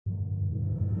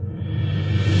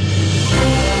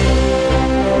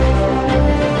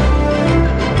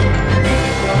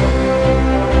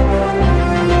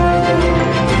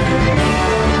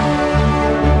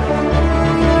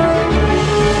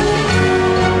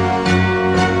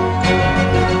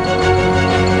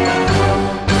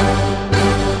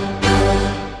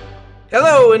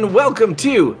and welcome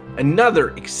to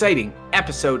another exciting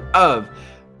episode of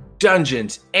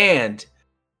Dungeons and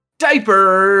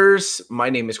Diapers. My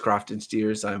name is Crofton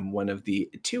Steers. I'm one of the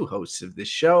two hosts of this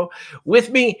show. With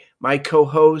me, my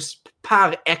co-host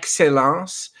par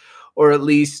excellence, or at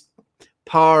least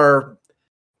par,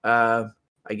 I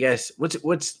guess,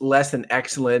 what's less than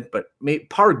excellent, but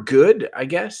par good, I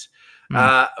guess.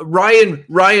 Ryan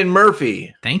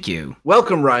Murphy. Thank you.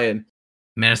 Welcome, Ryan.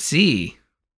 Merci.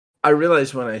 I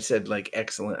realized when I said like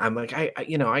excellent, I'm like,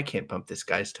 I can't pump this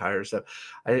guy's tires up.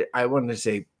 I wanted to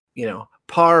say,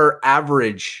 par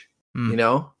average,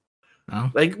 Well,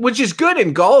 like, which is good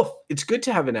in golf. It's good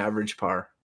to have an average par.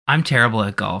 I'm terrible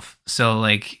at golf. So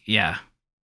yeah.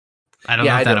 I don't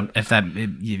know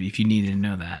if you needed to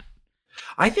know that.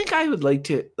 I think I would like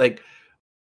to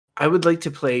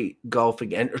play golf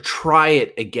again or try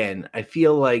it again. I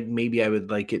feel like maybe I would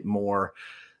like it more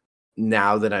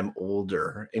now that I'm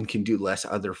older and can do less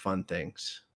other fun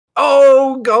things.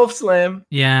 Oh, Golf Slam.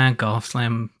 Yeah, Golf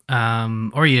Slam.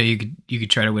 Or you could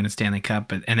try to win a Stanley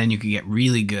Cup, and then you could get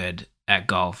really good at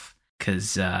golf.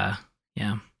 Cause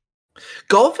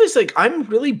golf is like, I'm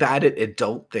really bad at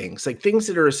adult things, like things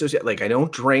that are associated. Like I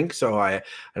don't drink, so I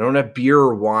don't have beer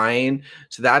or wine.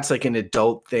 So that's like an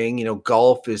adult thing.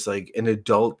 Golf is like an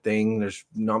adult thing. There's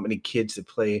not many kids that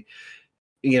play.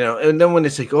 And then when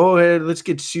it's like, oh, hey, let's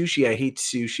get sushi. I hate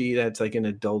sushi. That's like an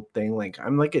adult thing. Like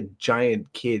I'm like a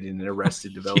giant kid in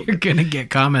Arrested Development. You're going to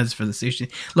get comments for the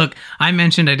sushi. Look, I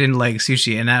mentioned I didn't like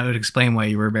sushi, and that would explain why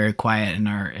you were very quiet in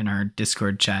our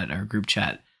Discord chat, our group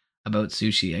chat about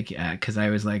sushi. Because I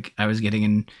was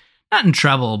getting not in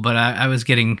trouble, but I was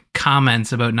getting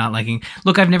comments about not liking.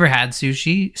 Look, I've never had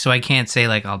sushi, so I can't say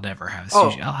like I'll never have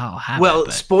sushi. I'll have it.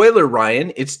 Well, spoiler,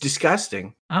 Ryan, it's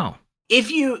disgusting. Oh. If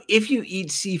you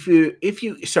eat seafood, if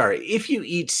you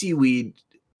eat seaweed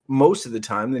most of the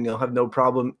time, then you'll have no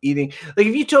problem eating. Like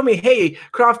if you told me, hey,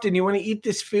 Crofton, you want to eat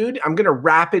this food? I'm going to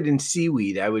wrap it in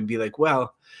seaweed. I would be like,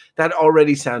 well, that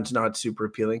already sounds not super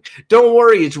appealing. Don't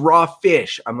worry, it's raw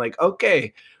fish. I'm like,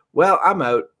 okay, well, I'm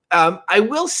out. I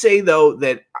will say though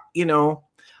that,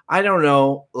 I don't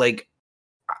know, like,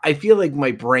 I feel like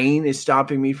my brain is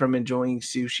stopping me from enjoying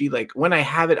sushi. Like when I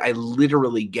have it, I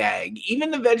literally gag. Even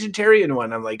the vegetarian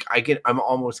one, I'm like, I'm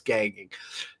almost gagging.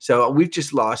 So we've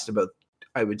just lost about,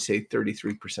 I would say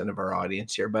 33% of our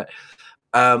audience here, but,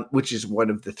 which is one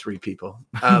of the three people.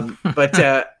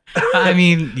 But, I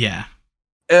mean, yeah.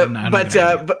 But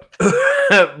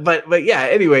yeah,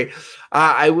 anyway,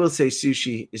 I will say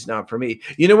sushi is not for me.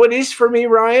 You know what is for me,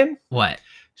 Ryan? What?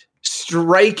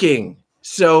 Striking.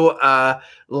 So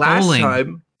last Bowling.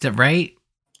 time, Is that right?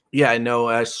 Yeah, I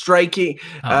know. Striking.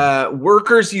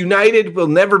 Workers United will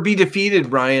never be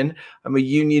defeated, Ryan. I'm a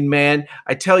union man.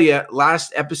 I tell you,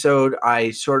 last episode, I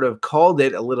sort of called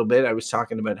it a little bit. I was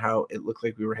talking about how it looked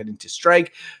like we were heading to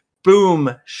strike.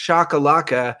 Boom,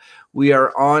 shakalaka. We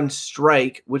are on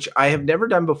strike, which I have never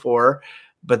done before,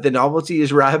 but the novelty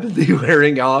is rapidly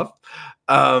wearing off.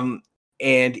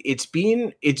 And it's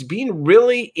been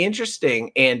really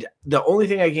interesting. And the only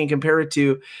thing I can compare it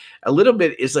to a little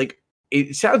bit is like,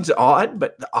 it sounds odd,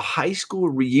 but a high school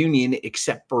reunion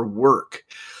except for work.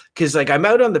 Because like I'm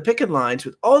out on the picket lines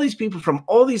with all these people from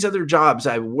all these other jobs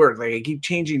I've worked. Like I keep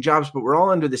changing jobs, but we're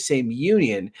all under the same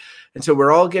union. And so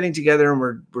we're all getting together and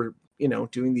we're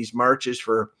doing these marches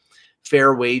for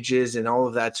fair wages and all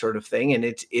of that sort of thing. And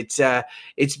it's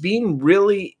been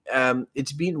really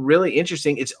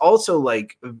interesting. It's also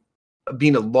like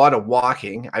been a lot of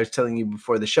walking. I was telling you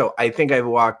before the show, I think I've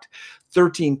walked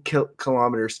 13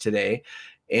 kilometers today.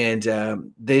 And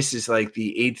this is like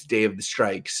the 8th day of the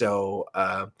strike. So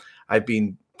I've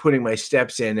been putting my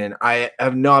steps in, and I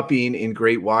have not been in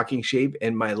great walking shape,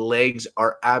 and my legs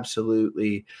are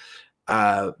absolutely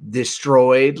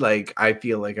destroyed. Like I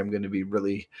feel like I'm going to be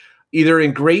really either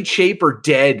in great shape or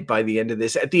dead by the end of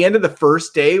this. At the end of the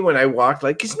first day when I walked,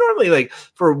 like, because normally like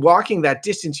for walking that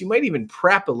distance, you might even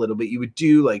prep a little bit. You would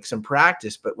do like some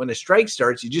practice, but when a strike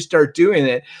starts, you just start doing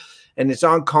it, and it's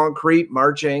on concrete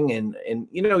marching and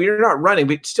you're not running,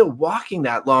 but still walking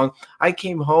that long. I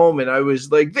came home and I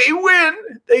was like, they win.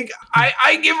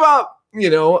 I give up.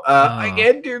 I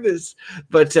can't do this,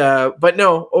 but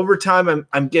no, over time,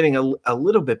 I'm getting a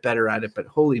little bit better at it, but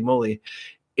holy moly,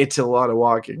 it's a lot of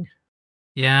walking.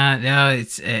 Yeah, no,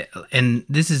 it's and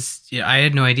this is I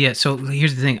had no idea. So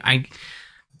here's the thing,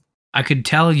 I could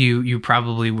tell you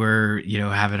probably were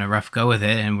having a rough go with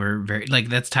it, and we're very like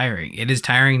that's tiring. It is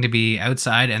tiring to be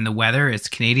outside, and the weather. It's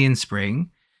Canadian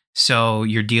spring, so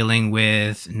you're dealing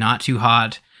with not too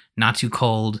hot, not too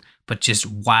cold, but just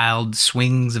wild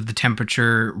swings of the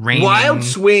temperature, raining. Wild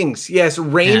swings, yes,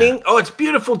 raining. Yeah. Oh, it's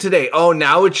beautiful today. Oh,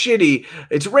 now it's shitty.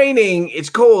 It's raining. It's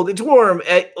cold. It's warm.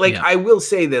 I will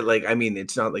say that,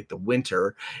 it's not like the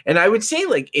winter, and I would say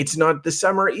it's not the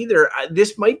summer either.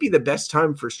 This might be the best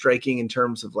time for striking in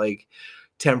terms of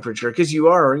temperature, because you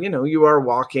are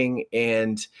walking,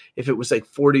 and if it was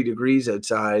 40 degrees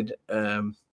outside,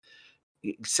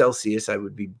 Celsius, I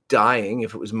would be dying.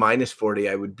 If it was minus 40,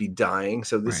 I would be dying.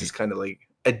 So this is kind of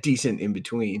a decent in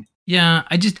between. Yeah,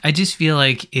 I just feel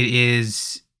like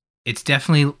it's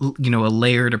definitely, a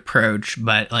layered approach,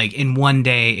 but in one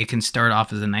day it can start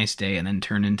off as a nice day and then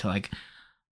turn into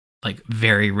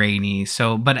very rainy.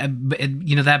 So, but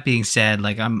that being said,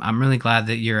 I'm really glad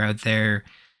that you're out there.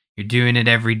 You're doing it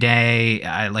every day.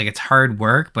 It's hard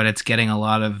work, but it's getting a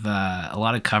lot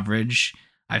of coverage.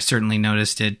 I've certainly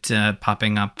noticed it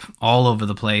popping up all over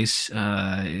the place.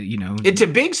 It's a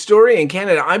big story in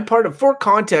Canada. I'm part of, for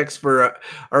context for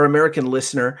our American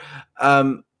listener.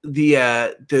 It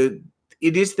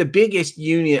is the biggest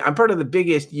union. I'm part of the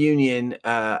biggest union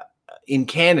in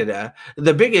Canada,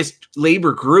 the biggest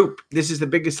labor group. This is the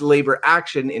biggest labor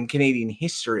action in Canadian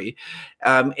history.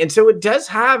 And so it does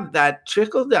have that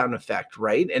trickle down effect,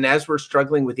 right? And as we're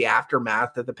struggling with the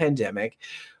aftermath of the pandemic,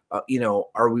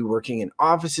 are we working in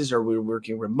offices? Are we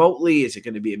working remotely? Is it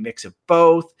going to be a mix of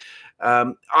both?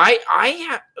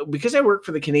 Because I work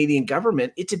for the Canadian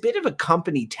government, it's a bit of a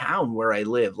company town where I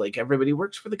live. Everybody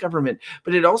works for the government,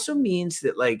 but it also means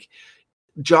that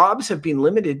jobs have been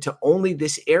limited to only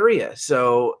this area.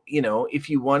 So, if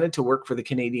you wanted to work for the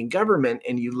Canadian government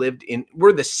and you lived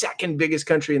we're the second biggest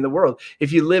country in the world.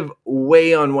 If you live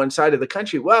way on one side of the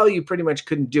country, well, you pretty much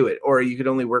couldn't do it, or you could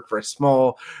only work for a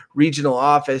small regional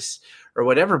office or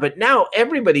whatever. But now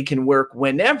everybody can work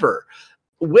whenever,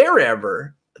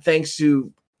 wherever, thanks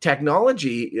to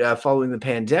technology following the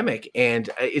pandemic.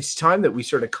 And it's time that we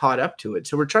sort of caught up to it.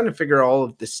 So we're trying to figure all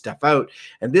of this stuff out.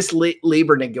 And this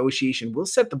labor negotiation will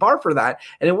set the bar for that.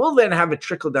 And it will then have a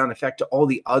trickle down effect to all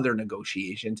the other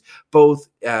negotiations, both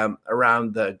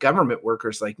around the government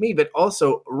workers like me, but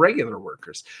also regular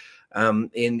workers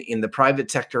in the private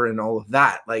sector and all of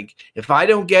that. If I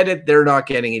don't get it, they're not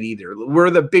getting it either. We're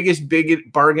the biggest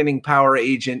bargaining power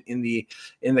agent in the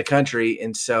country.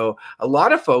 And so a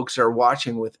lot of folks are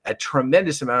watching with a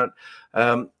tremendous amount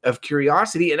of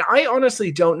curiosity. And I honestly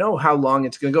don't know how long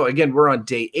it's going to go. Again, we're on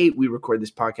day 8. We record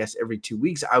this podcast every 2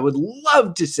 weeks. I would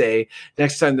love to say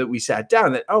next time that we sat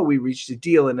down that, we reached a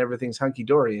deal and everything's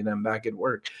hunky-dory and I'm back at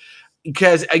work.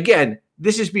 Because again,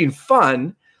 this has been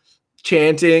fun,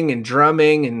 chanting and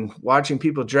drumming and watching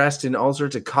people dressed in all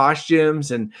sorts of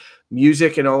costumes and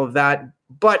music and all of that.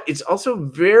 But it's also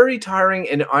very tiring,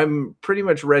 and I'm pretty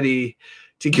much ready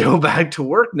to go back to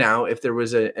work now if there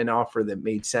was an offer that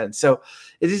made sense. So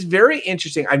it is very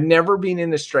interesting. I've never been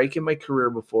in a strike in my career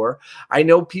before. I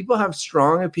know people have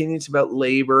strong opinions about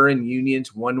labor and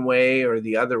unions one way or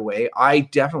the other way. I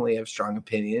definitely have strong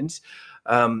opinions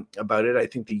about it. I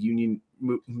think the union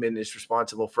movement is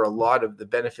responsible for a lot of the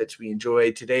benefits we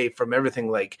enjoy today, from everything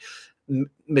like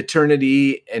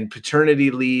maternity and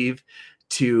paternity leave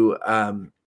to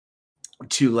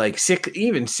sick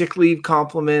leave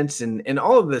compliments and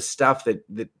all of this stuff that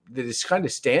is kind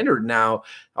of standard now,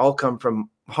 all come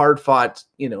from hard fought,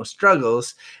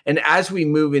 struggles. And as we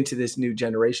move into this new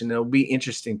generation, it'll be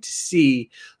interesting to see,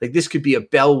 this could be a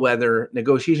bellwether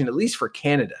negotiation, at least for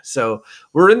Canada. So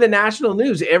we're in the national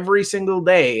news every single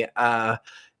day.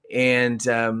 And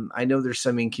I know there's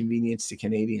some inconvenience to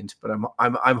Canadians, but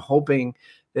I'm hoping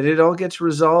that it all gets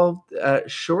resolved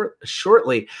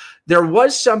shortly. There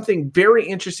was something very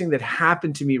interesting that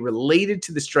happened to me related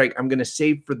to the strike. I'm going to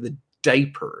save for the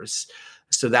diapers.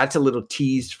 So that's a little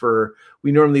tease for,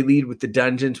 we normally lead with the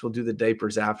dungeons. We'll do the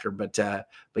diapers after, but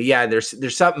yeah,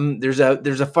 there's something, there's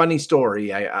a funny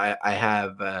story. I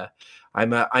have,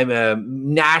 I'm a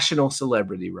national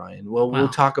celebrity, Ryan. Well, We'll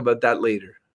talk about that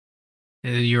later.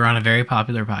 You're on a very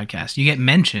popular podcast. You get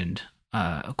mentioned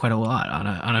quite a lot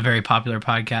on a very popular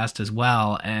podcast as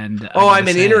well. And I'm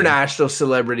an international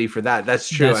celebrity for that. That's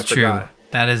true. That's true.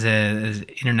 That is an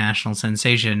international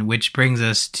sensation, which brings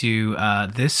us to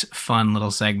this fun little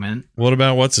segment. What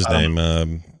about what's his name?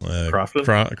 Crofton?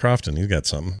 Crofton. He's got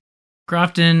something.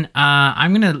 Crofton,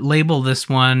 I'm going to label this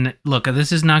one. Look,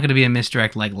 this is not going to be a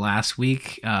misdirect like last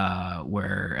week,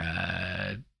 where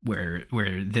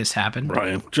this happened.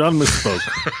 Ryan, John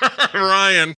misspoke.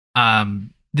 Ryan.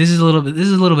 This is a little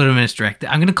bit of a misdirect.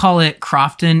 I'm going to call it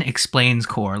Crofton Explains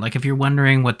Core. If you're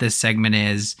wondering what this segment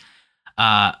is,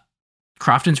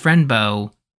 Crofton's friend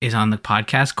Bo is on the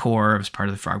podcast core as part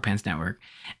of the Frog Pants Network,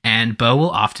 and Bo will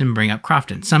often bring up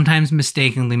Crofton. Sometimes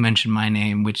mistakenly mention my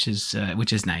name, which is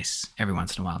nice every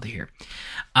once in a while to hear.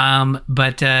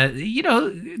 But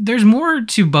there's more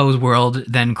to Bo's world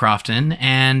than Crofton,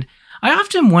 and I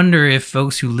often wonder if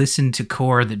folks who listen to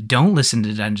Core that don't listen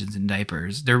to Dungeons and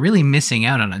Diapers, they're really missing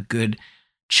out on a good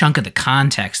chunk of the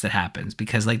context that happens,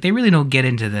 because like they really don't get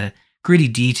into the gritty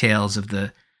details of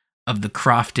the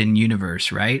Crofton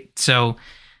universe, right? So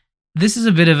this is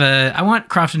a bit of I want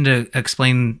Crofton to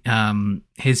explain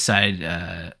his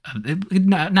side,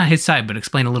 not his side, but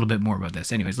explain a little bit more about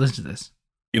this. Anyways, listen to this.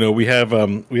 We have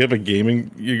a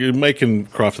gaming. Mike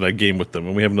and Crofton, I game with them,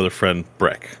 and we have another friend,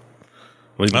 Breck.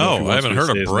 I haven't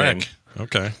heard of Breck.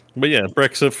 Okay, but yeah,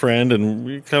 Breck's a friend, and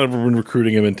we kind of have been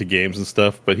recruiting him into games and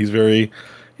stuff. But he's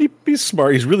he's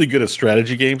smart. He's really good at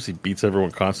strategy games. He beats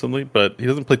everyone constantly, but he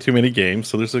doesn't play too many games,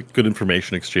 so there's a good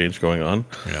information exchange going on.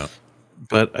 Yeah.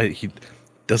 But he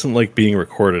doesn't like being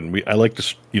recorded. I like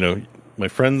to, my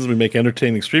friends, we make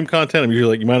entertaining stream content. I'm usually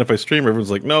like, you mind if I stream?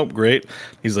 Everyone's like, no, great.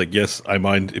 He's like, yes, I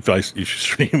mind if you should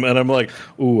stream. And I'm like,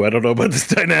 ooh, I don't know about this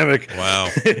dynamic. Wow.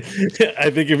 I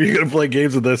think if you're going to play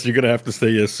games with us, you're going to have to say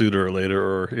yes sooner or later,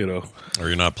 or. Or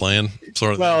you're not playing?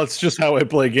 Sort of. Well, it's just how I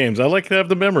play games. I like to have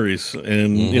the memories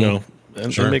and,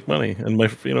 and make money. And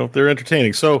they're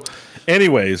entertaining. So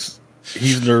anyways,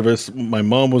 he's nervous. My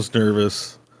mom was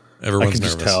nervous. Everyone's I can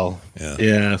nervous. just tell.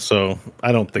 Yeah. So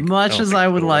I don't think much as I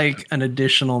would like an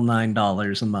additional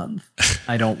 $9 a month,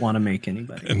 I don't want to make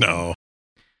anybody. No.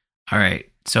 All right.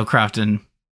 So Crofton,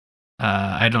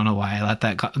 I don't know why I let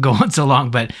that go on so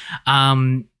long, but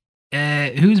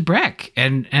who's Breck?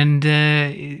 And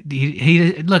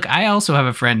he look, I also have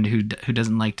a friend who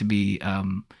doesn't like to be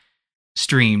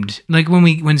streamed. Like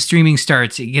when streaming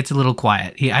starts, it gets a little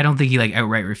quiet. I don't think he like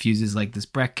outright refuses like this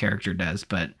Breck character does,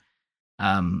 but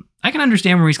I can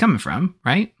understand where he's coming from,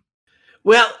 right?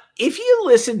 Well, if you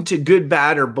listen to Good,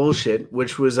 Bad, or Bullshit,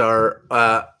 which was our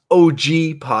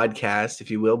OG podcast, if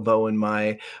you will, Bo and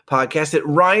my podcast that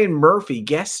Ryan Murphy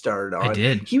guest starred on. I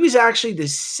did. He was actually the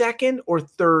second or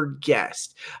third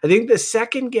guest. I think the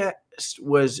second guest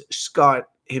was Scott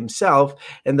himself,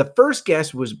 and the first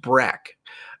guest was Breck.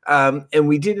 And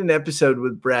we did an episode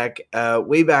with Breck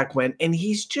way back when, and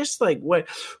he's just like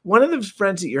one of the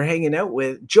friends that you're hanging out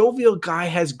with, jovial guy,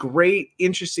 has great,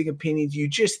 interesting opinions. You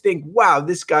just think, wow,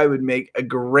 this guy would make a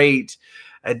great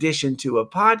addition to a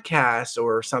podcast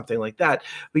or something like that.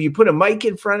 But you put a mic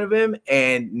in front of him,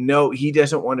 and no, he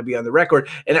doesn't want to be on the record.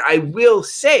 And I will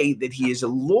say that he is a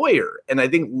lawyer, and I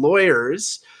think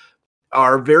lawyers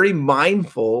are very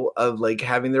mindful of like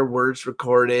having their words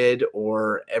recorded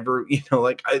or ever,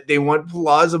 they want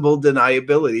plausible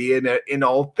deniability in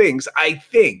all things, I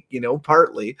think,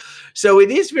 partly. So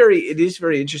it is very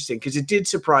interesting, because it did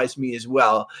surprise me as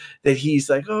well that he's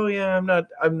like, oh yeah,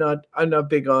 I'm not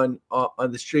big on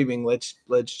the streaming. Let's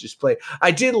just play.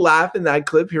 I did laugh in that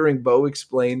clip hearing Bo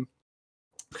explain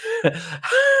for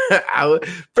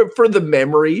the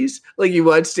memories, like I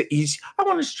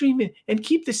want to stream it and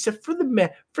keep this stuff for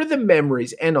the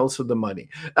memories and also the money.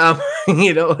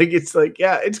 It's like,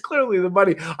 yeah, it's clearly the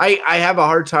money. I have a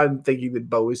hard time thinking that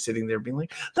Bo is sitting there being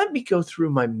like, let me go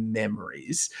through my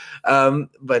memories,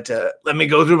 but let me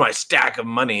go through my stack of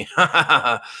money.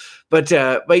 But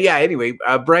yeah, anyway,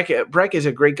 Breck is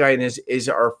a great guy and is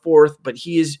our fourth, but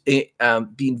he is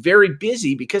being very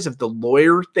busy because of the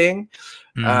lawyer thing.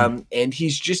 And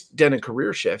he's just done a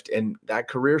career shift, and that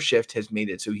career shift has made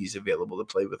it so he's available to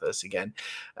play with us again.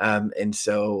 And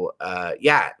so,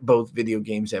 both video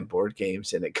games and board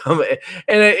games, and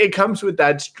it comes with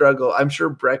that struggle. I'm sure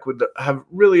Breck would have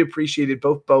really appreciated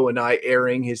both Bo and I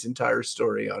airing his entire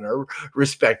story on our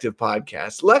respective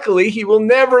podcasts. Luckily, he will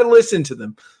never listen to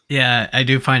them. Yeah, I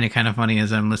do find it kind of funny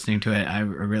as I'm listening to it. I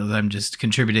realize I'm just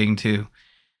contributing to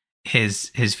his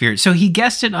fear. So he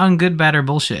guessed it on Good, Bad, or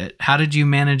Bullshit. How did you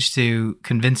manage to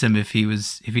convince him if he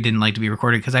didn't like to be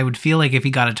recorded? Because I would feel like if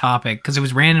he got a topic, because it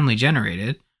was randomly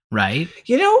generated, right?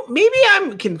 Maybe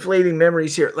I'm conflating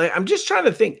memories here. Like, I'm just trying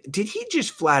to think, did he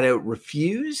just flat out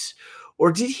refuse,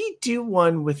 or did he do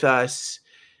one with us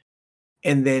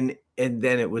and then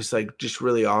it was like just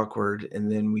really awkward,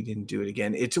 and then we didn't do it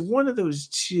again? It's one of those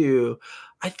two.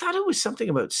 I thought it was something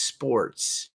about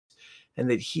sports and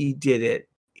that he did it.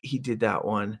 He did that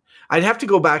one. I'd have to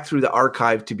go back through the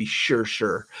archive to be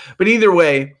sure. But either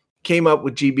way, came up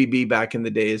with GBB back in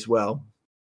the day as well.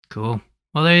 Cool.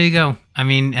 Well, there you go. I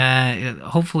mean,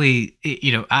 hopefully,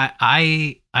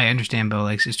 I understand Bo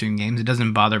likes to stream games. It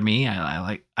doesn't bother me.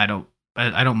 I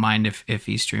don't mind if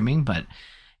he's streaming, but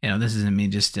this isn't me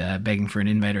just begging for an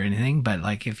invite or anything, but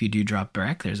like if you do drop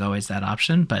Breck, there's always that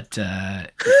option. But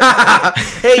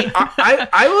hey,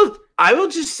 I will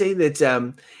just say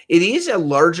that it is a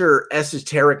larger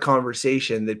esoteric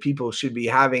conversation that people should be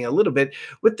having a little bit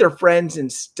with their friends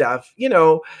and stuff.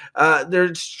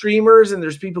 There's streamers and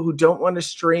there's people who don't want to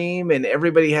stream, and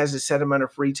everybody has a set amount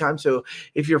of free time. So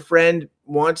if your friend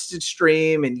wants to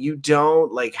stream and you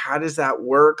don't, like, how does that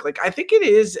work? Like, I think it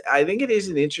is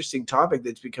an interesting topic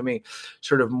that's becoming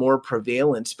sort of more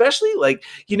prevalent, especially like,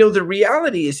 the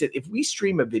reality is that if we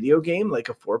stream a video game, like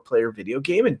a 4-player video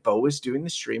game, and Bo is doing the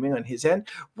streaming on his end,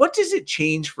 what does it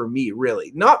change for me?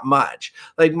 Really? Not much.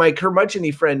 Like my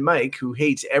curmudgeon-y friend Mike, who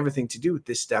hates everything to do with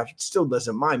this stuff, still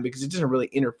doesn't mind because it doesn't really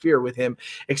interfere with him,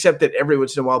 except that every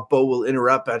once in a while Bo will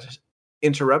interrupt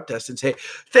us and say,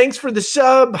 thanks for the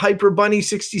sub, Hyper Bunny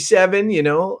 67,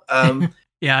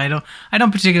 Yeah, I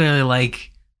don't particularly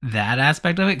like that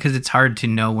aspect of it because it's hard to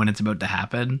know when it's about to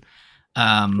happen.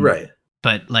 Right.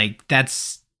 But like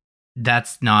that's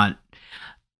not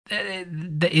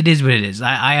it is what it is.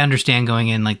 I understand going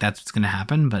in like that's what's going to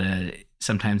happen, but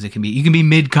sometimes you can be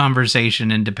mid conversation,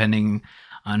 and depending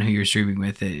on who you're streaming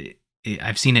with,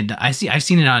 I've seen it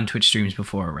on Twitch streams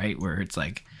before, right, where it's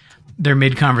like they're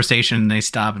mid conversation and they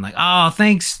stop and like, oh,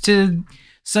 thanks to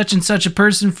such and such a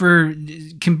person for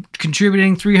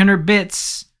contributing 300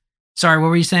 bits. Sorry, what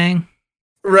were you saying?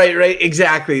 Right,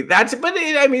 exactly.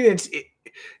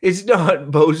 It's not,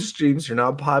 Bo's streams are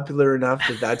not popular enough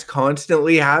that's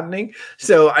constantly happening.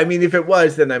 So, I mean, if it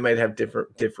was, then I might have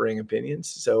differing opinions.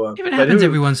 So, if it happens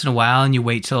every once in a while and you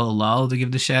wait till a lull to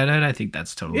give the shout out, I think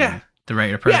that's totally the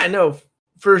right approach. Yeah, no,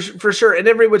 for sure. And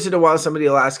every once in a while, somebody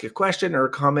will ask a question or a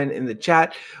comment in the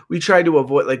chat. We try to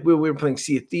avoid, like we were playing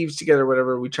Sea of Thieves together, or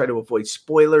whatever. We try to avoid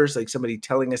spoilers, like somebody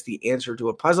telling us the answer to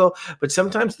a puzzle. But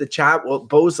sometimes the chat,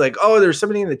 Bo's like, oh, there's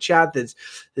somebody in the chat that's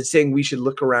saying we should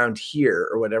look around here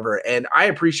or whatever. And I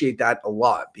appreciate that a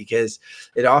lot because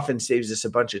it often saves us a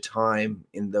bunch of time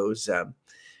in those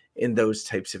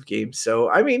types of games.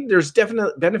 So, I mean, there's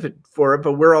definite benefit for it,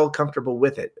 but we're all comfortable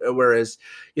with it. Whereas,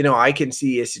 I can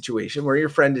see a situation where your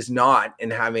friend is not,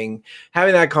 and having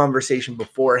that conversation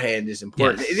beforehand is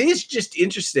important. Yes. It is just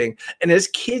interesting. And as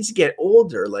kids get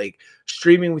older, like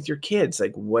streaming with your kids,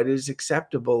 like what is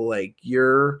acceptable? Like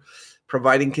you're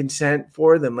providing consent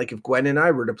for them. Like if Gwen and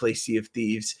I were to play Sea of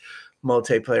Thieves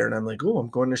multiplayer and I'm like, oh, I'm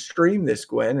going to stream this,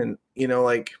 Gwen. And,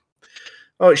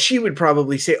 oh, she would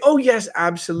probably say, oh, yes,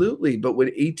 absolutely. But would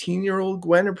 18-year-old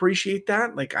Gwen appreciate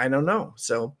that? Like, I don't know.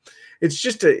 So it's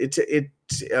just it's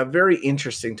a very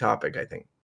interesting topic, I think.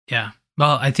 Yeah.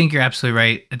 Well, I think you're absolutely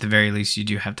right. At the very least, you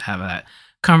do have to have that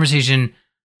conversation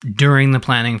during the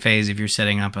planning phase if you're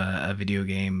setting up a video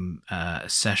game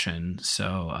session.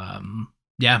 So,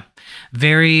 yeah,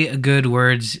 very good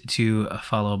words to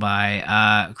follow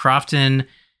by. Crofton,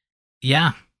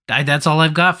 yeah. That's all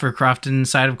I've got for Crofton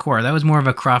side of core. That was more of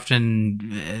a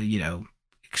Crofton,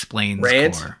 explains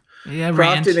rant. Core. Yeah,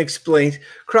 Crofton explains.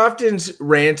 Crofton's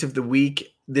rant of the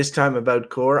week this time about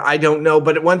core. I don't know,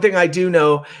 but one thing I do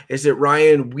know is that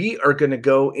Ryan, we are going to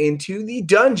go into the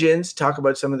dungeons, talk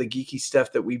about some of the geeky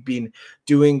stuff that we've been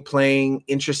doing, playing,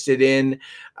 interested in,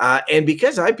 and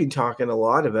because I've been talking a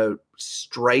lot about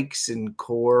strikes and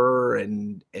core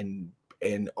and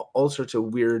all sorts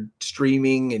of weird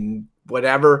streaming and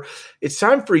whatever, it's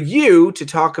time for you to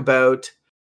talk about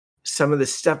some of the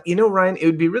stuff. Ryan, it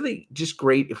would be really just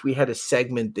great if we had a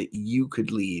segment that you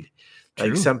could lead. True.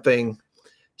 Like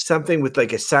something with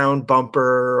like a sound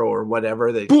bumper or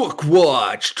whatever. Book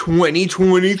Watch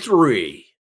 2023.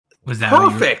 Was that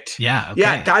perfect? Yeah. Okay.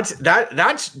 Yeah,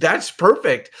 that's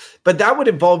perfect. But that would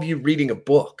involve you reading a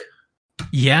book.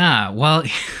 Yeah. Well,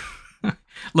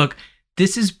 look,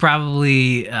 this is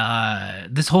probably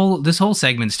this whole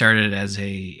segment started as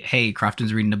hey,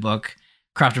 Crofton's reading a book.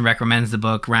 Crofton recommends the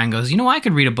book. Ryan goes, I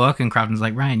could read a book, and Crofton's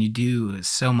like, Ryan, you do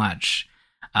so much.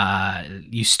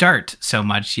 You start so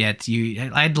much, yet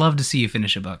I'd love to see you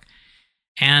finish a book.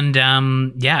 And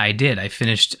yeah, I did. I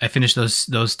finished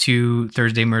those 2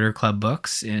 Thursday Murder Club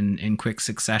books in quick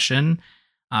succession.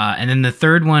 And then the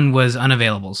third one was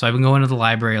unavailable. So I've been going to the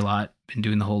library a lot, been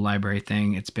doing the whole library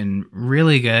thing. It's been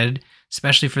really good,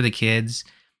 especially for the kids.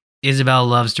 Isabel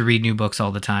loves to read new books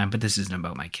all the time, but this isn't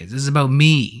about my kids. This is about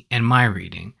me and my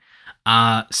reading.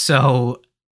 So,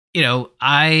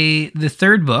 the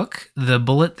third book, The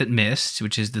Bullet That Missed,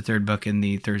 which is the third book in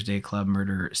the Thursday Club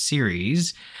Murder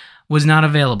series, was not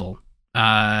available.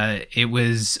 It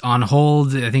was on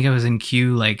hold. I think I was in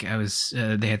queue.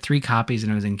 They had 3 copies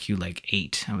and I was in queue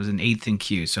 8. I was in 8th in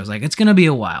queue. So I was like, it's going to be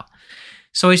a while.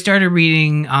 So I started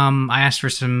reading. I asked for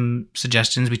some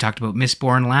suggestions. We talked about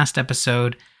Mistborn last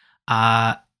episode.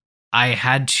 I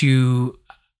had to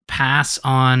pass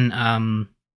on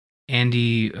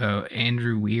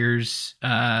Andrew Weir's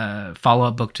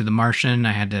follow-up book to The Martian.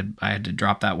 I had to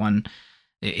drop that one.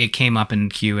 It came up in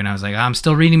queue, and I was like, I'm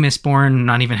still reading Mistborn,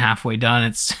 not even halfway done.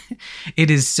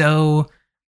 It's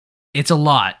a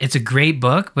lot. It's a great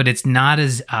book, but it's not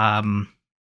as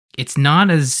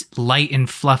light and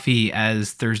fluffy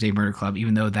as Thursday Murder Club,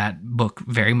 even though that book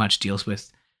very much deals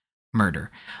with murder.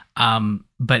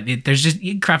 But there's just,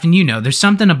 Crofton, there's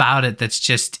something about it that's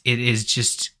just,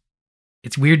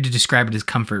 it's weird to describe it as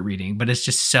comfort reading, but it's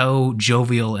just so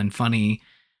jovial and funny.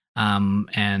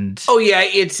 And oh yeah,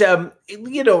 it's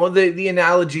the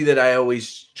analogy that I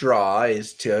always draw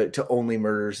is to Only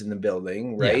Murders in the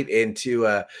Building, right? Yeah. And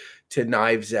to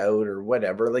Knives Out or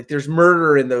whatever. Like there's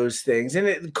murder in those things,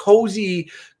 and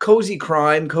cozy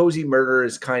crime, cozy murder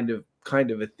is kind of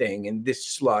a thing, and this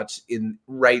slots in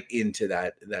right into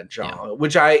that genre,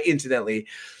 which I incidentally,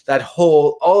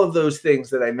 all of those things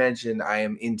that I mentioned, I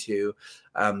am into.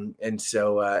 And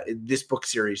so this book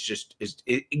series just is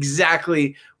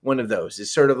exactly one of those.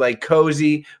 It's sort of like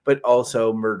cozy, but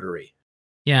also murdery.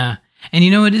 Yeah. And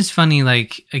it is funny,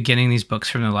 like getting these books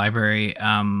from the library.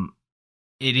 I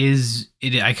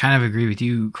kind of agree with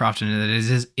you, Crofton, that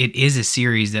it is a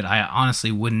series that I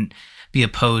honestly wouldn't be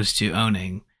opposed to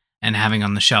owning and having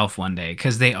on the shelf one day,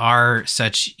 because they are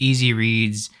such easy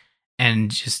reads and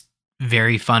just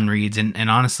very fun reads. And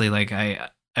honestly, like I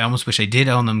almost wish I did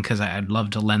own them, because I'd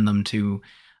love to lend them to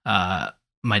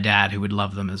my dad, who would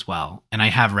love them as well. And I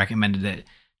have recommended it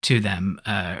to them,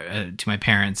 to my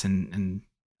parents, and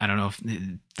I don't know if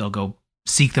they'll go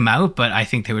seek them out, but I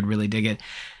think they would really dig it.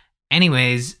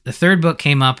 Anyways, the third book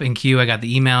came up in queue. I got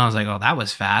the email. I was like, oh, that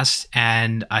was fast.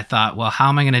 And I thought, well, how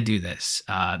am I going to do this?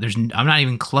 I'm not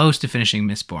even close to finishing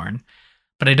Mistborn,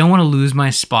 but I don't want to lose my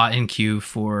spot in queue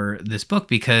for this book,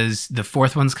 because the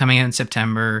fourth one's coming out in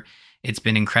September. It's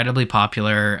been incredibly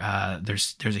popular.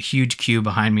 There's a huge queue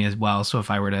behind me as well. So if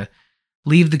I were to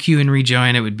leave the queue and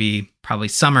rejoin, it would be probably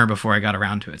summer before I got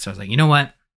around to it. So I was like, you know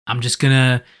what? I'm just going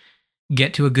to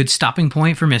get to a good stopping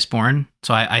point for Mistborn.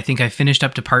 So I think I finished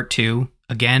up to part 2.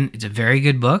 Again, it's a very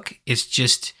good book. It's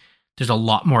just, there's a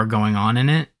lot more going on in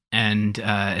it, and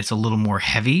it's a little more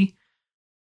heavy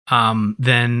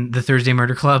than the Thursday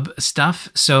Murder Club stuff.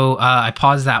 So I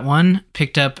paused that one,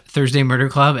 picked up Thursday Murder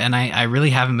Club, and I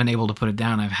really haven't been able to put it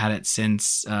down. I've had it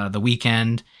since the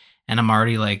weekend, and I'm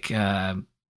already like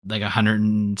 100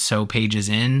 and so pages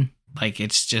in. Like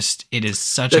it is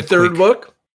such a third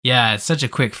book. Yeah, it's such a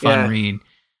quick, fun read.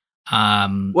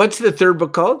 What's the third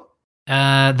book called?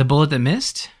 The Bullet That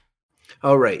Missed.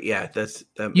 Oh, right. Yeah,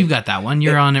 you've got that one.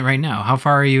 You're on it right now. How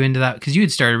far are you into that? Because you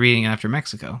had started reading after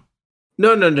Mexico.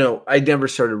 No. I never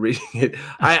started reading it.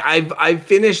 I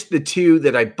finished the 2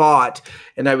 that I bought,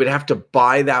 and I would have to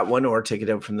buy that one or take it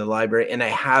out from the library, and I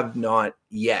have not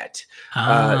yet.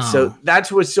 So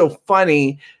that's what's so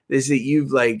funny, is that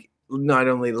you've like not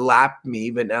only lapped me,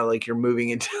 but now like you're moving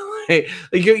into like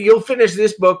you'll finish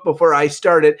this book before I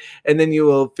start it, and then you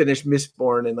will finish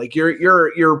Mistborn, and like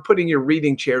you're putting your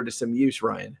reading chair to some use,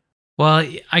 Ryan. Well,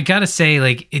 I gotta say,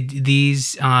 like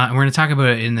these, we're gonna talk about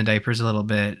it in the diapers a little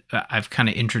bit. I've kind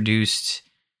of introduced.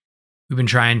 We've been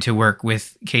trying to work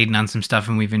with Caden on some stuff,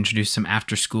 and we've introduced some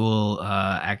after-school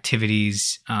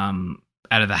activities out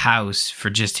of the house for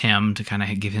just him, to kind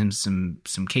of give him some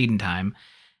Caden time.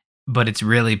 But it's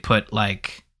really put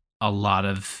like a lot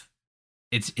of.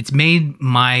 It's made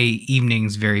my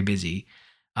evenings very busy,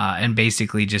 and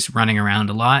basically just running around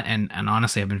a lot. And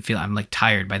honestly, I'm like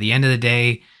tired by the end of the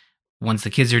day. Once the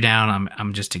kids are down,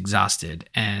 I'm just exhausted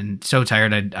and so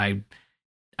tired. I'm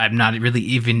not really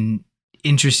even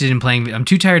interested in playing. I'm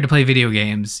too tired to play video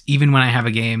games, even when I have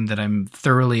a game that I'm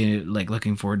thoroughly like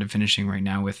looking forward to finishing right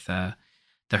now with the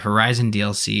Horizon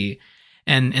DLC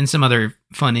and some other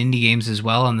fun indie games as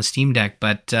well on the Steam Deck.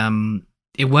 But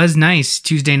it was nice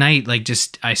Tuesday night. Like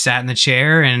just I sat in the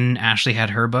chair, and Ashley had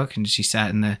her book, and she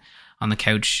sat on the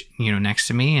couch, next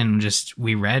to me, and just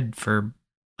we read for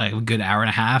like a good hour and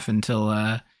a half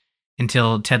until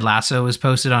Ted Lasso was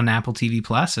posted on Apple TV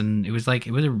Plus, and it was a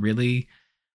really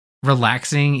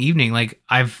relaxing evening.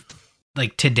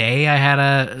 Today I had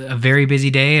a very busy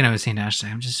day, and I was saying to Ashley,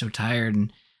 I'm just so tired,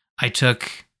 and I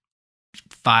took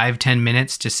 5-10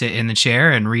 minutes to sit in the chair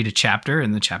and read a chapter,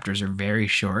 and the chapters are very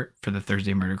short for the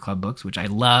Thursday Murder Club books, which I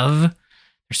love.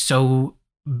 They're so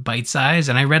bite-sized,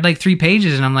 and I read like 3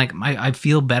 pages, and I'm like, I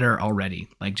feel better already.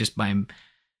 Like just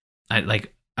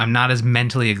I'm not as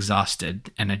mentally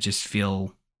exhausted, and I just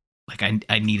feel like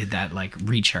I needed that like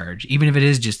recharge, even if it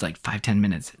is just like 5-10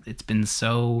 minutes. It's been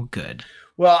so good.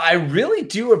 Well, I really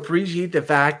do appreciate the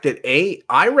fact that A,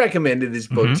 I recommended this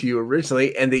book to you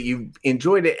originally and that you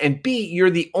enjoyed it. And B, you're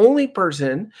the only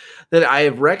person that I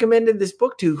have recommended this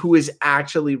book to who has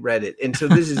actually read it. And so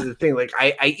this is the thing. Like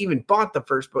I even bought the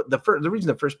first book. The reason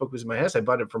the first book was in my house, I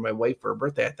bought it for my wife for her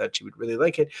birthday. I thought she would really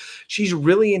like it. She's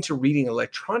really into reading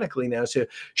electronically now. So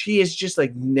she is just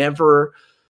like never.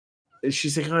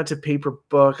 She's like, oh, it's a paper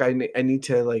book. I need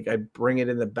to like, I bring it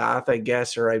in the bath, I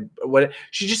guess, or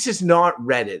she just has not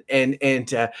read it. And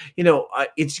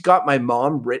it's got my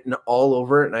mom written all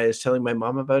over it. And I was telling my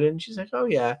mom about it and she's like, oh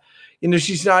yeah,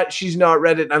 she's not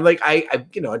read it. And I'm like, I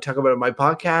talk about it on my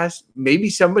podcast. Maybe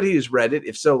somebody has read it.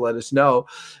 If so, let us know.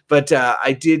 But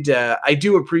I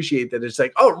do appreciate that. It's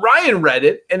like, oh, Ryan read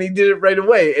it and he did it right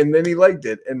away. And then he liked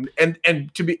it. And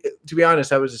to be honest,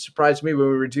 that was a surprise to me when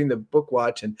we were doing the book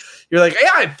watch and you're like, yeah,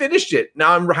 I finished it.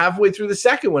 Now I'm halfway through the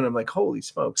second one. I'm like, holy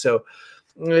smoke. So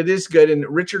it is good. And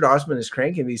Richard Osman is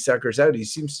cranking these suckers out. He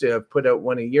seems to have put out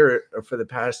one a year for the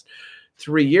past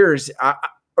 3 years.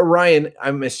 Ryan,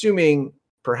 I'm assuming,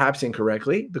 perhaps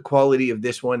incorrectly, the quality of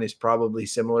this one is probably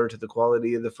similar to the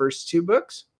quality of the first 2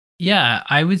 books. Yeah,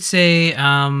 I would say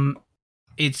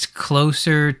it's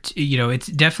closer to, it's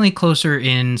definitely closer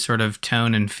in sort of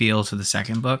tone and feel to the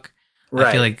second book.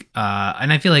 Right.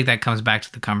 I feel like that comes back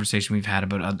to the conversation we've had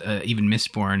about even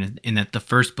Mistborn, in that the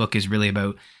first book is really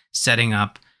about setting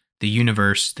up the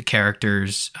universe, the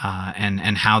characters,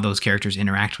 and how those characters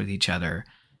interact with each other.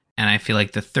 And I feel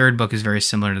like the third book is very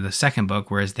similar to the second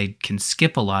book, whereas they can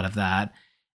skip a lot of that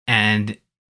and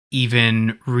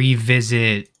even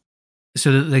revisit.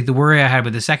 So like the worry I had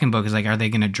with the second book is like, are they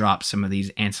going to drop some of these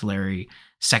ancillary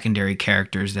secondary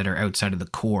characters that are outside of the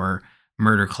core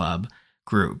murder club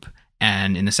group?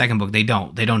 And in the second book, they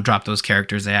don't drop those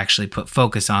characters. They actually put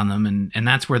focus on them. And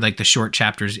that's where like the short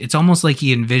chapters, it's almost like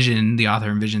the author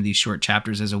envisioned these short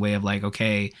chapters as a way of like,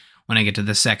 okay, when I get to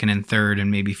the second and third and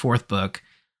maybe fourth book,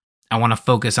 I want to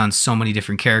focus on so many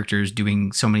different characters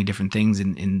doing so many different things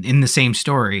in the same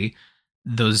story.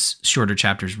 Those shorter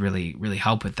chapters really, really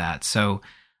help with that. So,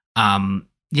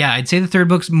 I'd say the third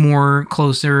book's more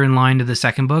closer in line to the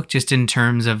second book, just in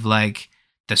terms of like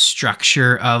the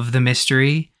structure of the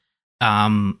mystery.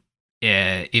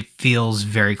 It feels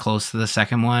very close to the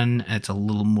second one. It's a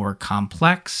little more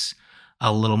complex,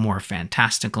 a little more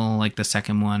fantastical, like the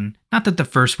second one. Not that the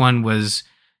first one was,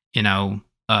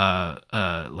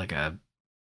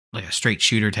 like a straight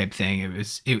shooter type thing.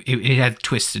 It had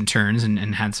twists and turns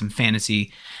and had some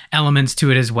fantasy elements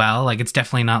to it as well. Like it's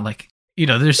definitely not like,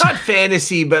 there's not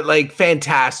fantasy, but like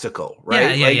fantastical,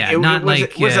 right? Yeah.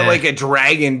 Was it like a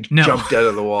dragon jumped out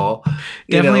of the wall?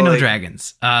 Definitely no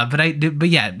dragons. But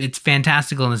it's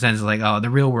fantastical in the sense of like, oh, the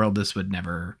real world, this would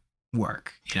never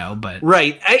work, but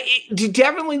right.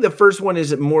 Definitely the first one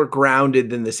is more grounded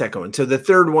than the second one. So the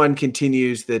third one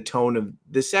continues the tone of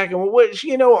the second one, which,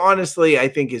 honestly, I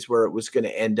think is where it was going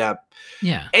to end up.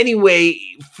 Yeah. Anyway,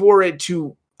 for it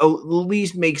to at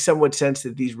least make somewhat sense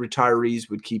that these retirees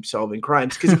would keep solving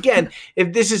crimes. Because again,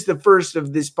 if this is the first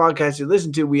of this podcast you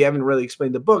listen to, we haven't really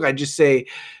explained the book. I just say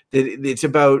that it's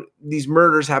about these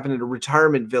murders happen at a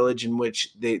retirement village in which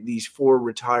these 4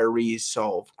 retirees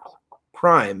solve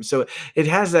crime. So it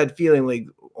has that feeling like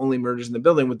Only Murders in the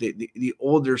Building with the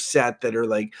older set that are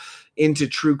like into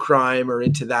true crime or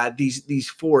into that. These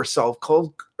 4 solve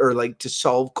cold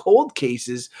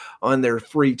cases on their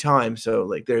free time. So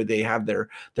like they have their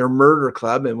murder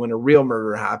club, and when a real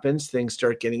murder happens, things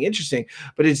start getting interesting.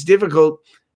 But it's difficult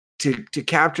to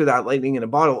capture that lightning in a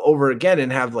bottle over again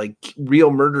and have like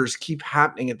real murders keep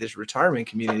happening at this retirement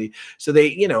community. So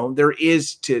they, there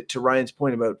is to Ryan's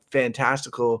point about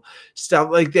fantastical stuff,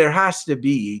 like there has to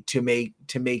be to make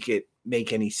it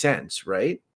make any sense.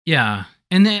 Right. Yeah.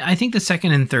 And then I think the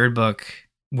second and third book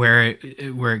where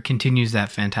it continues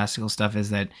that fantastical stuff is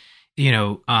that, in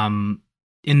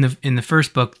the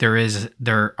first book,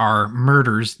 there are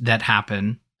murders that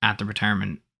happen at the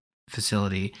retirement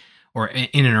facility or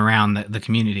in and around the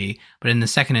community. But in the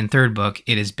second and third book,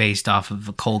 it is based off of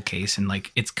a cold case. And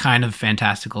like, it's kind of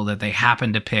fantastical that they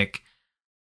happen to pick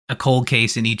a cold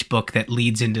case in each book that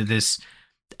leads into this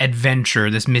adventure,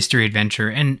 this mystery adventure.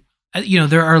 And,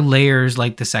 there are layers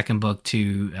like the second book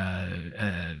to,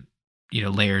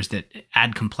 layers that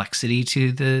add complexity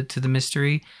to the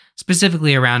mystery,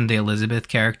 specifically around the Elizabeth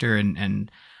character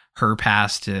and her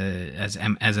past as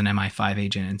an MI5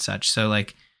 agent and such. So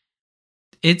like,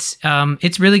 it's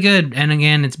really good. And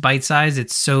again, it's bite-sized.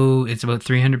 It's about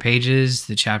 300 pages.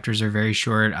 The chapters are very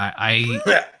short. I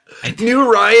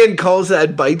New Ryan calls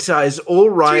that bite size.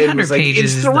 Old Ryan was like,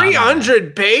 it's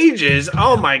 300 pages.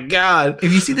 Oh my God.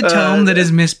 If you see the tome that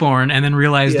is Mistborn and then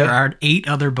realize there are 8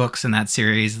 other books in that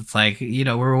series, it's like,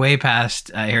 we're way past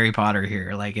Harry Potter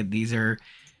here. Like these are,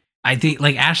 I think,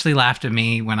 like Ashley laughed at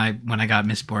me when I got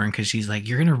Mistborn because she's like,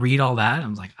 you're going to read all that? I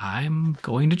was like, I'm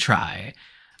going to try.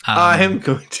 I'm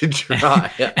going to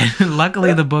try. And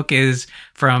luckily, the book is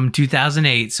from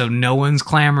 2008, so no one's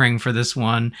clamoring for this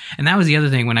one. And that was the other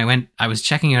thing. When I was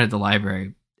checking out at the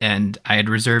library, and I had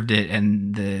reserved it,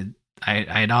 and I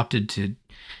had opted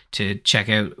to check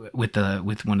out with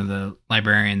one of the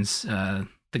librarians, the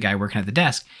guy working at the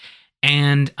desk,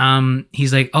 and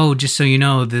he's like, "Oh, just so you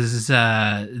know, this is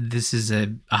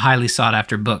a highly sought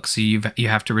after book, so you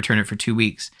have to return it for 2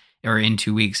 weeks, or in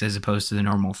 2 weeks, as opposed to the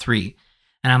normal 3."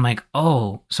 And I'm like,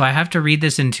 oh, so I have to read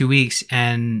this in 2 weeks,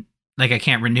 and like I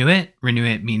can't renew it. Renew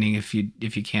it meaning if you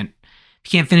can't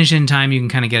finish it in time, you can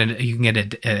kind of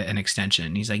get an extension.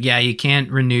 And he's like, yeah, you can't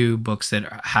renew books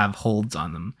that have holds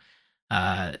on them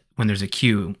when there's a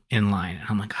queue in line. And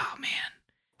I'm like, oh man,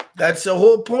 that's the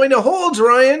whole point of holds,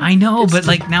 Ryan. I know, but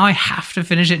like now I have to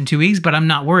finish it in 2 weeks, but I'm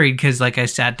not worried because like I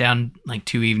sat down like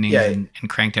 2 evenings and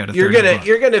cranked out a third of the book.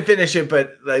 You're gonna finish it,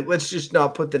 but like let's just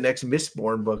not put the next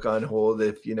Mistborn book on hold,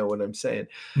 if you know what I'm saying.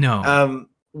 No.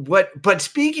 But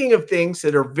speaking of things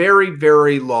that are very,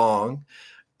 very long,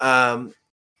 I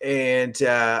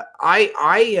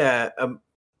am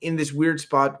in this weird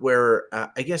spot where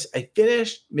I guess I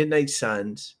finished Midnight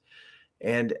Suns,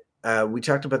 and we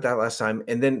talked about that last time,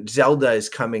 and then Zelda is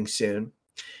coming soon,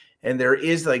 and there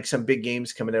is like some big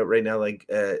games coming out right now, like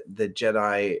the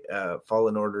Jedi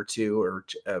Fallen Order 2, or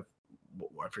I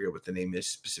forget what the name is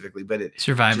specifically, but it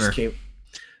Survivor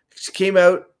just came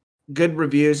out. Good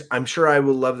reviews. I'm sure I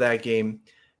will love that game.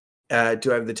 Do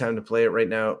I have the time to play it right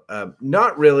now?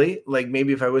 Not really. Like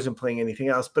maybe if I wasn't playing anything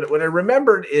else. But what I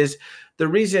remembered is the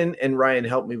reason, and Ryan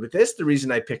helped me with this, the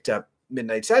reason I picked up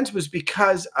Midnight Suns was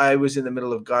because I was in the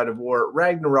middle of God of War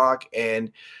Ragnarok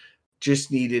and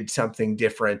just needed something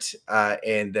different,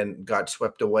 and then got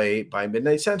swept away by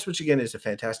Midnight Suns, which again is a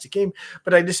fantastic game.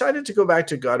 But I decided to go back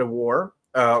to God of War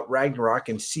Ragnarok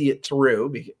and see it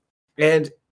through.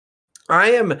 And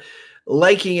I am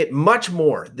liking it much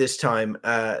more this time.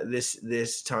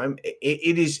 This time,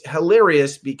 it is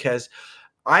hilarious because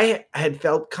I had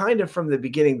felt kind of from the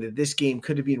beginning that this game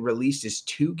could have been released as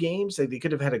 2 games. Like they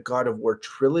could have had a God of War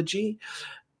trilogy,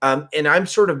 and I'm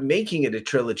sort of making it a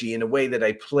trilogy in a way that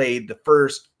I played the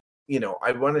first,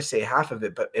 I want to say half of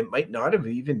it, but it might not have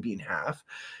even been half.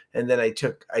 And then I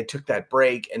took that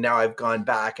break, and now I've gone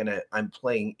back and I'm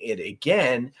playing it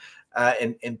again.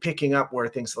 And picking up where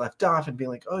things left off and being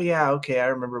like, oh yeah, okay, I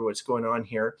remember what's going on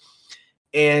here.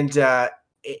 And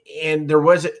there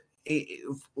was a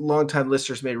long-time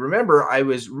listeners may remember, I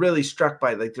was really struck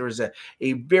by, like, there was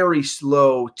a very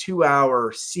slow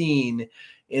 2-hour scene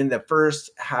in the first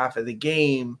half of the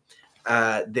game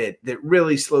that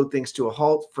really slowed things to a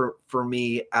halt for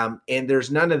me. And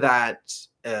there's none of that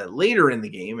later in the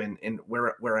game and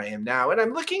where I am now. And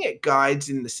I'm looking at guides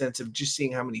in the sense of just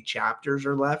seeing how many chapters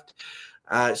are left.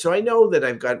 So I know that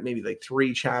I've got maybe like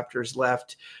 3 chapters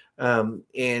left. And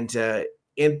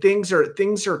things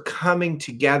are coming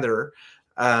together.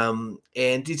 And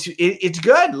it's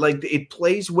good. Like it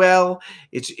plays well.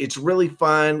 It's really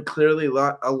fun. Clearly a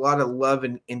lot of love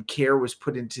and care was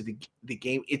put into the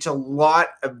game. It's a lot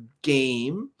of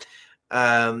game.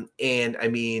 And I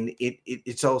mean,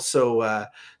 it's also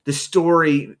the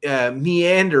story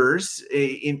meanders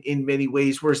in many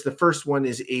ways, whereas the first one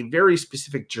is a very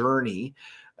specific journey.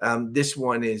 This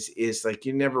one is like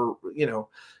you never,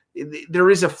 there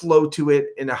is a flow to it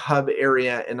in a hub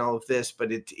area and all of this,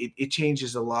 but it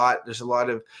changes a lot. There's a lot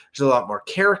more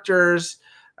characters,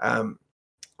 a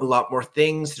lot more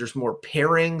things. There's more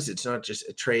pairings. It's not just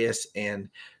Atreus and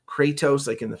Kratos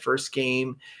like in the first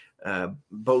game.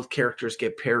 Both characters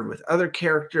get paired with other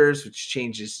characters, which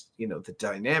changes, the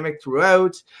dynamic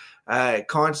throughout,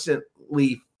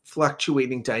 constantly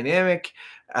fluctuating dynamic.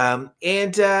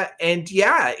 And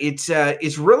yeah,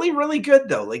 it's really, really good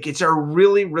though. Like it's a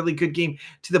really, really good game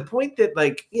to the point that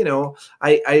like,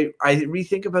 I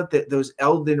rethink about those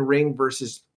Elden Ring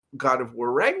versus God of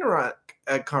War Ragnarok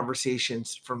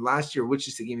conversations from last year, which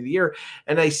is the game of the year.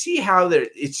 And I see how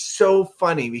it's so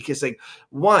funny because like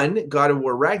one, God of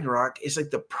War Ragnarok is like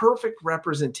the perfect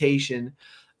representation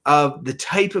of the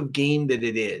type of game that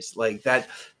it is, like that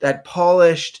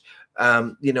polished,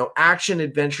 action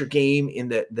adventure game in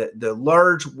the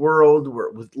large world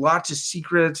with lots of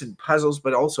secrets and puzzles,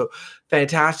 but also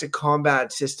fantastic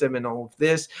combat system and all of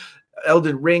this.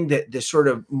 Elden Ring, the sort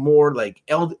of more like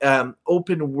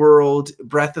open world,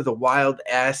 Breath of the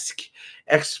Wild-esque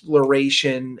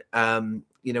exploration,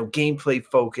 gameplay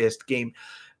focused game.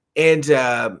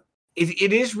 And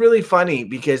it is really funny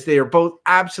because they are both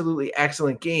absolutely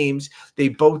excellent games. They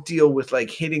both deal with like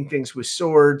hitting things with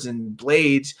swords and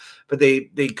blades, but they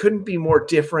couldn't be more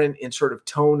different in sort of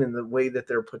tone and the way that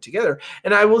they're put together.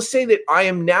 And I will say that I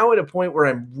am now at a point where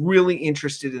I'm really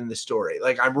interested in the story.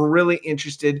 Like I'm really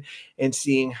interested in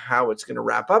seeing how it's going to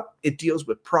wrap up. It deals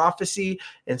with prophecy.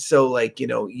 And so like,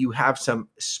 you have some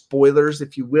spoilers,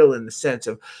 if you will, in the sense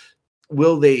of,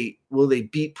 will they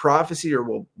beat prophecy, or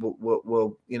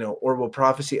will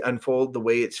prophecy unfold the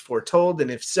way it's foretold? And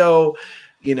if so,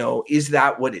 is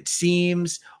that what it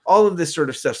seems? All of this sort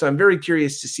of stuff. So I'm very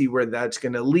curious to see where that's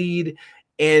going to lead.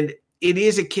 And it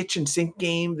is a kitchen sink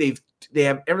game. They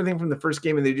have everything from the first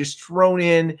game, and they just thrown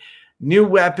in new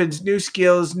weapons, new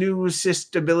skills, new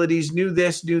assist abilities, new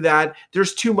this, new that.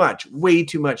 There's too much, way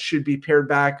too much. Should be pared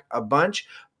back a bunch,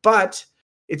 but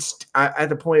it's at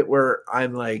the point where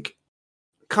I'm like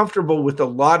comfortable with a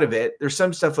lot of it. There's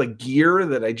some stuff like gear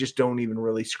that I just don't even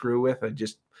really screw with. I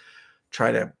just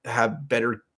try to have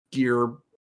better gear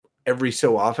every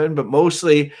so often, but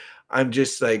mostly I'm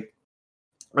just like,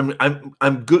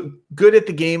 I'm good at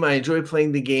the game. I enjoy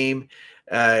playing the game.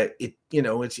 It's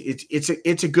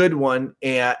a good one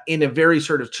in a very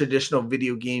sort of traditional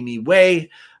video gamey way.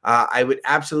 I would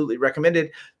absolutely recommend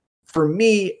it. For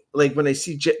me, like when I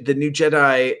see the new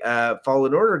Jedi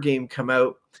Fallen Order game come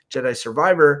out, Jedi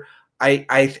Survivor, I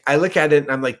look at it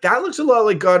and I'm like, that looks a lot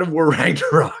like God of War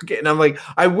Ragnarok. And I'm like,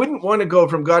 I wouldn't want to go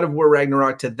from God of War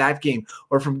Ragnarok to that game,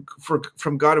 or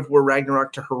from God of War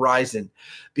Ragnarok to Horizon,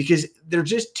 because they're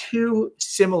just too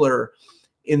similar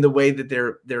in the way that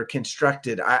they're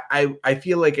constructed. I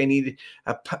feel like I need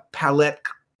a palette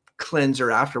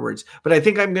cleanser afterwards, but I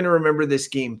think I'm going to remember this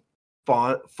game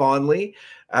fondly,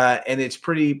 and it's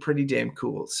pretty damn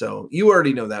cool. So you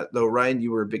already know that, though, Ryan.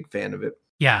 You were a big fan of it.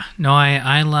 Yeah, no,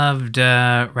 I loved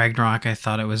Ragnarok. I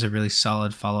thought it was a really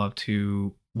solid follow-up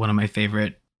to one of my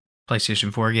favorite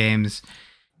PlayStation 4 games.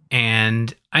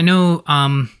 And I know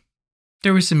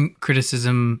there was some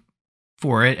criticism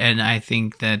for it, and I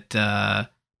think that,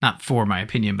 not for my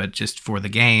opinion, but just for the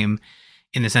game,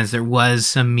 in the sense there was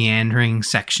some meandering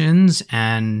sections.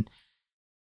 And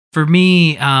for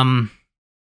me,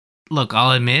 look,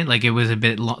 I'll admit, like, it was a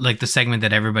bit like the segment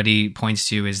that everybody points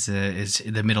to is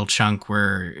the middle chunk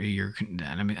where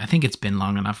I think it's been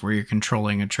long enough where you're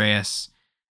controlling Atreus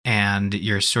and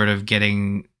you're sort of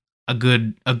getting a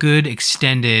good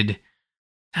extended,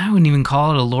 I wouldn't even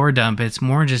call it a lore dump. It's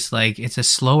more just like, it's a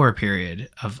slower period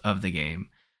of the game.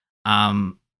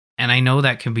 And I know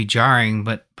that can be jarring,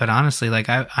 but honestly, like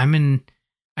I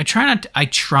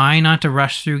try not to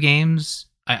rush through games.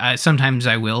 I sometimes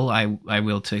I will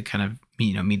to kind of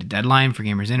meet a deadline for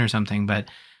Gamers In or something, but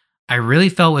I really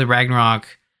felt with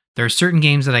Ragnarok, there are certain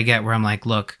games that I get where I'm like,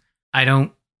 look, I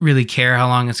don't really care how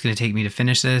long it's going to take me to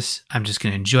finish this. I'm just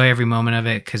going to enjoy every moment of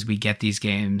it, because we get these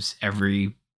games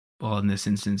in this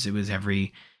instance, it was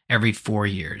every 4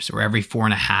 years or every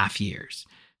 4.5 years.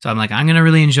 So I'm like, I'm going to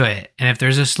really enjoy it. And if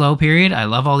there's a slow period, I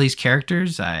love all these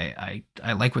characters. I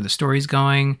like where the story's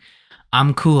going.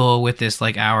 I'm cool with this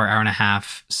like hour and a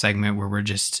half segment where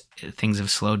things have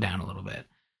slowed down a little bit.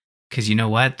 Because you know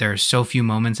what? There are so few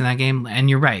moments in that game. And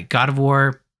you're right. God of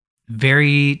War,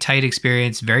 very tight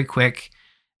experience, very quick.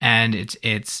 And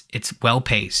it's well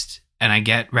paced. And I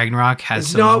get Ragnarok has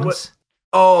some moments.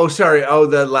 Oh, sorry. Oh,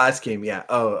 the last game. Yeah.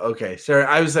 Oh, okay. Sorry.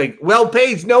 I was like, well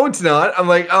paced. No, it's not. I'm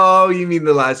like, oh, you mean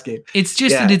the last game. It's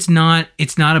just that it's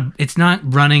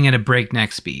not running at a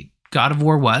breakneck speed. God of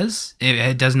War was.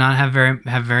 It does not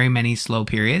have very many slow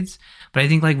periods. But I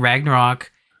think like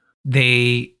Ragnarok,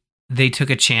 they took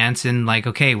a chance and like,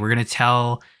 okay, we're going to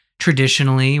tell,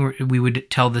 traditionally we would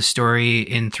tell the story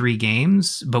in 3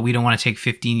 games, but we don't want to take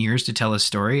 15 years to tell a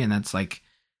story. And that's like,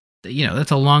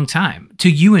 that's a long time.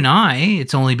 To you and I,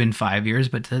 it's only been 5 years,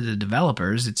 but to the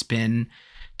developers, it's been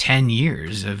 10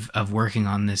 years of working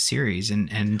on this series.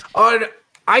 And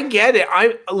I get it.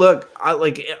 I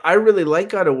really like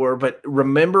God of War, but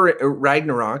remember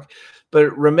Ragnarok,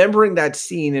 but remembering that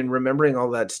scene and remembering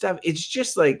all that stuff, it's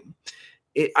just like,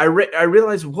 I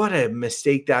realized what a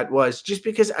mistake that was, just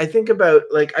because I think about,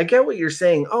 like, I get what you're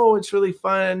saying. Oh, it's really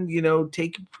fun,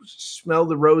 smell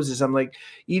the roses. I'm like,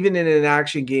 even in an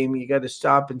action game, you got to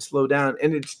stop and slow down.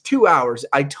 And it's 2 hours.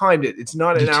 I timed it. It's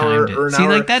not an hour or an See, hour.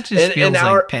 like that just feels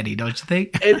like petty, don't you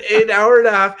think? an hour and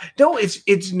a half. No,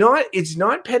 it's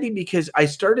not petty, because I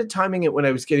started timing it when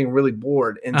I was getting really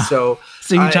bored, and so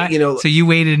you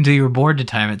waited until you were bored to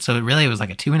time it. So it was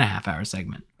like a 2.5 hour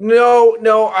segment. No,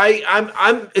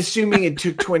 I'm assuming it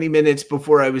took 20 minutes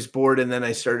before I was bored, and then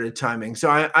I started timing. So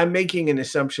I'm making an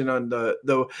assumption on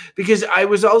the because I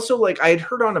was also like, I had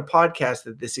heard on a podcast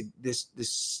that this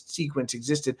sequence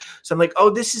existed. So I'm like, oh,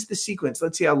 this is the sequence.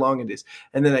 Let's see how long it is.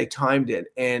 And then I timed it,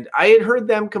 and I had heard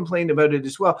them complain about it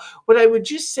as well. What I would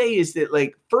just say is that,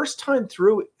 like, first time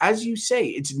through, as you say,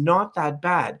 it's not that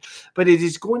bad, but it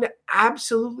is going to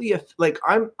absolutely, like,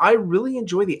 I really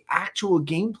enjoy the actual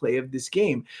gameplay of this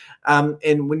game.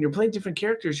 And when you're playing different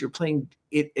characters, you're playing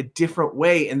it a different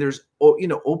way. And there's,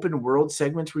 open world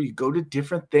segments where you go to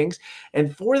different things.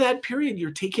 And for that period,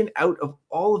 you're taken out of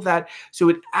all of that. So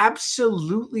it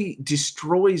absolutely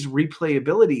destroys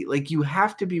replayability. Like, you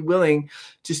have to be willing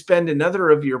to spend another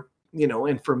of your,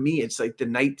 and for me, it's like the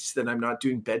nights that I'm not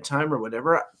doing bedtime or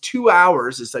whatever, 2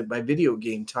 hours is like my video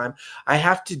game time. I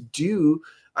have to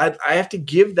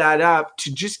give that up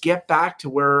to just get back to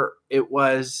where it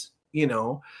was,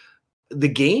 the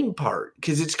game part,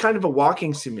 because it's kind of a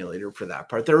walking simulator for that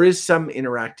part. There is some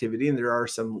interactivity and there are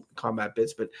some combat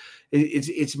bits, but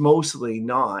it's mostly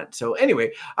not. So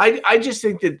anyway, I just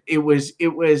think that it was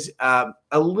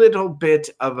a little bit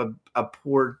of a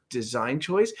poor design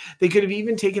choice. They could have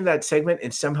even taken that segment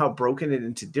and somehow broken it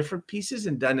into different pieces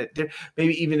and done it there.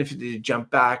 Maybe even if they jump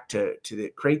back to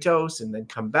the Kratos and then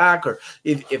come back, or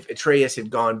if Atreus had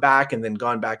gone back and then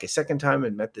gone back a second time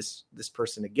and met this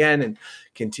person again and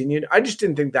continued. I just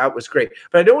didn't think that was great,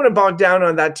 but I don't want to bog down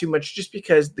on that too much, just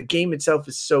because the game itself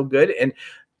is so good. And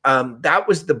that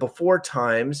was the before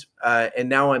times, and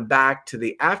now I'm back to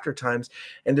the after times,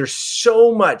 and there's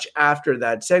so much after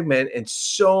that segment, and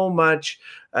so much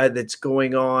that's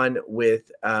going on with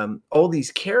all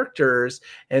these characters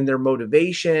and their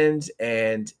motivations,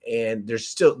 and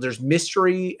there's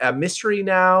mystery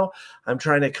now. I'm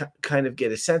trying to kind of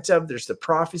get a sense of. There's the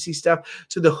prophecy stuff,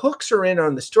 so the hooks are in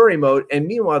on the story mode, and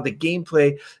meanwhile the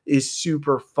gameplay is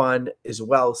super fun as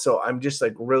well. So I'm just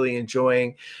like really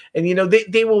enjoying, and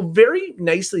they will very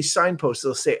nicely signpost.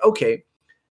 They'll say, okay,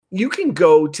 you can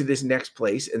go to this next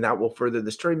place, and that will further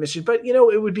the story mission, but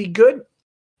it would be good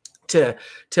to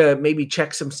maybe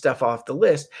check some stuff off the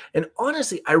list. And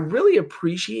honestly, I really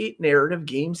appreciate narrative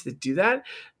games that do that,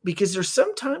 because there's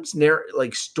sometimes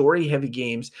like story heavy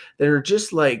games that are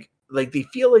just like they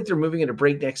feel like they're moving at a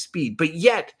breakneck speed, but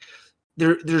yet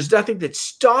there's nothing that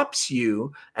stops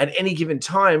you at any given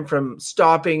time from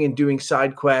stopping and doing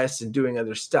side quests and doing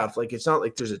other stuff. Like, it's not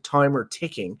like there's a timer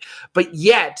ticking, but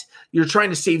yet you're trying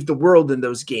to save the world in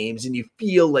those games, and you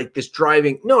feel like this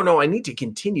driving, no, I need to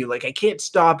continue. Like, I can't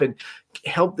stop and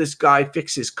help this guy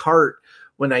fix his cart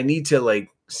when I need to, like,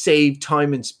 save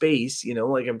time and space,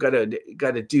 like I've got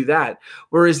to do that.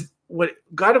 Whereas what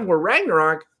God of War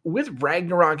Ragnarok, with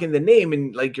Ragnarok in the name,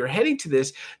 and like you're heading to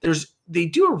this, they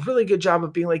do a really good job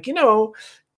of being like,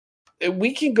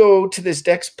 we can go to this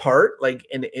next part, like,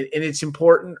 and it's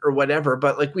important or whatever,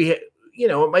 but like it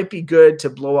might be good to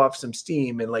blow off some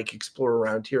steam and like explore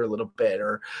around here a little bit,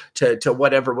 or to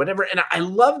whatever. And I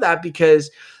love that,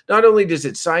 because not only does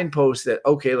it signpost that,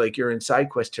 okay, like, you're in side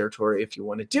quest territory if you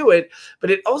want to do it, but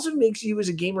it also makes you as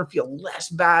a gamer feel less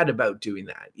bad about doing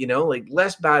that, like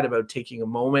less bad about taking a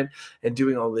moment and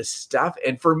doing all this stuff.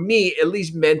 And for me, at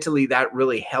least mentally, that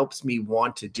really helps me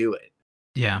want to do it.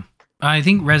 Yeah. I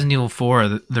think Resident Evil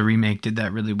 4, the remake, did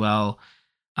that really well.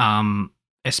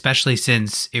 Especially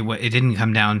since it didn't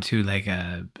come down to like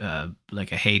a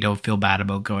hey, don't feel bad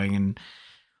about going and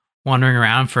wandering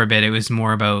around for a bit. It was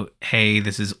more about, hey,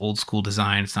 this is old school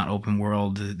design. It's not open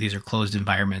world. These are closed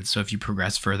environments. So if you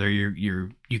progress further,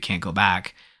 you can't go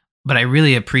back. But I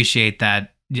really appreciate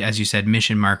that, as you said,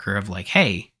 mission marker of like,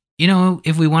 hey,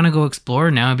 if we want to go explore,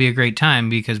 now would be a great time,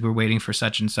 because we're waiting for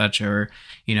such and such, or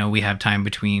we have time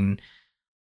between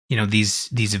these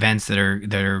events that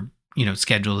are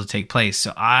scheduled to take place.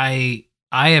 So I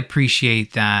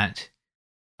appreciate that.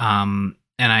 And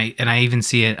I even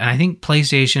see it. And I think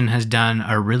PlayStation has done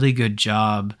a really good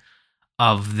job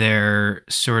of their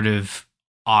sort of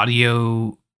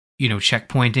audio,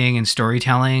 checkpointing and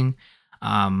storytelling.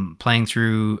 Playing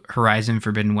through Horizon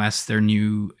Forbidden West, their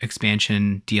new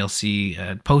expansion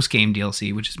DLC, post-game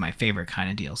DLC, which is my favorite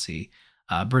kind of DLC.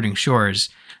 Burning Shores,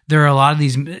 there are a lot of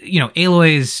these,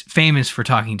 Aloy is famous for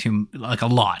talking to him like a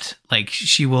lot. Like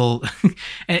she will,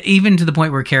 even to the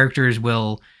point where characters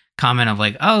will comment of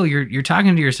like, oh, you're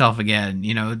talking to yourself again,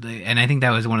 and I think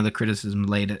that was one of the criticisms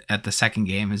laid at the second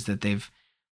game, is that they've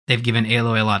given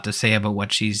Aloy a lot to say about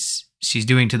what she's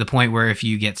doing, to the point where if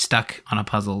you get stuck on a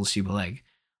puzzle, she will like,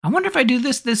 I wonder if I do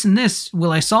this, this, and this,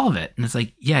 will I solve it? And it's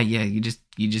like, yeah, you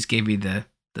just gave me the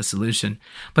solution.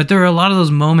 But there are a lot of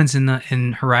those moments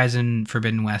in Horizon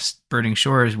Forbidden West Burning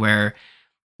Shores where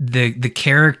the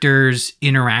characters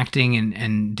interacting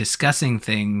and discussing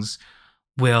things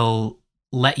will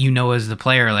let you know as the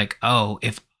player, like, oh,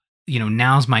 if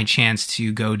now's my chance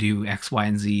to go do X, Y,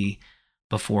 and Z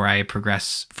before I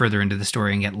progress further into the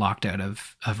story and get locked out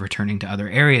of returning to other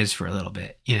areas for a little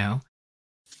bit,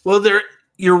 Well,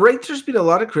 you're right. There's been a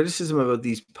lot of criticism about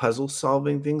these puzzle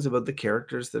solving things, about the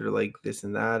characters that are like this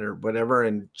and that or whatever,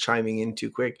 and chiming in too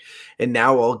quick. And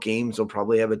now all games will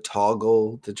probably have a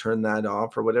toggle to turn that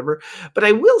off or whatever. But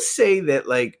I will say that,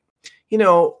 like,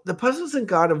 the puzzles in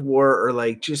God of War are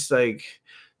like, just like,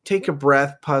 take a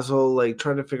breath puzzle, like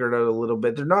try to figure it out a little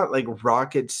bit. They're not like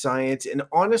rocket science. And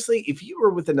honestly, if you were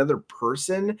with another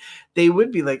person, they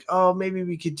would be like, oh, maybe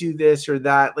we could do this or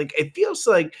that. Like, it feels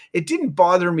like it didn't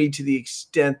bother me to the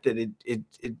extent that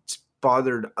it's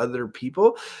bothered other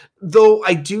people. Though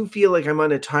I do feel like I'm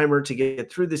on a timer to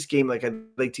get through this game. Like, I'd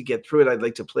like to get through it. I'd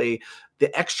like to play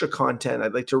the extra content.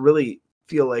 I'd like to really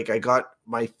feel like I got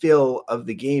my fill of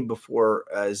the game before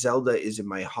Zelda is in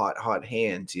my hot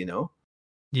hands,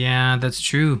 Yeah, that's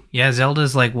true. Yeah,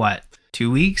 Zelda's like what,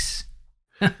 2 weeks?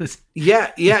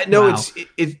 Yeah. No, wow.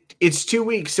 It's 2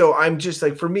 weeks. So I'm just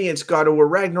like, for me, it's God of War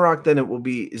Ragnarok. Then it will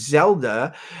be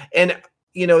Zelda, and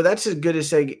that's as good a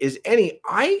seg as any.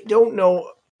 I don't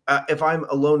know if I'm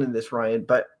alone in this, Ryan,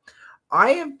 but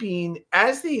I have been,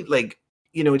 as the like,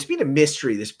 it's been a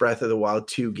mystery, this Breath of the Wild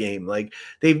 2 game. Like,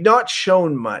 they've not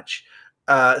shown much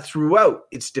throughout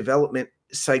its development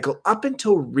cycle up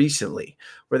until recently,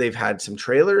 where they've had some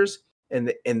trailers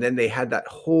and then they had that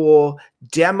whole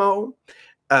demo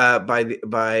by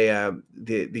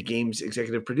the game's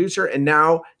executive producer, and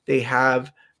now they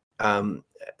have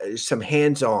some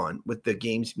hands-on with the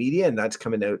game's media, and that's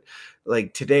coming out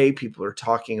like today. People are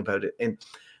talking about it, and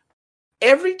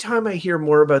every time I hear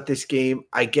more about this game,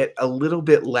 I get a little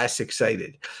bit less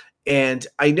excited. And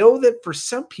I know that for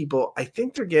some people, I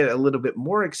think they're getting a little bit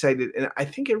more excited. And I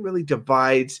think it really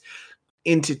divides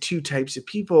into two types of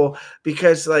people,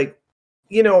 because, like,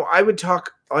 I would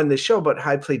talk on the show about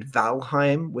how I played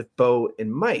Valheim with Bo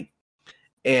and Mike.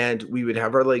 And we would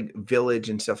have our like village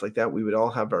and stuff like that. We would all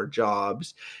have our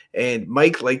jobs. And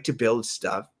Mike liked to build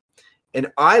stuff.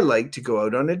 And I liked to go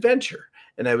out on adventure.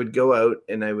 And I would go out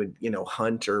and I would,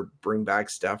 hunt or bring back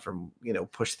stuff or,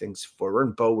 push things forward.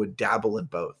 And Bo would dabble in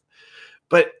both.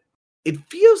 But it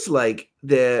feels like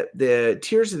the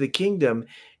Tears of the Kingdom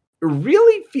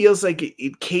really feels like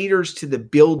it caters to the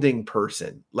building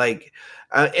person. Like,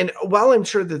 and while I'm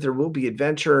sure that there will be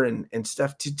adventure and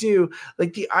stuff to do,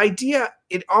 like the idea,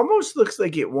 it almost looks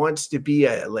like it wants to be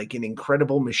like an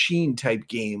Incredible Machine type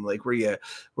game, like where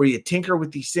you tinker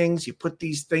with these things, you put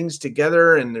these things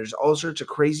together, and there's all sorts of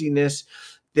craziness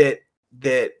that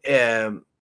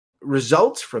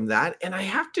results from that. And I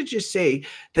have to just say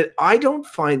that I don't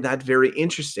find that very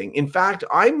interesting. In fact,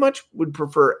 I much would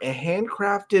prefer a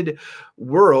handcrafted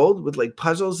world with like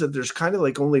puzzles that there's kind of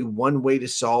like only one way to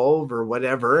solve or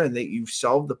whatever, and that you've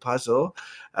solved the puzzle.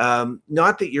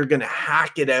 Not that you're going to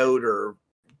hack it out or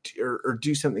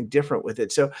do something different with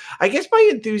it. So I guess my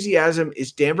enthusiasm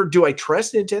is dampered. Do I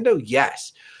trust Nintendo?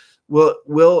 Yes.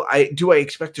 Do I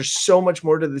expect there's so much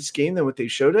more to this game than what they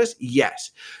showed us?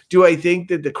 Yes. Do I think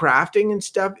that the crafting and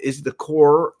stuff is the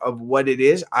core of what it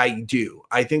is? I do.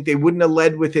 I think they wouldn't have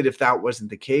led with it if that wasn't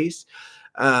the case.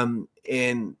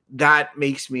 And that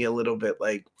makes me a little bit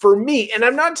like, for me, and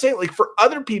I'm not saying like for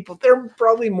other people, they're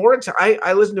probably more excited.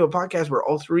 I listened to a podcast where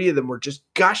all three of them were just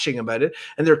gushing about it.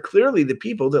 And they're clearly the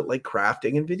people that like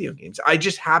crafting and video games. I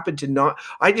just happen to not,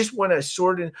 I just want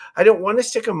to I don't want to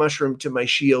stick a mushroom to my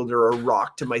shield or a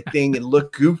rock to my thing and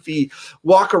look goofy,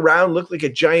 walk around, look like a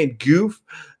giant goof.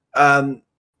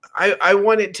 I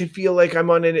want it to feel like I'm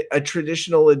on a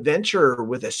traditional adventure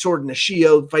with a sword and a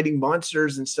shield, fighting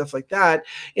monsters and stuff like that,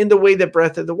 in the way that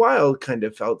Breath of the Wild kind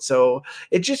of felt. So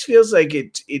it just feels like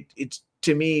it's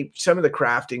to me, some of the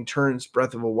crafting turns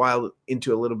Breath of the Wild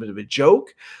into a little bit of a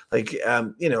joke. Like,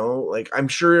 like I'm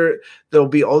sure there'll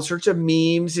be all sorts of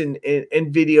memes and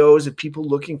videos of people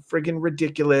looking friggin'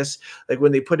 ridiculous. Like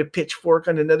when they put a pitchfork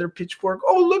on another pitchfork.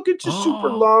 Oh, look, it's a super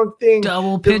long thing.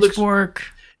 Double pitchfork.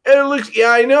 And it looks, yeah,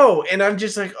 I know. And I'm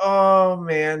just like, oh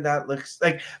man, that looks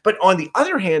like. But on the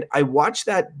other hand, I watched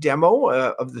that demo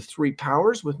of the 3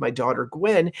 powers with my daughter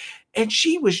Gwen, and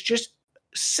she was just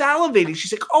salivating.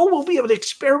 She's like, oh, we'll be able to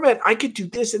experiment. I could do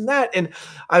this and that. And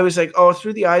I was like, oh,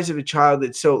 through the eyes of a child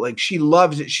that's so like, she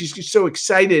loves it. She's just so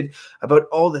excited about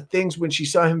all the things when she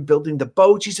saw him building the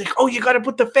boat. She's like, oh, you got to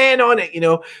put the fan on it. You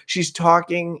know, she's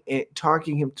talking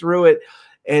him through it.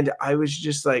 And I was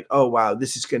just like, oh, wow,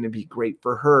 this is going to be great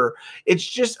for her. It's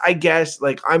just, I guess,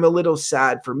 like, I'm a little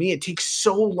sad. For me, it takes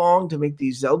so long to make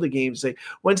these Zelda games. Like,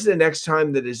 when's the next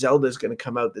time that a Zelda is going to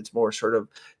come out that's more sort of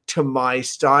to my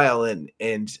style? And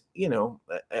you know,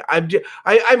 I'm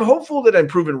hopeful that I'm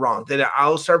proven wrong, that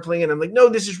I'll start playing and I'm like, no,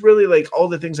 this is really like all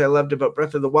the things I loved about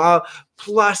Breath of the Wild,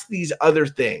 plus these other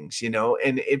things, you know,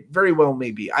 and it very well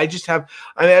may be. I'm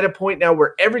at a point now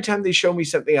where every time they show me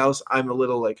something else, I'm a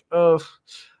little like, oh,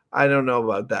 I don't know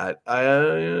about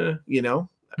that. You know,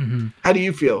 How do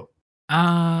you feel?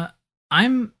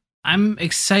 I'm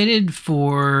excited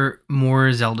for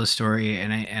more Zelda story,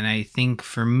 and I think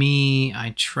for me,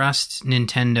 I trust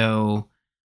Nintendo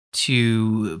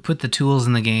to put the tools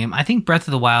in the game. I think Breath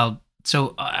of the Wild,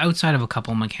 so outside of a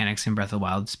couple mechanics in Breath of the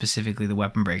Wild, specifically the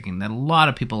weapon breaking that a lot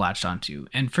of people latched onto,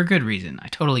 and for good reason, I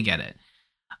totally get it.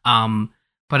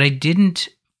 But I didn't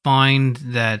find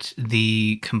that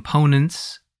the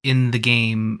components in the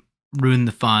game ruined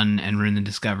the fun and ruined the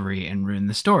discovery and ruined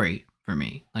the story for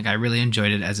me. Like, I really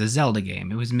enjoyed it as a Zelda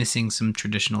game. It was missing some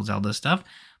traditional Zelda stuff,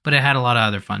 but it had a lot of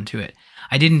other fun to it.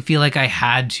 I didn't feel like I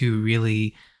had to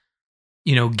really,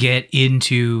 you know, get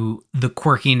into the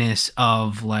quirkiness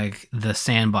of like the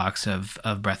sandbox of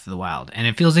Breath of the Wild. And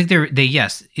it feels like they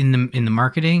yes, in the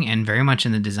marketing and very much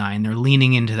in the design, they're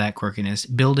leaning into that quirkiness,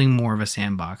 building more of a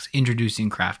sandbox,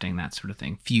 introducing crafting, that sort of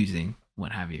thing, fusing,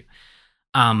 what have you.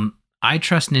 I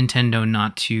trust Nintendo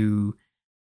not to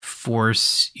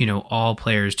force, you know, all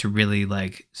players to really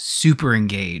like super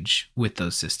engage with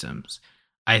those systems.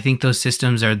 I think those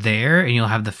systems are there and you'll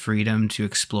have the freedom to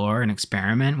explore and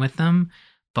experiment with them,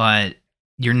 but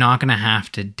you're not going to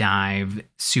have to dive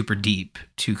super deep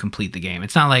to complete the game.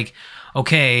 It's not like,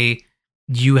 okay,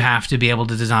 you have to be able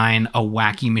to design a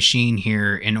wacky machine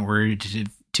here in order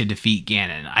to defeat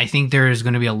Ganon. I think there is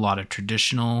going to be a lot of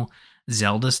traditional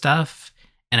Zelda stuff,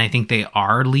 and I think they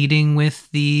are leading with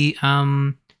the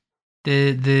crafting,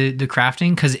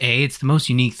 because it's the most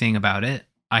unique thing about it.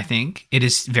 I think it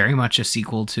is very much a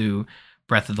sequel to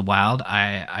Breath of the Wild.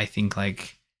 I think,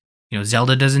 like, you know,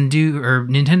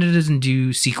 Nintendo doesn't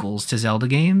do sequels to Zelda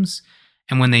games,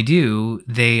 and when they do,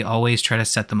 they always try to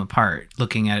set them apart.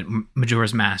 Looking at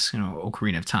Majora's Mask, you know,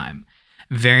 Ocarina of Time,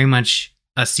 very much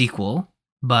a sequel,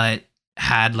 but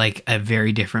had like a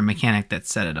very different mechanic that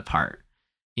set it apart.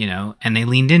 You know, and they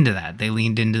leaned into that. They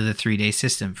leaned into the 3-day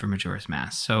system for Majora's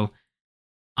Mask. So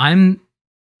I'm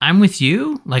with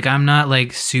you. Like, I'm not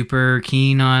like super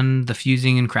keen on the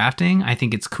fusing and crafting. I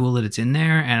think it's cool that it's in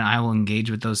there, and I will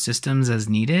engage with those systems as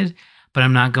needed. But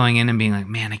I'm not going in and being like,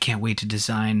 man, I can't wait to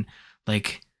design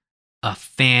like a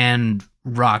fan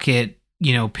rocket,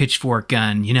 you know, pitchfork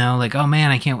gun. You know, like, oh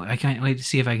man, I can't wait to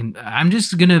see if I can. I'm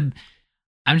just gonna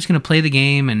play the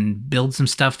game and build some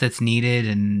stuff that's needed,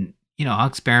 and you know, I'll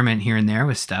experiment here and there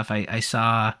with stuff. I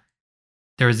saw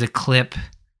there was a clip.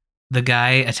 The guy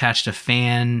attached a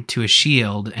fan to a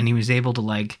shield, and he was able to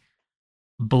like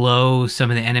blow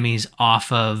some of the enemies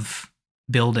off of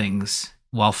buildings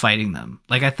while fighting them.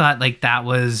 Like, I thought like that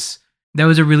was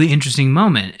a really interesting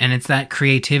moment, and it's that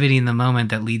creativity in the moment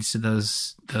that leads to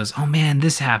those oh man,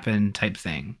 this happened type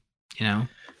thing, you know?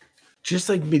 Just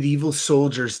like medieval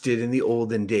soldiers did in the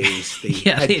olden days. They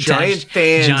had they giant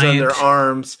fans on their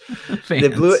arms. They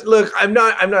blew it. Look, I'm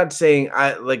not saying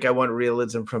I want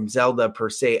realism from Zelda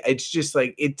per se. It's just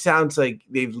like, it sounds like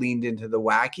they've leaned into the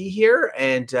wacky here.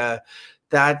 And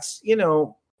that's, you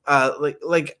know,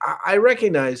 I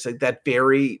recognize like that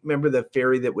fairy. Remember the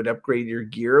fairy that would upgrade your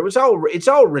gear? It's all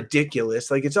ridiculous.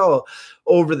 Like, it's all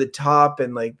over the top,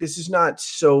 and like, this is not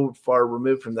so far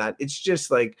removed from that. It's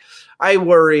just like, I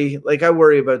worry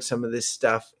about some of this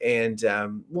stuff, and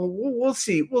we'll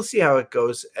see how it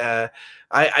goes.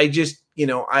 I just, you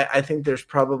know, I think there's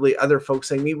probably other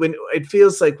folks like me, when it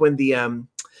feels like when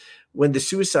the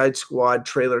Suicide Squad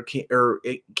trailer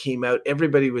came out,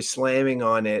 everybody was slamming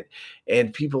on it,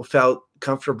 and people felt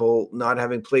comfortable not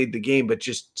having played the game, but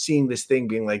just seeing this thing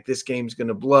being like, this game's going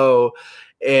to blow.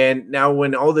 And now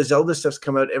when all the Zelda stuff's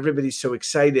come out, everybody's so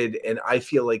excited, and I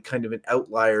feel like kind of an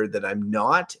outlier that I'm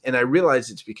not. And I realize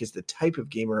it's because the type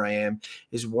of gamer I am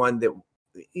is one that,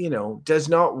 you know, does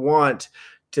not want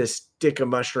to stick a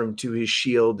mushroom to his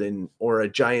shield or a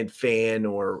giant fan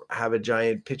or have a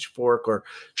giant pitchfork or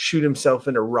shoot himself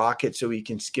in a rocket so he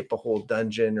can skip a whole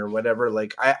dungeon or whatever.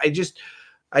 Like I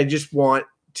just want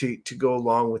to go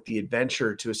along with the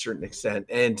adventure to a certain extent.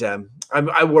 And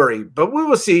I worry, but we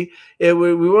will see.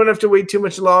 We won't have to wait too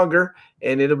much longer,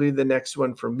 and it'll be the next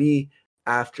one for me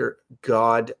after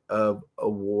God of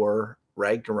War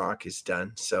Ragnarok is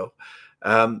done. So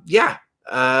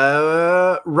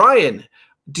Ryan,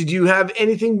 did you have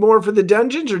anything more for the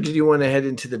dungeons, or did you want to head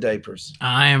into the diapers?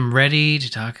 I am ready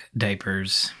to talk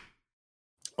diapers.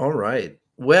 All right.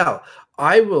 Well,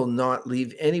 I will not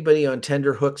leave anybody on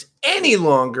tender hooks any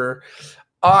longer.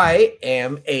 I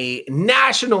am a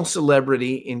national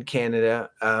celebrity in Canada,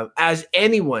 as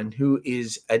anyone who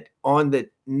is on the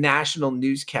national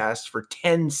newscast for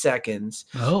 10 seconds.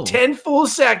 10 full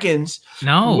seconds.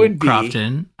 No, would be,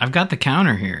 Crofton, I've got the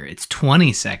counter here. It's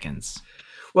 20 seconds.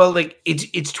 Well, like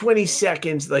it's 20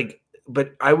 seconds, like,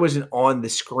 but I wasn't on the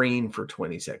screen for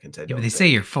 20 seconds. I don't. But they say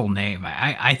your full name.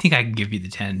 I think I can give you the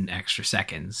 10 extra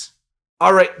seconds.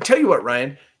 All right. Tell you what,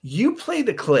 Ryan, you play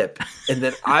the clip and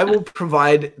then I will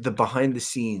provide the behind the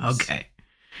scenes. Okay.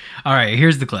 All right.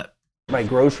 Here's the clip. My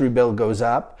grocery bill goes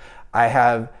up. I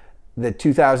have the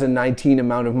 2019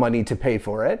 amount of money to pay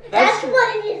for it. That's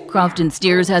what it is. Crofton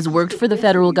Steers has worked for the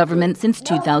federal government since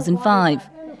 2005.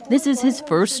 This is his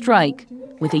first strike.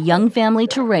 With a young family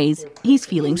to raise, he's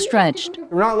feeling stretched.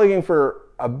 We're not looking for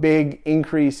a big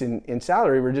increase in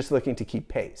salary. We're just looking to keep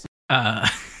pace.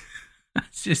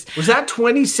 It's just, was that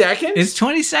 20 seconds? It's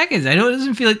 20 seconds. I know it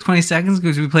doesn't feel like 20 seconds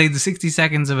because we played the 60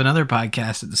 seconds of another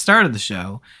podcast at the start of the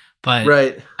show, but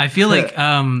right. I feel like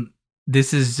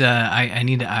this is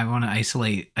I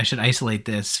should isolate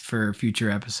this for future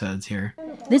episodes here.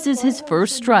 This is his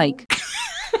first strike.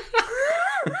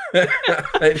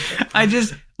 I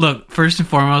just look, first and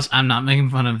foremost, I'm not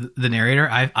making fun of the narrator.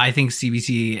 I think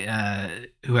CBC,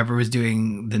 whoever was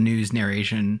doing the news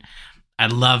narration, I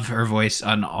love her voice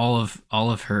on all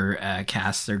of her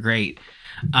casts. They're great.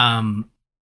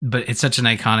 But it's such an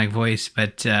iconic voice.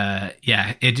 But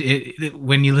it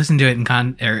when you listen to it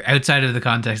or outside of the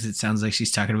context, it sounds like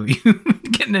she's talking about you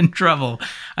getting in trouble.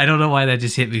 I don't know why that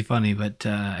just hit me funny, but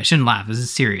I shouldn't laugh. This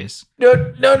is serious.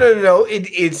 No.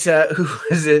 It's who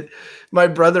was it? My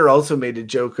brother also made a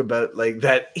joke about like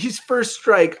that his first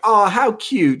strike. Oh, how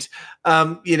cute.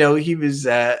 He was.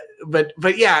 But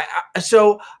yeah.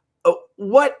 So,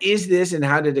 what is this, and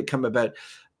how did it come about?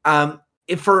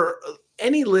 If for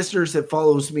any listeners that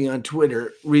follows me on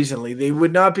Twitter recently, they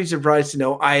would not be surprised to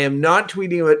know I am not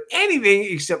tweeting about anything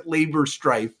except labor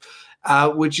strife,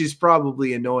 which is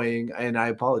probably annoying, and I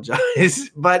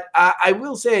apologize. But I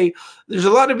will say there's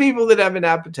a lot of people that have an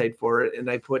appetite for it, and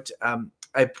I put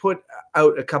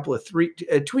out a couple of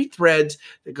tweet threads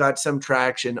that got some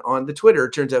traction on the Twitter.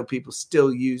 It turns out people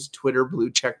still use Twitter,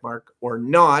 blue checkmark or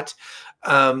not.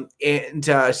 And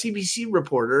CBC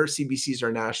reporter, CBC's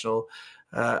our national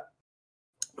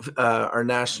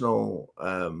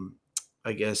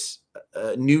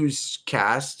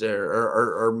newscast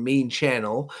or main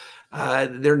channel.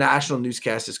 Their national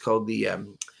newscast is called the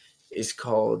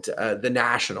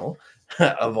National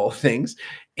of all things.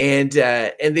 And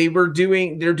they're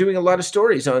doing a lot of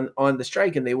stories on the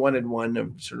strike, and they wanted one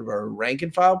of sort of a rank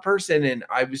and file person. And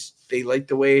they liked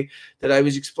the way that I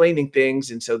was explaining things.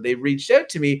 And so they reached out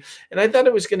to me, and I thought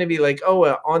it was going to be like,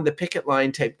 on the picket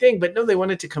line type thing. But no, they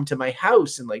wanted to come to my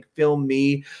house and like film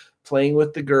me playing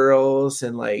with the girls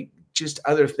and like just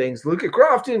other things. Look at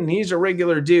Crofton, he's a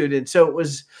regular dude. And so it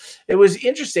was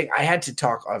interesting. I had to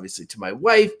talk obviously to my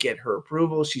wife, get her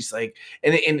approval. She's like,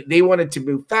 and they wanted to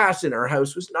move fast, and our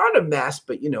house was not a mess,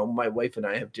 but my wife and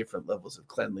I have different levels of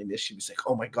cleanliness. She was like,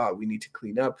 oh my God, we need to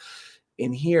clean up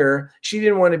in here. She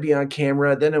didn't want to be on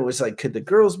camera. Then it was like, could the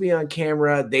girls be on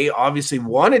camera? They obviously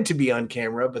wanted to be on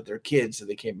camera, but they're kids, so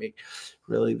they can't make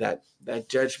really that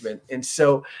judgment. And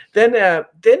so then the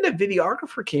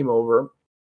videographer came over.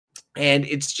 And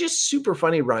it's just super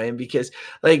funny, Ryan, because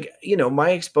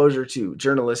my exposure to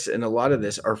journalists and a lot of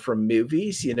this are from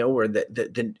movies, where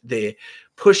the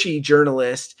pushy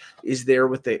journalist is there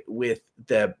with the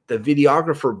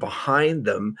videographer behind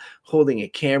them holding a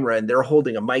camera, and they're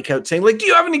holding a mic out saying like, do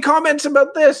you have any comments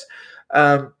about this?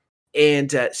 So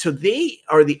they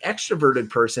are the extroverted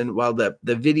person, while the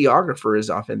videographer is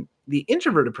often the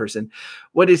introverted person.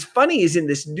 What is funny is in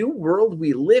this new world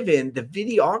we live in, the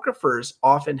videographers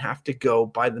often have to go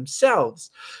by themselves.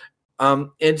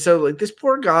 And so like this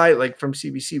poor guy, like from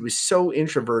CBC, was so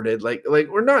introverted, like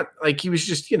we're not like, he was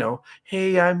just,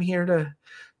 hey, I'm here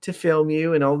to film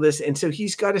you and all this. And so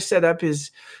he's got to set up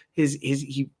his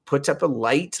he puts up a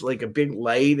light, like a big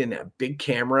light and a big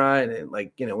camera, and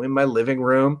like, you know, in my living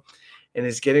room, and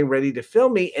is getting ready to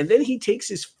film me. And then he takes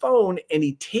his phone and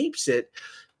he tapes it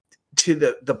to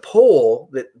the pole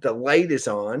that the light is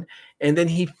on. And then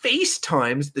he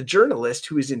FaceTimes the journalist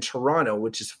who is in Toronto,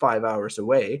 which is 5 hours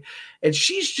away. And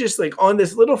she's just like on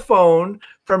this little phone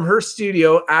from her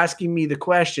studio asking me the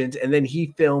questions. And then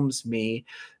he films me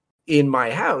in my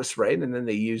house, right? And then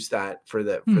they use that for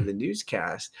the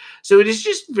newscast. So it is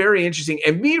just very interesting.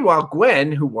 And meanwhile,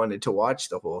 Gwen, who wanted to watch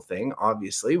the whole thing,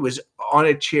 obviously, was on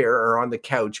a chair or on the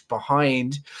couch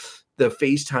behind the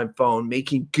FaceTime phone,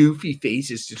 making goofy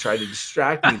faces to try to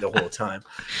distract me the whole time.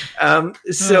 I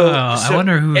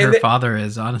wonder who her father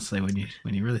is, honestly, when you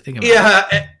really think about it.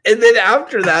 Yeah. And then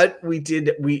after that,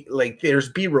 there's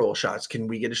B-roll shots. Can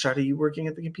we get a shot of you working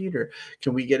at the computer?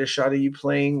 Can we get a shot of you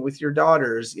playing with your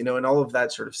daughters? You know, and all of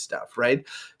that sort of stuff, right?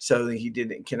 So he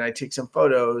did, can I take some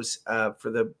photos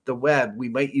for the web? We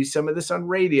might use some of this on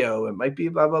radio. It might be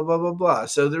blah, blah, blah, blah, blah.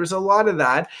 So there's a lot of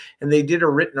that. And they did a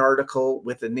written article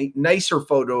with a nicer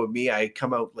photo of me. I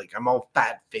come out like I'm all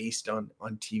fat faced on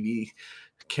TV.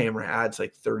 Camera adds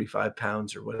like 35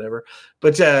 pounds or whatever.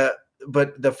 But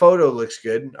the photo looks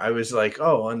good. I was like,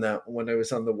 when I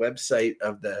was on the website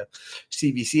of the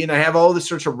CBC, and I have all the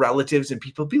sorts of relatives and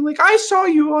people being like, I saw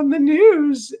you on the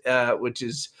news, which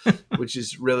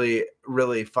is really,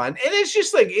 really fun. And it's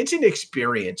just like, it's an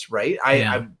experience, right?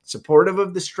 I'm supportive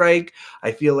of the strike.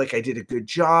 I feel like I did a good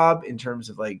job in terms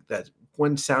of like that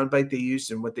one soundbite they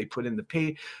used and what they put in the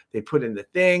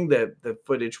thing, the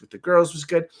footage with the girls was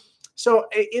good. So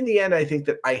in the end, I think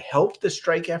that I helped the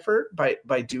strike effort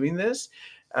by doing this.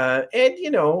 And,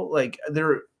 you know, like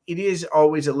it is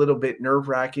always a little bit nerve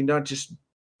wracking, not just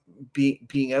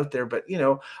being out there, but, you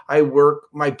know, I work,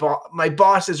 my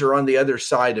bosses are on the other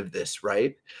side of this,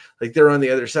 right? Like they're on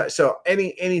the other side. So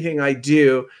anything I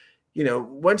do, you know,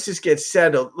 once this gets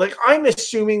settled, like I'm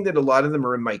assuming that a lot of them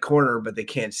are in my corner, but they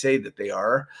can't say that they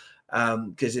are,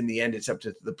 because in the end, it's up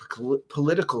to the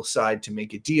political side to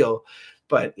make a deal.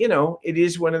 But, you know, it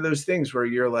is one of those things where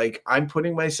you're like, I'm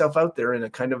putting myself out there in a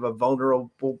kind of a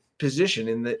vulnerable position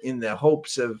in the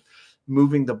hopes of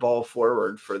moving the ball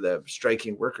forward for the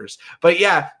striking workers. But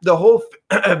yeah, the whole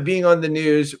being on the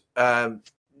news, the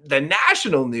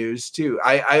national news too.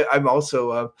 I'm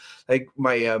also like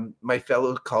my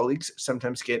fellow colleagues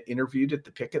sometimes get interviewed at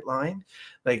the picket line.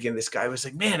 Like, and this guy was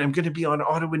like, man, I'm going to be on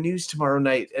Ottawa News tomorrow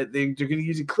night. They're going to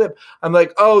use a clip. I'm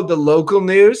like, oh, the local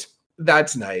news?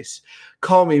 That's nice.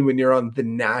 Call me when you're on the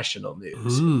national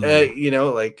news. You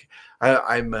know, like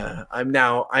I'm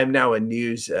now a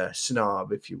news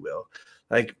snob, if you will.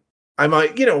 Like I'm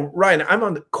on, you know, Ryan, I'm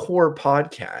on the Core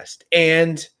podcast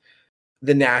and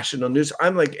the national news.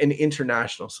 I'm like an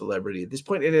international celebrity at this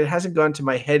point, and it hasn't gone to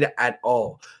my head at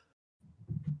all.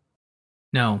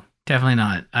 No, definitely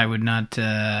not. I would not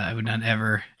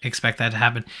ever expect that to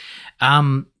happen.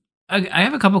 I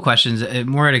have a couple questions,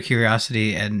 more out of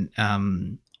curiosity, and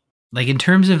like in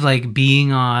terms of like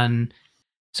being on.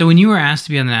 So when you were asked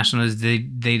to be on the national news,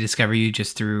 they discover you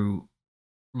just through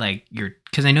like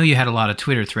because I know you had a lot of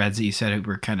Twitter threads that you said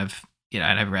were kind of, you know,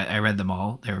 and I read them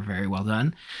all. They were very well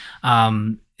done.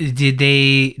 Did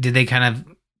they kind of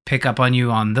pick up on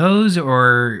you on those,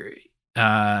 or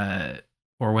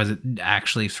was it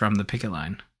actually from the picket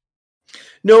line?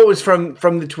 No, it was from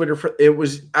the Twitter. It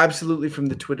was absolutely from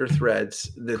the Twitter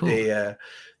threads that cool.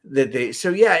 So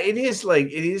yeah, it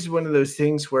is one of those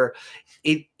things where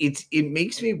it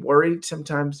makes me worried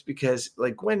sometimes, because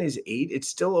like Gwen is 8, it's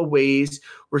still a ways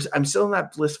where I'm still in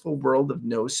that blissful world of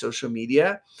no social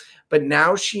media, but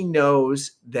now she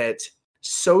knows that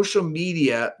social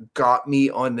media got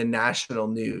me on the national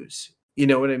news. You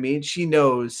know what I mean? She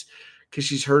knows because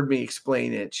she's heard me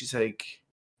explain it. She's like,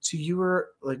 so you were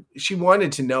like, she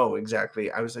wanted to know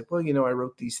exactly. I was like, well, you know, I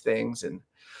wrote these things and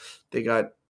they got,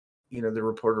 you know, the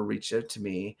reporter reached out to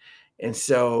me. And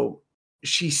so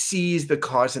she sees the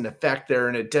cause and effect there.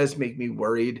 And it does make me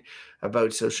worried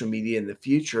about social media in the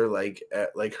future. Like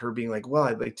her being like, well,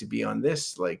 I'd like to be on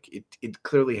this. Like it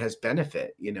clearly has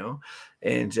benefit, you know?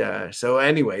 And so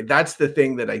anyway, that's the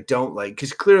thing that I don't like,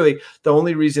 because clearly the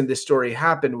only reason this story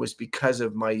happened was because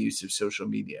of my use of social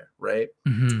media. Right.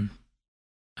 Mm-hmm.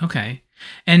 Okay.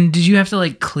 And did you have to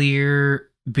like clear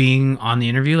being on the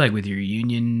interview, like with your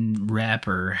union rep,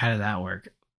 or how did that work?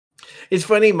 It's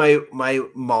funny. My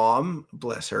mom,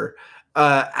 bless her,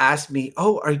 asked me,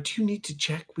 "Oh, do you need to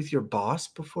check with your boss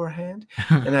beforehand?"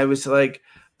 And I was like,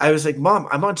 "Mom,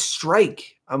 I'm on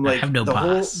strike. I'm like, I have no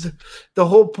boss. The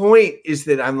whole point is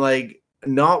that I'm like,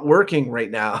 not working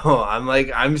right now.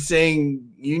 I'm saying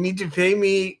you need to pay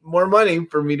me more money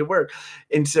for me to work.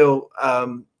 And so,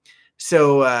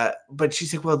 but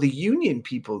she's like, well, the union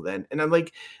people then. And I'm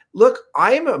like, look,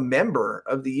 I am a member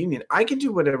of the union. I can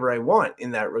do whatever I want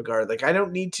in that regard. Like, I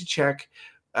don't need to check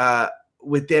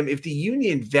with them. If the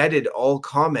union vetted all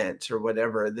comments or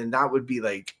whatever, then that would be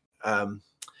like,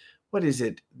 what is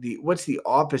it? What's the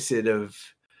opposite of,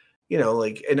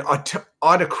 like an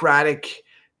autocratic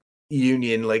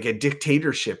union, like a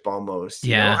dictatorship almost.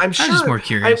 Yeah, I'm sure. I'm just more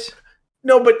curious.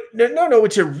 No,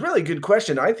 it's a really good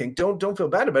question. I think don't feel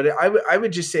bad about it. I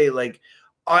would just say, like,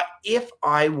 if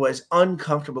I was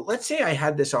uncomfortable, let's say I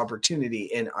had this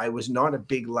opportunity and I was not a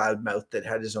big loudmouth that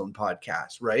had his own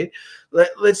podcast, right?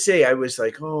 Let's say I was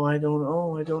like, I don't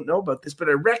know about this, but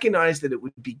I recognize that it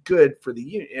would be good for the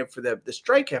union, for the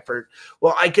strike effort.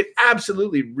 Well, I could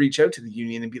absolutely reach out to the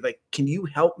union and be like, can you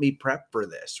help me prep for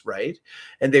this, right?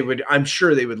 And I'm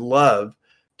sure they would love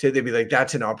to. They'd be like,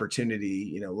 that's an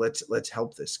opportunity, let's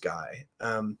help this guy.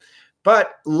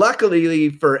 But luckily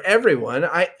for everyone,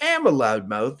 I am a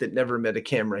loudmouth that never met a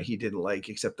camera he didn't like,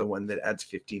 except the one that adds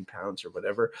 15 pounds or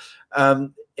whatever.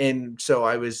 And so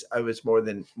I was more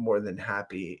than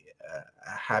happy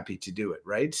to do it.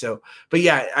 Right. So, but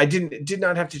yeah, I did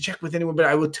not have to check with anyone, but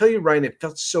I will tell you, Ryan, it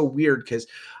felt so weird because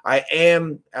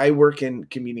I work in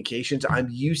communications. I'm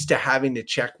used to having to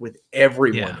check with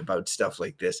everyone about stuff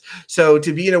like this. So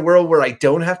to be in a world where I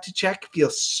don't have to check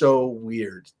feels so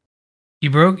weird. You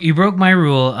broke my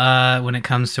rule when it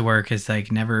comes to work. Is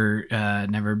like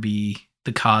never be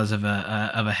the cause of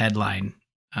a headline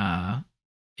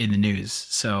in the news.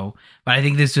 So, but I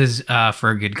think this was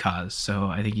for a good cause. So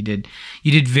I think you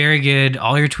did very good.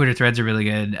 All your Twitter threads are really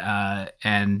good,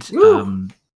 and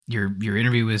your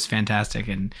interview was fantastic,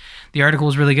 and the article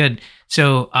was really good.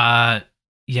 So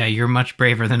you're much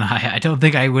braver than I. I don't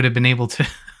think I would have been able to.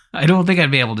 I don't think I'd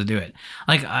be able to do it.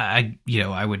 Like I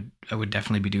would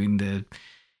definitely be doing the,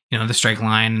 the strike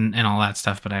line and all that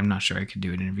stuff, but I'm not sure I could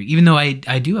do an interview, even though I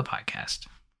do a podcast.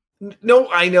 No,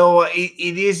 I know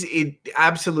it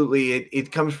absolutely.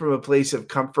 It comes from a place of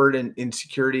comfort and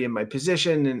insecurity in my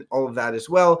position and all of that as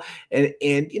well. And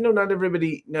not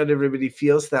everybody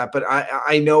feels that, but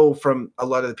I know from a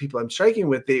lot of the people I'm striking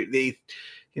with, they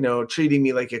treating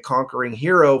me like a conquering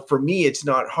hero. For me, it's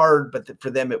not hard, but for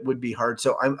them, it would be hard.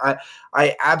 So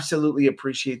I absolutely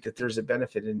appreciate that there's a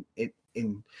benefit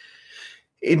in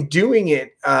doing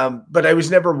it. But I was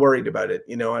never worried about it.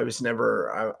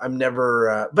 I'm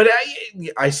never, but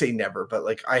I say never, but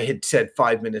like I had said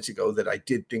 5 minutes ago that I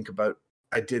did think about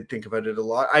it a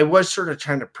lot. I was sort of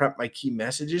trying to prep my key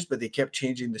messages, but they kept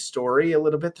changing the story a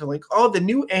little bit. They're like, oh, the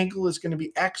new angle is going to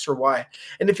be X or Y.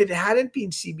 And if it hadn't been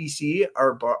CBC,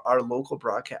 our local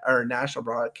broadcast, our national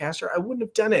broadcaster, I wouldn't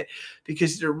have done it,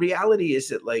 because the reality is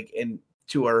that, like, and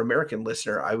to our American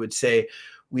listener, I would say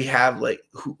we have like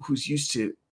who's used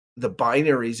to the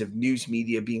binaries of news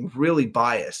media being really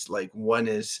biased. Like one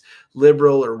is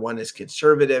liberal or one is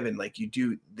conservative. And like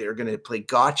they're going to play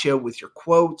gotcha with your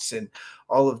quotes and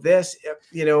all of this,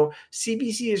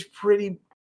 CBC is pretty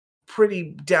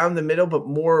down the middle, but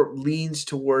more leans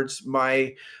towards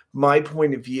my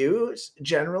point of view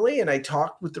generally. And I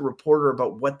talked with the reporter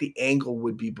about what the angle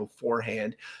would be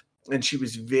beforehand. And she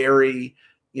was very,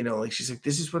 she's like,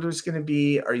 this is what it was going to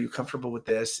be. Are you comfortable with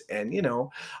this? And,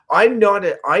 I'm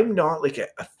not like a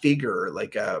figure,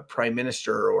 like a prime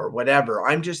minister or whatever.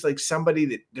 I'm just like somebody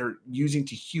that they're using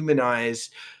to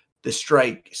humanize the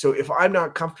strike. So if I'm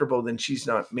not comfortable, then she's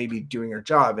not maybe doing her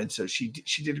job. And so she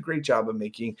did a great job of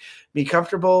making me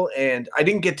comfortable. And I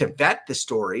didn't get to vet the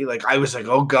story. Like I was like,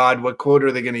 oh God, what quote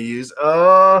are they going to use?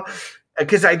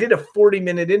 Because I did a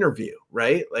 40-minute interview,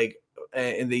 right? Like,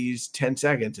 and they used 10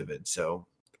 seconds of it. So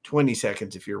 20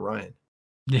 seconds if you're Ryan.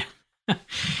 Yeah.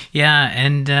 Yeah.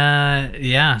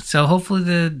 And so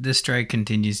hopefully the strike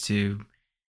continues to,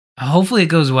 hopefully it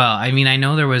goes well. I mean, I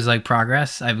know there was like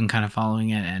progress. I've been kind of following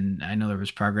it, and I know there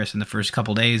was progress in the first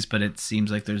couple days, but it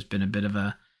seems like there's been a bit of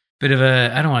a, I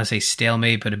don't want to say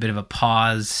stalemate, but a bit of a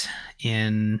pause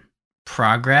in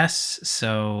progress.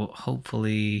 So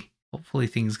hopefully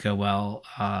things go well.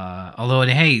 Although,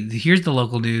 hey, here's the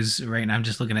local news right now. I'm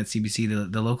just looking at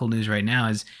CBC. The local news right now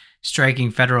is striking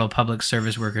federal public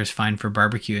service workers fined for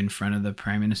barbecue in front of the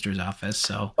Prime Minister's office.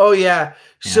 So, oh yeah.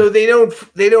 So they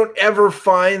don't ever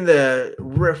find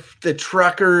the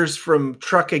truckers from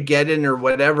Truckageddon or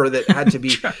whatever that had to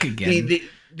be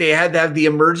they had to have the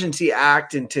emergency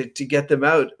act and to get them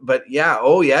out. But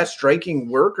yeah, striking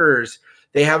workers.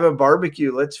 They have a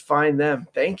barbecue. Let's find them.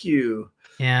 Thank you.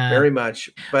 Yeah, very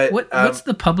much. But what's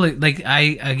the public like?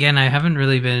 I haven't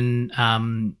really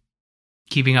been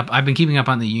I've been keeping up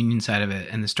on the union side of it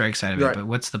and the strike side of it, Right. but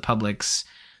what's the public's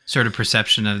sort of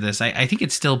perception of this? I think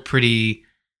it's still pretty,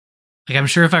 like, I'm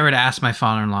sure if I were to ask my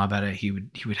father-in-law about it, he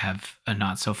would have a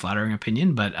not so flattering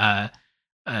opinion, but I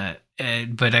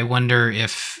wonder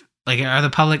if, like, are the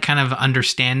public kind of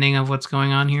understanding of what's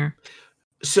going on here?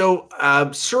 So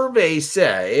surveys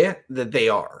say that they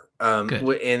are,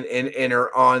 and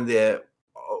are on the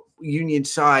union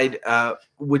side,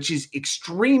 which is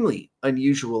extremely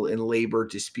unusual in labor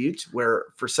disputes, where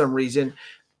for some reason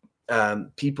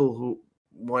people who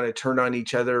want to turn on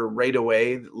each other right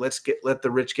away. Let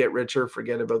the rich get richer,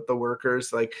 forget about the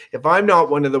workers. Like, if I'm not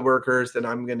one of the workers, then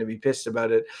I'm going to be pissed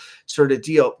about it, sort of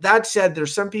deal. That said,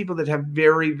 there's some people that have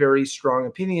very, very strong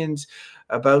opinions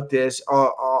about this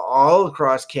all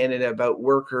across Canada, about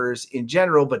workers in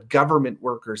general, but government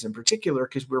workers in particular,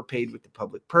 because we're paid with the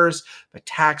public purse, but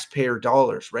taxpayer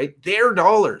dollars, right? Their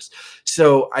dollars.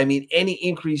 So, I mean, any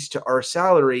increase to our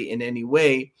salary in any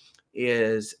way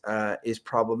is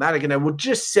problematic. And I will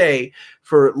just say,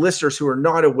 for listeners who are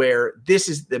not aware, this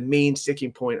is the main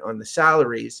sticking point on the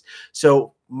salaries.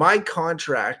 So my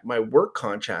work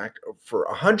contract for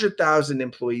 100,000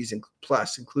 employees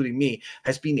plus, including me,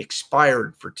 has been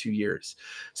expired for 2 years.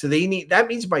 So that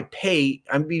means my pay,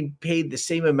 I'm being paid the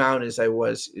same amount as I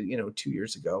was, 2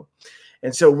 years ago.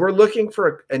 And so we're looking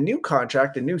for a new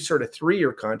contract, a new sort of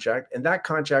 3-year contract. And that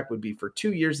contract would be for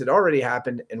 2 years that already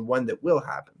happened and one that will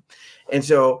happen. And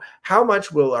so how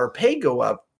much will our pay go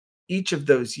up each of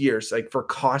those years, like for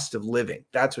cost of living?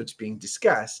 That's what's being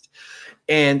discussed.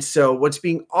 And so what's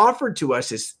being offered to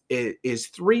us is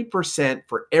 3%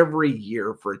 for every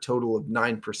year, for a total of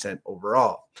 9%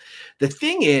 overall. The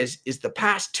thing is the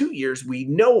past 2 years, we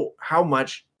know how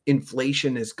much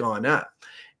inflation has gone up.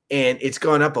 And it's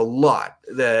gone up a lot.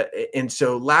 And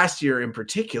so last year in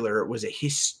particular was a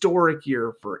historic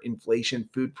year for inflation,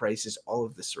 food prices, all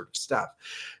of this sort of stuff.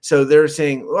 So they're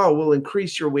saying, well, we'll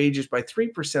increase your wages by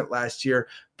 3% last year,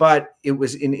 but it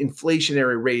was an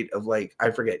inflationary rate of, like,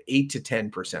 I forget, 8 to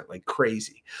 10%, like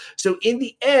crazy. So in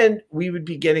the end, we would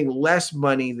be getting less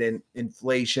money than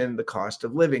inflation, the cost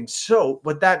of living. So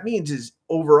what that means is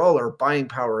overall our buying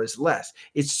power is less.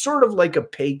 It's sort of like a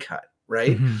pay cut,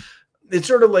 right? Mm-hmm. It's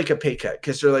sort of like a pay cut,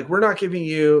 because they're like, we're not giving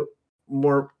you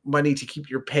more money to keep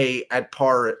your pay at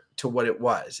par to what it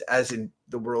was, as in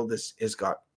the world has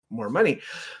got more money.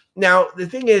 Now, the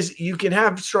thing is, you can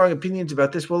have strong opinions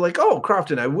about this. Well, like, oh,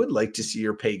 Crofton, I would like to see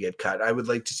your pay get cut. I would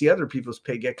like to see other people's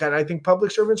pay get cut. I think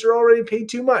public servants are already paid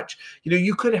too much.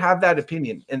 You could have that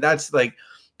opinion, and that's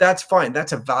fine.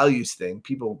 That's a values thing.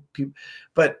 People,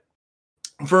 but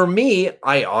for me,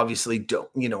 I obviously don't,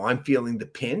 I'm feeling the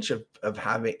pinch of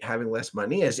having less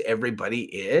money, as everybody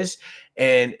is.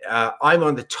 And I'm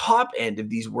on the top end of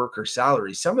these worker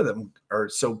salaries. Some of them are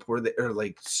so poor that are,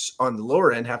 like, on the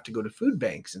lower end, have to go to food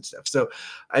banks and stuff. So,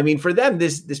 I mean, for them,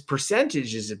 this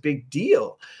percentage is a big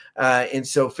deal. And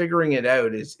so figuring it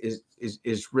out is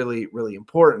really, really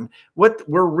important. What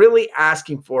we're really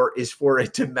asking for is for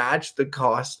it to match the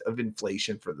cost of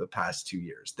inflation for the past 2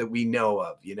 years that we know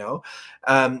of,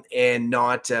 and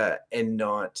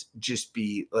not just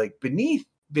be like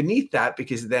beneath that,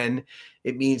 because then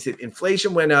it means that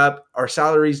inflation went up, our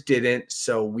salaries didn't,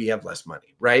 so we have less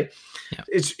money, right? Yeah.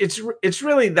 It's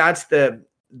really, that's the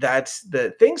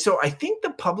thing. So I think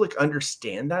the public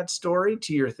understand that story.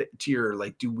 To your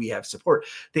like, do we have support?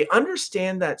 They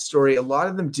understand that story. A lot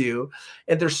of them do,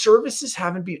 and their services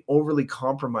haven't been overly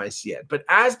compromised yet. But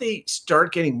as they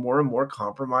start getting more and more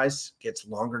compromised, it gets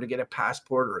longer to get a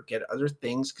passport or get other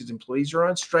things because employees are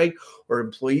on strike or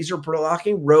employees are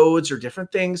blocking roads or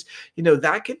different things,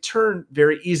 that could turn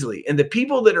very easily. And the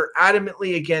people that are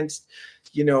adamantly against,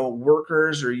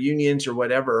 workers or unions or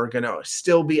whatever are going to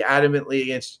still be adamantly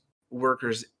against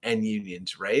workers and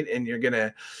unions, right? And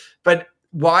but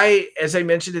why, as I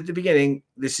mentioned at the beginning,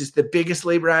 this is the biggest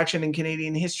labor action in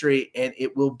Canadian history, and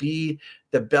it will be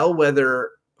the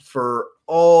bellwether for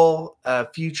all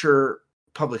future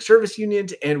public service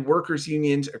unions and workers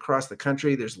unions across the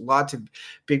country. There's lots of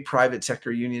big private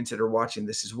sector unions that are watching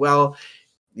this as well.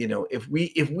 If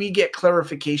we get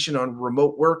clarification on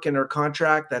remote work in our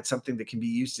contract, that's something that can be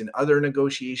used in other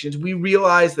negotiations. We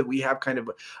realize that we have kind of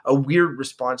a weird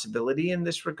responsibility in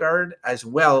this regard as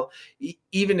well,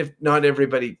 even if not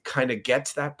everybody kind of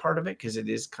gets that part of it, because it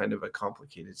is kind of a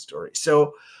complicated story.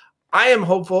 So I am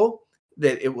hopeful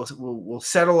that it will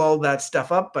settle all that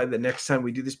stuff up by the next time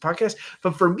we do this podcast.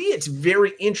 But for me, it's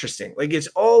very interesting. Like, it's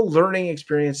all learning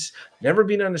experience. Never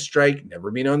been on a strike,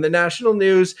 never been on the national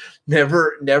news,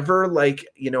 never like,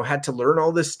 had to learn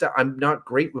all this stuff. I'm not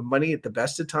great with money at the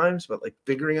best of times, but like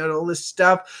figuring out all this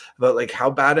stuff about like how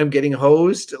bad I'm getting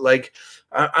hosed. Like,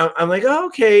 I'm like, oh,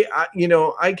 okay,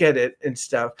 I get it and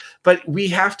stuff. But we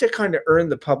have to kind of earn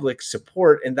the public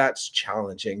support, and that's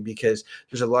challenging because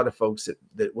there's a lot of folks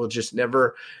that will just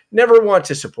never want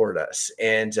to support us.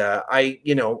 And I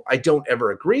don't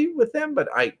ever agree with them, but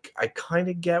I kind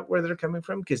of get where they're coming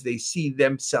from because they see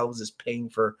themselves as paying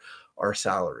for our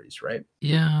salaries, right?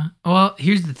 Yeah. Well,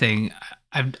 here's the thing.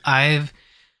 I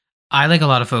like a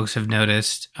lot of folks have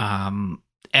noticed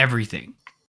everything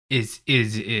is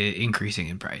increasing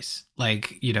in price.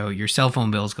 Like, your cell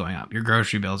phone bill's going up, your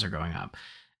grocery bills are going up,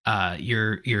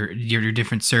 your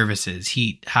different services,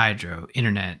 heat, hydro,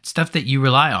 internet, stuff that you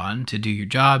rely on to do your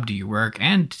job, do your work,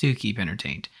 and to keep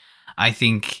entertained. I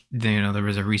think there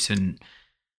was a recent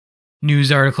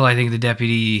news article. I think the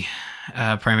deputy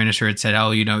prime minister had said,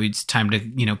 "Oh, it's time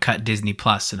to cut Disney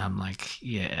Plus," and I'm like,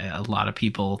 yeah, a lot of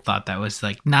people thought that was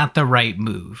like not the right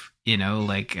move.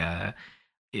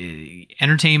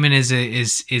 Entertainment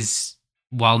is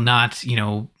while not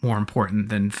more important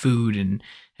than food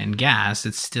and gas,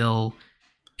 it's still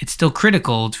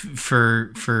critical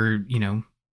for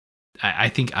I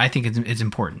think it's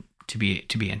important to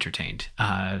be entertained.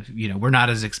 We're not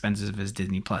as expensive as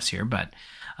Disney Plus here, but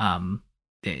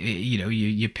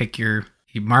you pick your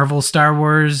Marvel, Star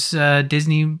Wars,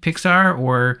 Disney, Pixar,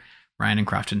 or Ryan and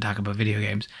Crofton talk about video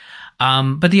games.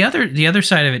 But the other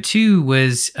side of it too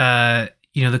was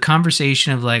the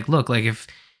conversation of like, look, like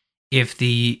if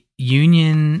the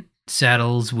union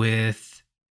settles with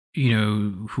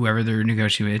whoever they're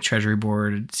negotiating with, Treasury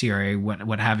Board, CRA,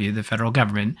 what have you, the federal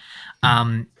government,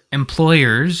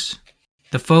 employers,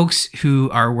 the folks who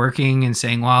are working and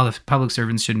saying, well, if public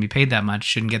servants shouldn't be paid that much,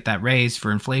 shouldn't get that raise for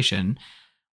inflation,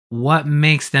 what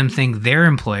makes them think their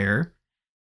employer,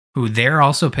 who they're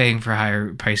also paying for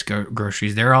higher price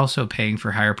groceries, they're also paying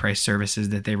for higher price services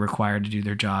that they require to do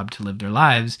their job, to live their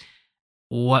lives,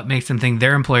 what makes them think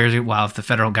their employers, well, if the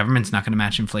federal government's not going to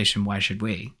match inflation, why should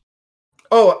we?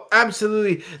 Oh,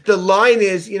 absolutely. The line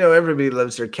is, everybody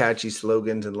loves their catchy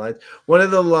slogans and lines. One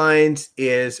of the lines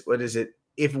is, what is it?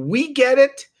 If we get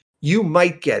it, you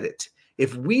might get it.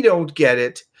 If we don't get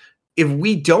it,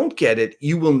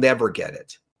 you will never get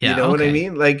it. Yeah, what I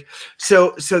mean? Like,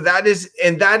 so that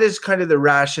is kind of the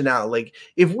rationale. Like,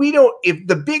 if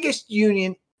the biggest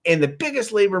union and the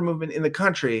biggest labor movement in the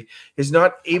country is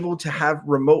not able to have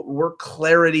remote work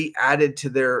clarity added to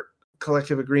their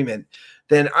collective agreement,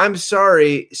 then I'm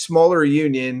sorry, smaller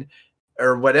union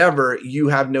or whatever, you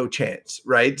have no chance,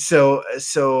 right? So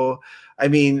I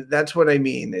mean, that's what I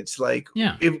mean. It's like,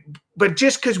 yeah. But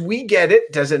just because we get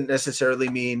it doesn't necessarily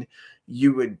mean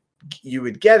you would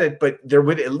get it, but there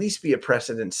would at least be a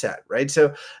precedent set, right?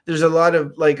 So there's a lot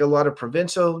of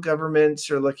provincial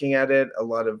governments are looking at it, a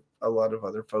lot of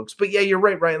other folks. But yeah, you're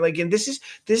right, Ryan. Like, and this is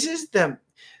the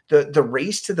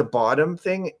race to the bottom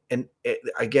thing, and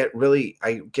I get really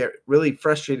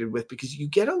frustrated with, because you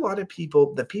get a lot of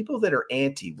people, the people that are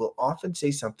anti will often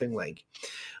say something like,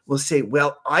 will say,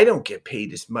 well, I don't get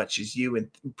paid as much as you, and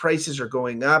prices are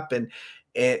going up, and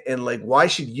like, why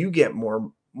should you get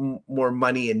more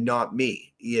money and not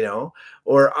me,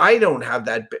 or I don't have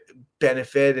that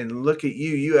benefit, and look at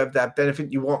you have that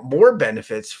benefit, you want more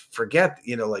benefits, forget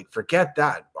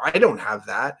that, I don't have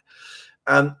that.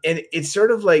 And it's sort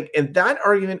of like, and that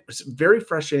argument was very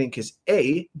frustrating because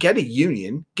get a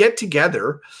union, get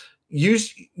together,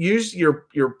 use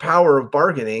your power of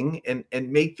bargaining and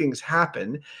make things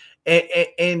happen. And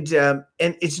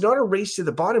it's not a race to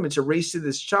the bottom, it's a race to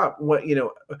this top. What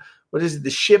is it? The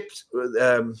ships,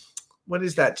 what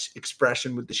is that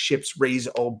expression with the ships raise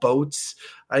all boats?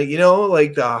 Like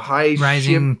the high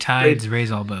rising tides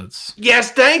raise all boats.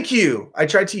 Yes, thank you. I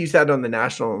tried to use that on the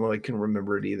national, and I couldn't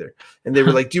remember it either. And they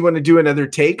were like, "Do you want to do another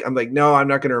take?" I'm like, "No, I'm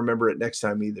not going to remember it next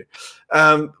time either."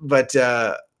 But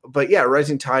yeah,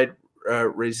 rising tide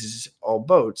raises all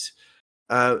boats.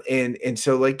 And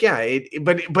so like, yeah,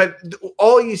 but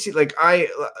all you see, like,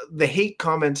 the hate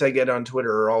comments I get on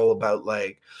Twitter are all about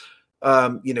like,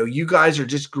 you guys are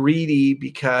just greedy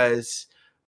because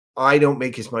I don't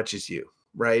make as much as you,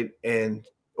 right?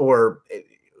 Or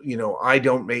I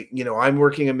don't make, I'm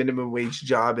working a minimum wage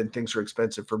job and things are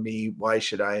expensive for me. Why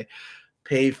should I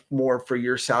pay more for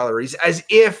your salaries? As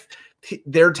if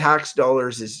their tax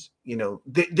dollars is,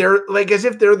 they're like, as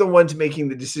if they're the ones making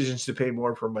the decisions to pay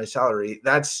more for my salary.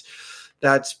 That's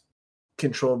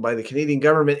controlled by the Canadian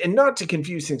government. And not to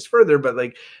confuse things further, but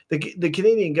like the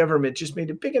Canadian government just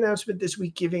made a big announcement this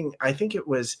week giving, I think it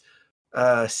was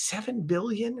 $7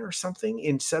 billion or something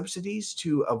in subsidies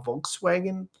to a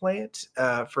Volkswagen plant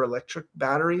for electric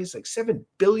batteries, like $7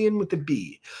 billion with a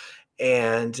B.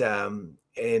 And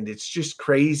it's just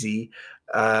crazy.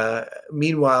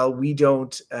 Meanwhile, we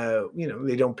don't,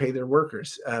 they don't pay their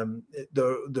workers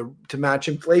to match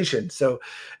inflation. So,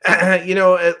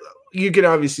 you can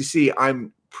obviously see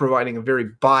I'm providing a very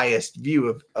biased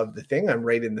view of the thing. I'm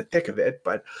right in the thick of it,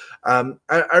 but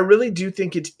I really do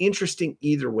think it's interesting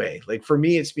either way. Like for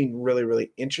me, it's been really,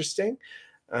 really interesting.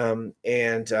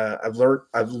 And I've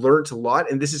learned a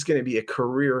lot, and this is going to be a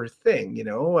career thing.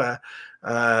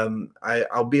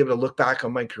 I'll be able to look back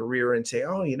on my career and say,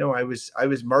 oh, I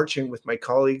was marching with my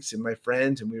colleagues and my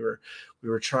friends, and we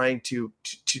were trying to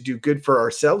do good for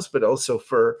ourselves, but also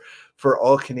for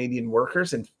all Canadian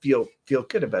workers, and feel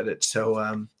good about it.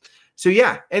 So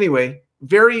yeah. Anyway,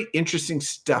 very interesting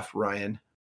stuff, Ryan.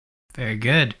 Very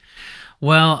good.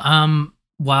 Well,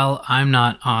 while I'm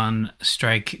not on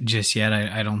strike just yet,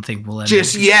 I don't think we'll end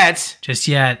just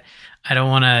yet. I don't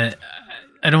want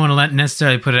to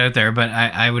necessarily put it out there, but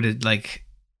I would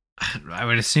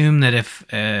assume that if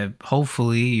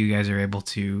hopefully you guys are able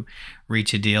to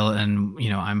reach a deal, and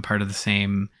I'm part of the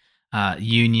same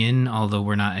union, although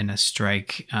we're not in a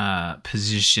strike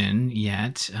position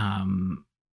yet.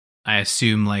 I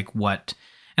assume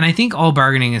and I think all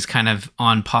bargaining is kind of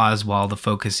on pause while the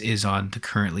focus is on the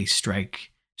currently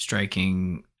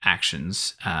striking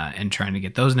actions and trying to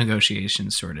get those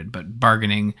negotiations sorted. But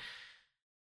bargaining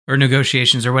or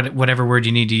negotiations, or whatever word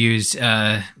you need to use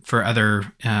for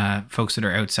other folks that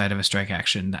are outside of a strike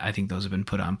action, I think those have been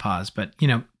put on pause. But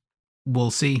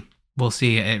we'll see.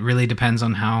 It really depends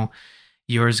on how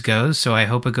yours goes. So I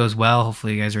hope it goes well.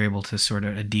 Hopefully you guys are able to sort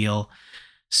out a deal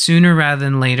sooner rather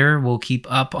than later. We'll keep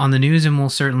up on the news, and we'll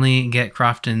certainly get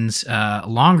Crofton's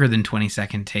longer than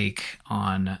 20-second take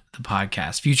on the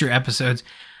podcast. Future episodes.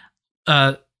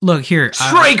 Look here.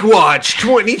 Strike Watch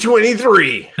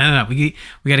 2023. No. We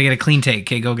got to get a clean take.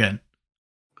 Okay, go again.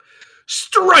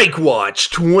 Strike Watch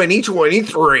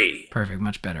 2023. Perfect.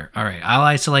 Much better. All right. I'll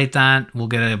isolate that. We'll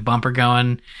get a bumper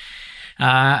going.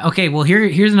 Okay, well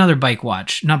here's another bike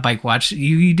watch. Not bike watch.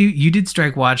 You did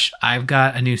strike watch. I've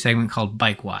got a new segment called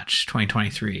Bike Watch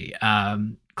 2023.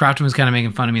 Crofton was kind of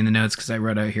making fun of me in the notes because I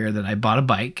wrote out here that I bought a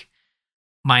bike.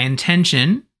 My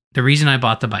intention, the reason I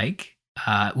bought the bike,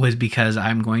 was because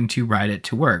I'm going to ride it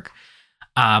to work.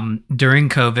 During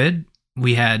COVID,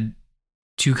 we had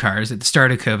 2 cars. At the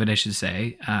start of COVID, I should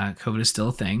say. COVID is still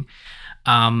a thing.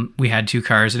 We had 2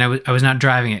 cars, and I was not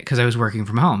driving it because I was working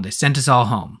from home. They sent us all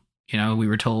home. We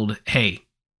were told, hey,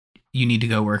 you need to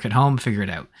go work at home, figure it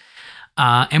out.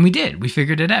 And we did. We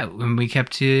figured it out, and we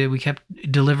kept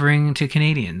delivering to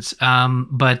Canadians.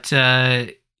 But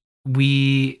the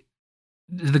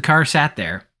car sat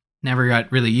there, never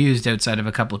got really used outside of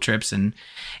a couple trips, and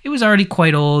it was already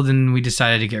quite old, and we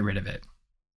decided to get rid of it.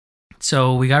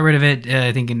 So we got rid of it,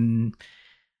 I think in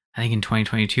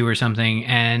 2022 or something,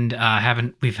 and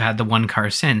we've had the 1 car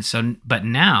since. So, but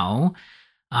now.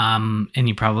 And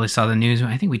you probably saw the news.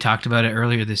 I think we talked about it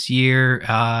earlier this year.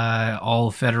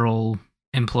 All federal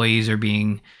employees are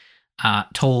being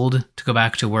told to go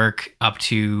back to work up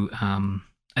to,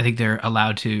 I think they're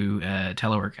allowed to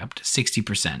telework up to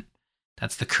 60%.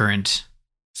 That's the current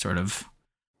sort of.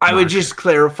 I would just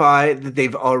clarify that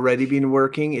they've already been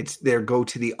working. It's their go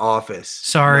to the office.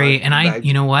 Sorry. And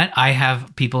you know what? I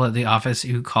have people at the office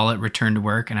who call it return to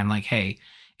work. And I'm like, hey,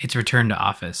 it's return to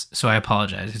office. So I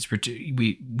apologize.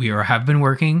 Have been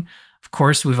working. Of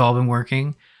course, we've all been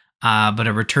working. But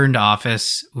a return to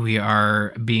office, we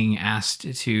are being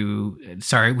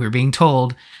we're being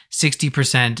told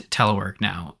 60% telework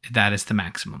now. That is the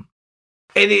maximum.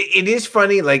 And it is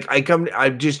funny, I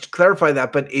just clarify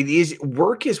that, but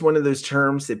work is one of those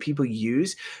terms that people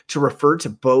use to refer to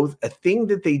both a thing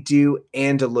that they do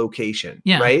and a location,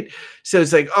 right? So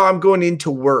it's like, oh, I'm going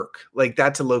into work. Like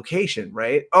that's a location,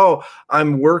 right? Oh,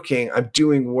 I'm working, I'm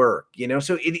doing work,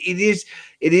 So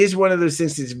it is one of those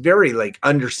things that's very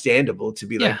understandable to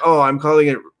be like, oh, I'm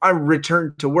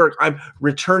returned to work. I'm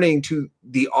returning to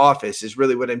the office is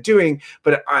really what I'm doing,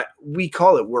 but we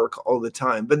call it work all the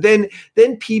time. But then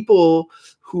people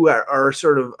who are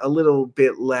sort of a little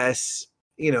bit less,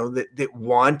 that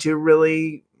want to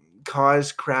really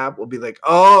cause crap will be like,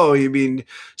 oh, you mean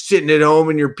sitting at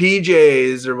home in your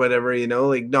PJs or whatever,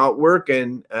 not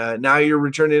working. Now you're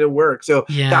returning to work. So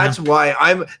that's why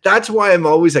I'm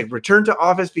always like return to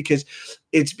office, because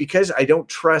I don't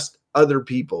trust other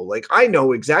people. I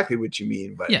know exactly what you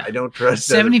mean, but I don't trust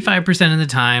 75% of the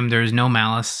time. There's no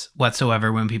malice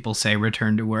whatsoever when people say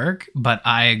return to work, but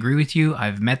I agree with you.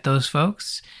 I've met those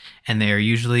folks, and they are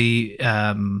usually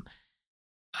a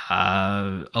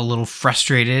little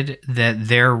frustrated that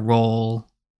their role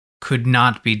could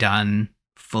not be done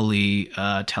fully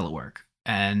telework.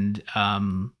 And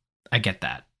I get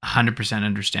that. 100%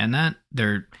 understand that.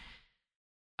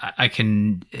 I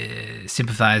can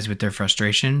sympathize with their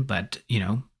frustration, but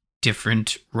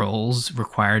different roles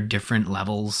require different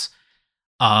levels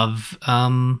of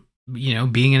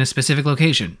being in a specific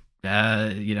location.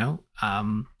 So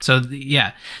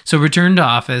return to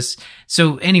office.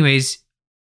 So anyways,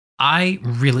 I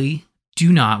really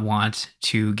do not want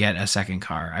to get a second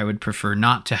car. I would prefer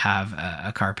not to have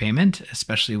a car payment,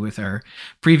 especially with our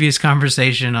previous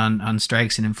conversation on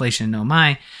strikes and inflation. Oh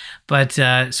my. But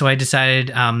so I decided,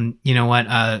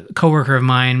 a coworker of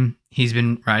mine, he's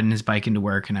been riding his bike into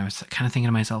work, and I was kind of thinking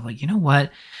to myself, like, you know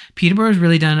what? Peterborough's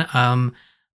really done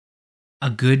a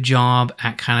good job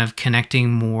at kind of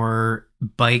connecting more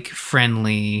bike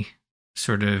friendly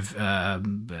sort of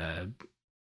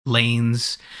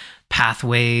lanes,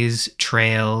 pathways,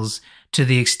 trails, to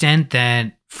the extent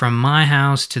that from my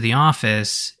house to the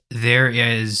office, there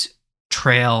is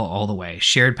trail all the way,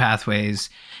 shared pathways.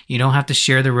 You don't have to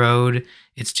share the road.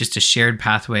 It's just a shared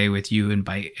pathway with you and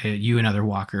other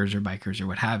walkers or bikers or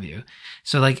what have you.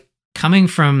 So like coming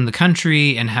from the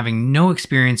country and having no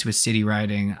experience with city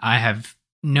riding, I have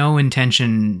no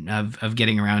intention of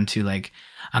getting around to like,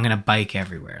 I'm going to bike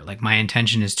everywhere. Like my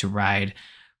intention is to ride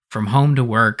from home to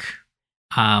work.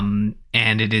 And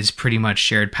it is pretty much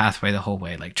shared pathway the whole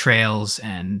way, like trails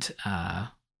and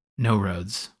no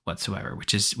roads whatsoever,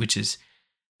 which is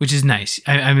nice.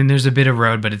 I mean, there's a bit of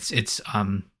road, but it's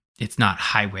not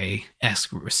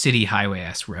highway-esque, city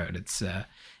highway-esque road.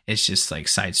 It's just like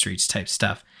side streets type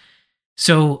stuff.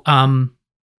 So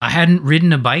I hadn't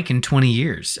ridden a bike in 20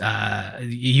 years.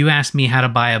 You asked me how to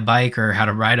buy a bike or how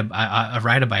to ride a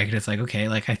bike, and it's like, okay,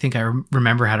 like I think I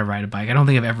remember how to ride a bike. I don't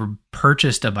think I've ever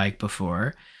purchased a bike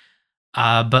before,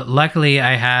 but luckily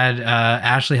I had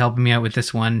Ashley helping me out with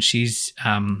this one. She's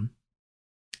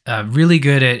really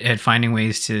good at finding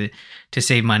ways to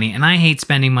save money, and I hate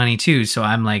spending money too. So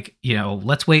I'm like,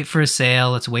 let's wait for a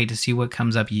sale. Let's wait to see what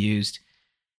comes up used.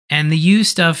 And the used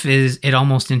stuff it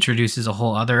almost introduces a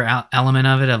whole other element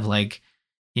of it of like,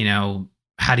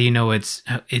 how do you know it's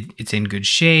in good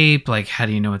shape? Like, how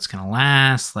do you know it's going to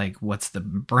last? Like, what's the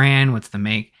brand? What's the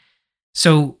make?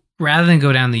 So rather than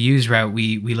go down the used route,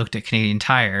 we looked at Canadian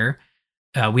Tire.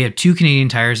 We have 2 Canadian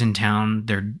Tires in town.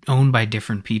 They're owned by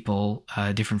different people,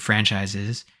 different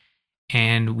franchises.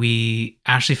 And we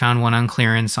actually found one on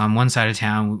clearance on one side of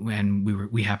town, and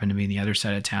we happened to be in the other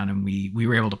side of town, and we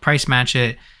were able to price match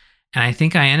it. And I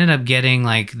think I ended up getting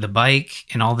like the bike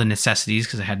and all the necessities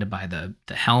because I had to buy the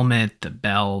helmet, the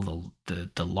bell,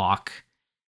 the lock,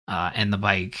 and the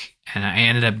bike. And I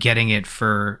ended up getting it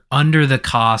for under the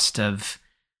cost of,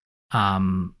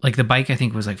 like the bike I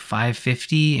think was like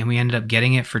 $550, and we ended up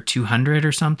getting it for $200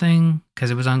 or something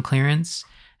because it was on clearance.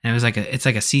 And it was it's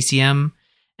like a CCM,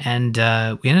 and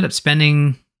we ended up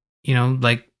spending,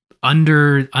 like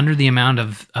under the amount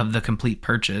of the complete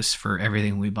purchase for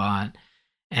everything we bought.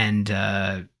 And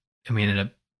we ended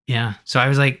up, yeah. So I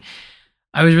was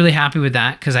really happy with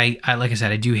that because I like I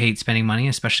said, I do hate spending money,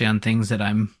 especially on things that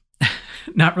I'm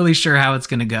not really sure how it's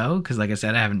going to go. Because like I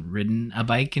said, I haven't ridden a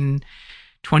bike in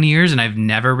 20 years, and I've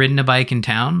never ridden a bike in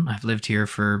town. I've lived here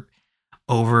for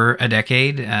over a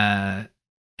decade, and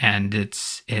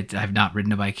I've not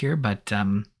ridden a bike here. But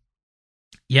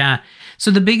yeah.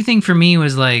 So the big thing for me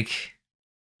was like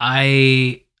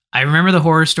I remember the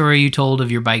horror story you told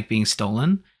of your bike being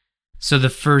stolen. So the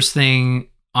first thing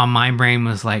on my brain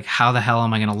was like, how the hell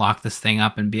am I going to lock this thing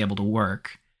up and be able to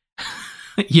work?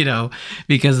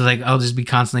 Because like I'll just be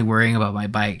constantly worrying about my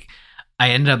bike. I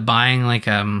ended up buying like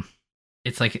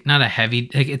it's like not a heavy,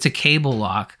 like it's a cable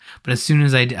lock. But as soon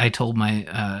as I told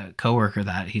my coworker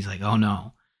that, he's like, oh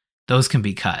no, those can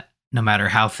be cut no matter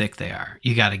how thick they are.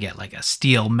 You got to get like a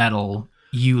steel metal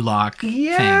U-lock thing.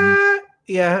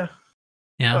 Yeah.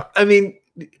 Yeah. I mean,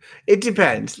 it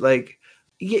depends. Like,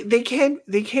 they can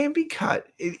be cut.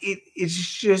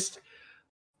 It's just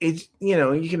you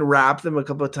can wrap them a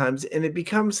couple of times, and it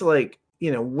becomes like,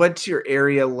 what's your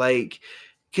area like?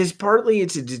 Because partly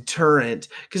it's a deterrent.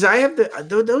 Because I have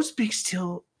those big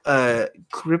steel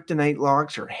kryptonite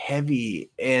locks are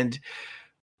heavy, and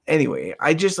anyway,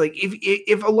 I just like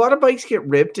if a lot of bikes get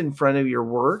ripped in front of your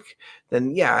work,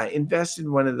 then yeah, invest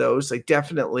in one of those. Like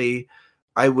definitely.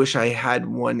 I wish I had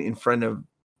one in front of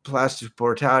Place du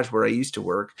Portage where I used to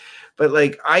work. But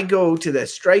like I go to the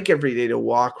strike every day to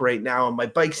walk right now, and my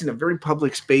bike's in a very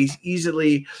public space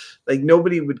easily. Like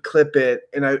nobody would clip it.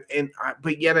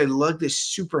 But yet I lug this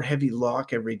super heavy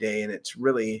lock every day. And it's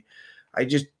really, I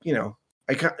just,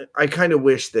 I kind of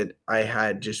wish that I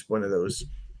had just one of those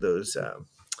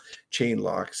chain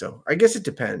locks. So I guess it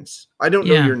depends. I don't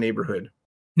know your neighborhood.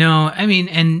 No, I mean,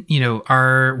 and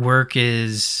our work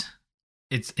is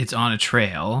it's on a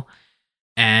trail,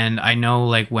 and I know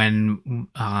like when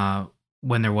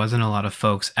there wasn't a lot of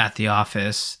folks at the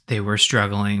office, they were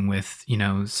struggling with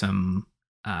some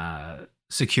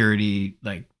security,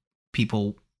 like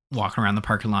people walking around the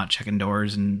parking lot checking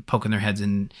doors and poking their heads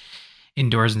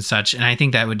indoors and such. And I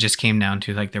think that would just came down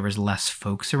to like there was less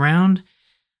folks around.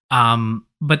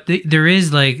 But there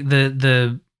is like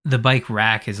the bike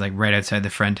rack is like right outside the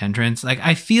front entrance. Like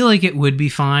I feel like it would be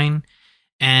fine.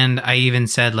 And I even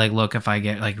said like, look, if I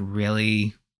get like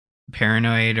really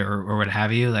paranoid or what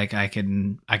have you, like I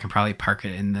can probably park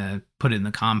it put it in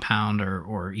the compound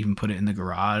or even put it in the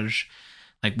garage,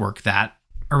 like work that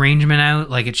arrangement out.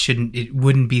 Like it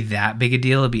wouldn't be that big a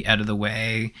deal. It'd be out of the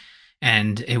way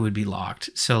and it would be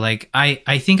locked. So like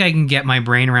I think I can get my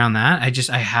brain around that.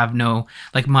 I have no,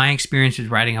 like my experience with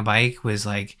riding a bike was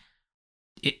like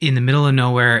in the middle of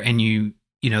nowhere, and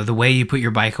the way you put your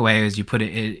bike away is you put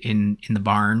it in the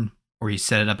barn, or you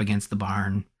set it up against the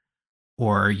barn,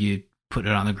 or you put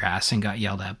it on the grass and got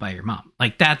yelled at by your mom.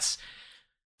 Like that's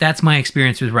my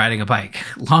experience with riding a bike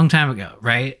long time ago.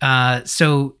 Right.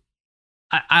 So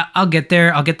I'll get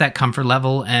there. I'll get that comfort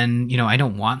level. And, I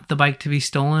don't want the bike to be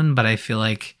stolen, but I feel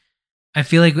like I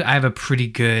have a pretty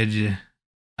good,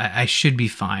 I should be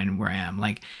fine where I am.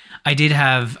 Like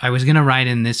I was going to ride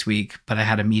in this week, but I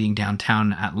had a meeting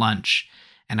downtown at lunch,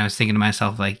 and I was thinking to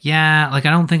myself, like, yeah, like I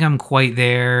don't think I'm quite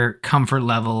there comfort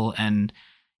level and,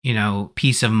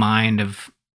 peace of mind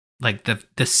of like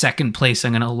the second place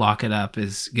I'm going to lock it up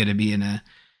is going to be in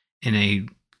a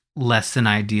less than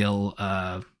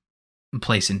ideal,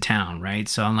 place in town. Right.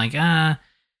 So I'm like,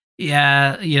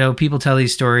 yeah, people tell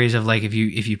these stories of like, if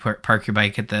you park your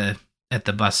bike at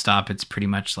the bus stop, it's pretty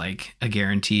much like a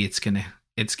guarantee it's going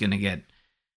to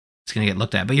get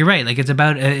looked at. But you're right. Like it's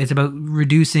about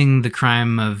reducing the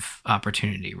crime of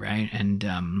opportunity. Right.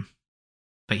 And,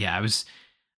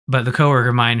 but the coworker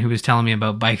of mine who was telling me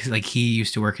about bikes, like he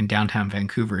used to work in downtown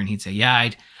Vancouver, and he'd say, yeah,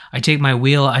 I take my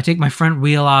front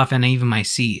wheel off and even my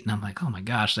seat. And I'm like, oh my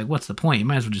gosh, like what's the point? You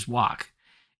might as well just walk.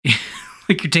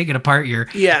 Like you're taking apart your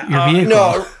vehicle.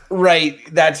 No, right.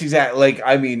 That's exactly like,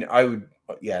 I mean, I would,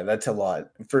 yeah, that's a lot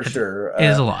for sure. It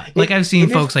is a lot. Like I've seen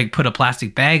folks like put a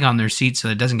plastic bag on their seat so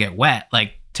it doesn't get wet.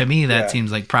 Like to me, that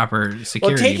seems like proper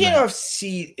security. Well, taking off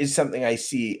seat is something I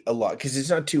see a lot because it's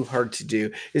not too hard to do.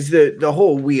 Is the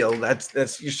whole wheel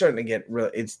that's you're starting to get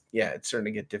real. It's starting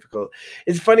to get difficult.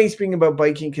 It's funny speaking about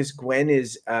biking because Gwen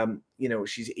is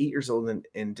she's 8 years old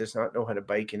and does not know how to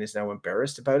bike and is now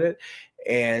embarrassed about it.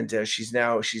 And she's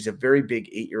a very big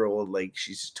 8-year-old. Like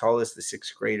she's as tall as the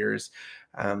 6th graders.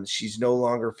 She's no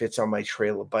longer fits on my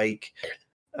trail of bike.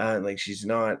 Like she's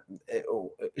not.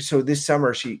 So this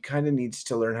summer she kind of needs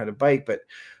to learn how to bike, but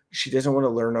she doesn't want to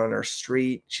learn on our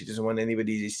street. She doesn't want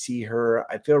anybody to see her.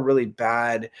 I feel really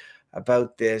bad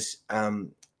about this.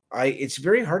 It's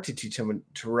very hard to teach someone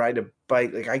to ride a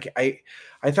bike. Like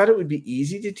I thought it would be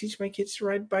easy to teach my kids to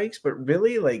ride bikes, but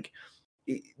really like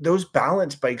those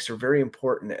balance bikes are very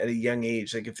important at a young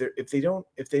age. Like if they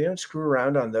don't screw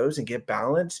around on those and get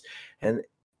balance, and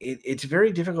it's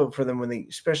very difficult for them when they,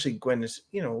 especially Gwen is,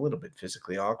 a little bit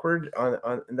physically awkward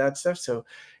on that stuff. So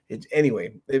it's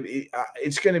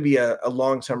going to be a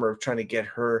long summer of trying to get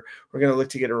her. We're going to look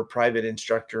to get her a private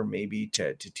instructor, maybe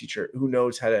to teach her who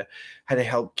knows how to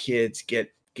help kids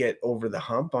get over the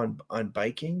hump on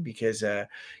biking, because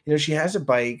she has a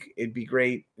bike. It'd be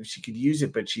great if she could use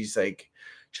it, but she's like,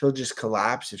 she'll just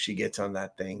collapse if she gets on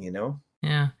that thing,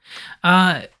 Yeah.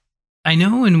 I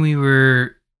know when we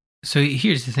were, so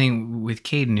here's the thing with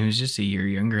Caden, who's just a year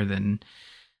younger than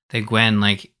Gwen,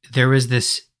 like there was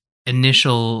this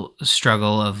initial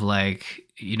struggle of like,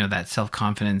 that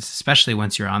self-confidence, especially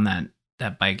once you're on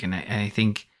that bike. And I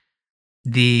think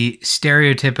the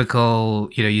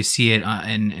stereotypical, you see it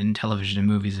in television and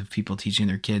movies of people teaching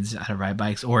their kids how to ride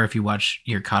bikes, or if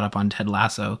you're caught up on Ted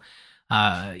Lasso,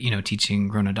 teaching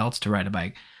grown adults to ride a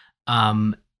bike.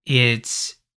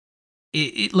 It's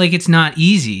not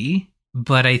easy,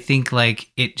 but I think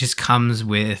like it just comes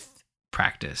with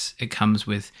practice. It comes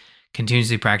with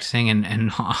continuously practicing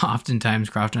and oftentimes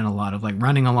Crofton, a lot of like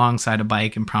running alongside a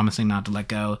bike and promising not to let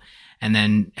go, and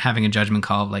then having a judgment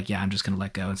call of like, yeah, I'm just going to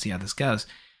let go and see how this goes,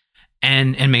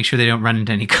 and make sure they don't run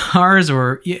into any cars.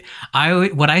 Or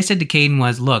what I said to Caden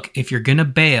was, look, if you're going to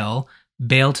bail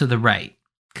to the right,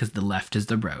 because the left is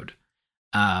the road.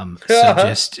 So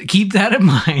just keep that in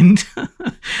mind,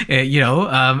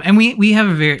 and we have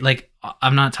a very, like,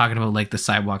 I'm not talking about like the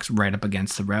sidewalks right up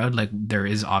against the road. Like there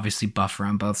is obviously buffer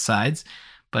on both sides,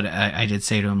 but I did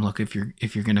say to him, look, if you're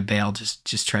going to bail,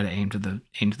 just try to aim to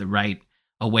the right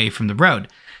away from the road.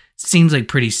 Seems like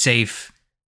pretty safe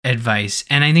advice.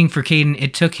 And I think for Caden,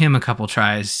 it took him a couple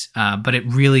tries, but it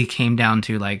really came down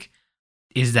to like,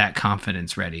 is that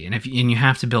confidence ready? And you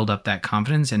have to build up that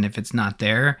confidence. And if it's not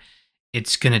there,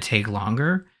 it's going to take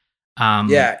longer.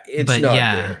 It's not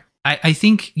there. I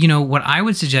think, what I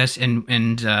would suggest,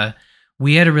 and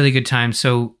we had a really good time.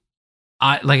 So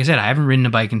like I said, I haven't ridden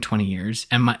a bike in 20 years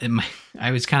and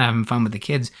I was kind of having fun with the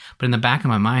kids, but in the back of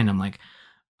my mind, I'm like,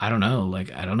 I don't know.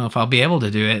 Like, I don't know if I'll be able to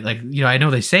do it. Like, I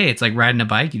know they say it's like riding a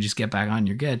bike. You just get back on,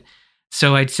 you're good.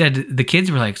 So I said, the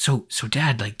kids were like, so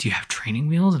Dad, like, do you have training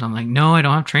wheels? And I'm like, no, I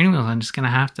don't have training wheels. I'm just going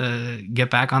to have to get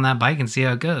back on that bike and see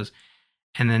how it goes.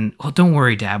 And then, well, don't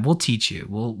worry, Dad, we'll teach you.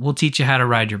 We'll teach you how to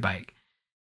ride your bike.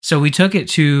 So we took it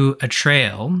to a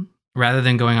trail rather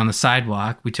than going on the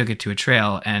sidewalk. We took it to a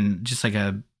trail, and just like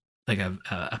a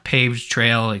paved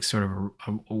trail, like sort of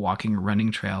a walking or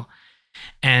running trail.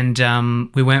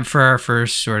 And we went for our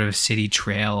first sort of city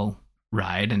trail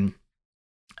ride, and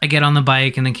I get on the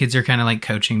bike, and the kids are kind of like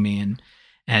coaching me,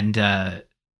 and I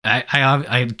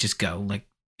just go. Like,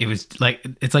 it was like,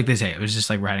 it's like they say, it was just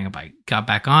like riding a bike. Got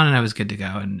back on, and I was good to go,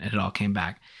 and it all came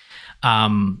back.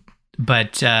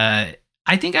 But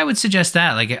I think I would suggest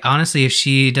that. Like, honestly, if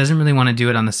she doesn't really want to do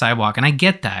it on the sidewalk, and I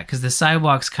get that because the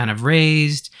sidewalk's kind of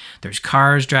raised, there's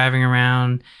cars driving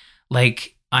around.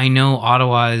 Like, I know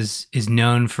Ottawa is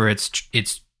known for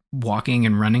its walking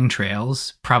and running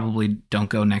trails. Probably don't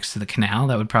go next to the canal.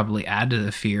 That would probably add to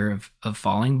the fear of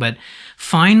falling. But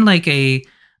find like a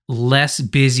less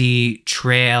busy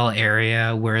trail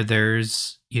area where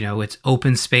there's, it's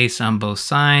open space on both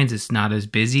sides. It's not as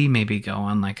busy. Maybe go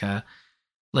on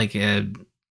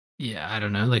I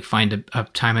don't know, like find a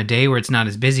time of day where it's not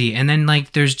as busy. And then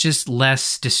like there's just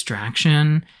less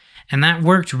distraction. And that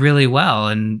worked really well.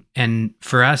 And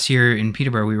for us here in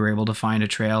Peterborough, we were able to find a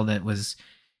trail that was,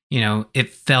 it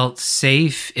felt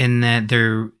safe in that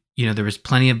there was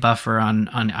plenty of buffer on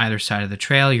either side of the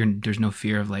trail. There's no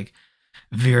fear of like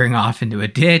veering off into a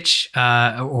ditch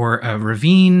or a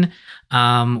ravine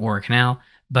or a canal.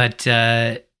 But,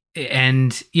 it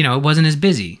wasn't as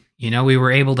busy. We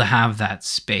were able to have that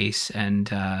space, and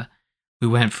we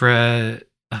went for a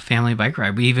family bike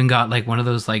ride. We even got like one of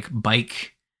those like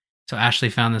bike. So Ashley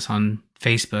found this on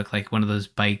Facebook, like one of those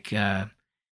bike.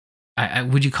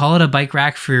 Would you call it a bike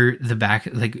rack for the back?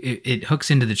 Like it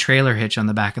hooks into the trailer hitch on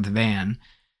the back of the van,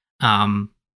 and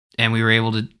we were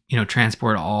able to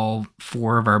transport all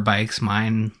 4 of our bikes,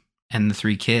 mine and the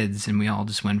 3 kids, and we all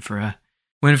just went for a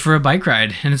bike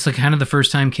ride. And it's like kind of the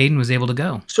first time Caden was able to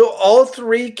go. So all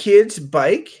 3 kids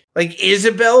bike? Like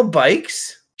Isabel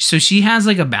bikes? So she has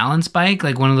like a balance bike,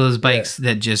 like one of those bikes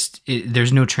that just,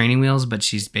 there's no training wheels, but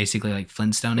she's basically like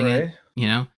Flintstoning it,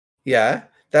 Yeah.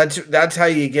 That's how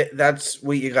you get, that's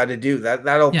what you got to do.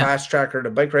 That'll fast track her to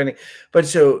bike riding. But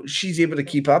so she's able to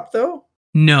keep up though?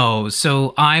 No.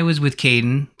 So I was with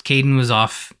Caden. Caden was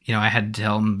off, I had to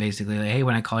tell him basically like, hey,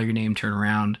 when I call your name, turn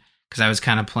around. Cause I was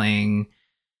kind of playing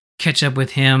catch up with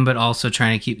him, but also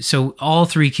trying to keep, so all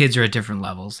 3 kids are at different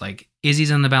levels. Like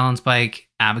Izzy's on the balance bike,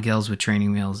 Abigail's with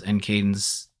training wheels, and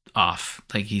Caden's off.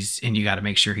 Like and you got to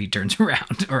make sure he turns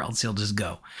around or else he'll just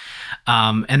go.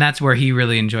 And that's where he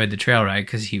really enjoyed the trail ride,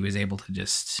 because he was able to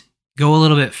just go a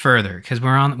little bit further. Because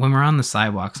when we're on the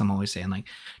sidewalks, I'm always saying like,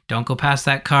 don't go past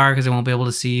that car because I won't be able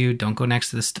to see you. Don't go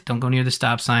don't go near the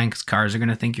stop sign because cars are going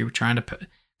to think you're trying to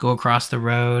go across the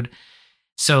road.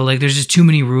 So like there's just too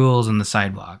many rules on the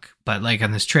sidewalk. But like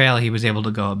on this trail, he was able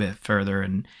to go a bit further,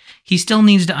 and he still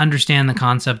needs to understand the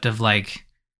concept of like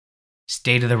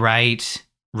stay to the right,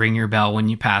 ring your bell when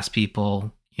you pass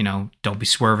people, don't be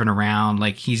swerving around.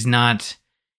 Like he's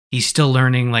still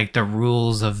learning like the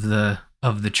rules of the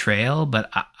trail. But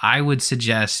I would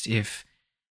suggest, if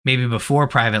maybe before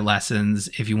private lessons,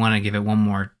 if you want to give it one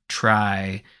more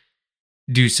try,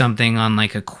 do something on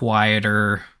like a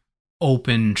quieter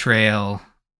open trail.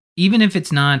 Even if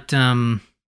it's not, I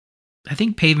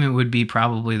think pavement would be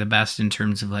probably the best in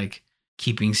terms of like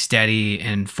keeping steady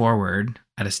and forward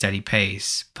at a steady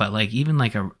pace. But like even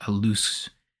like a loose,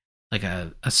 like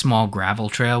a small gravel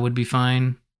trail would be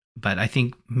fine. But I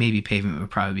think maybe pavement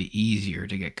would probably be easier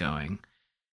to get going.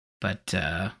 But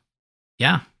I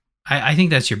think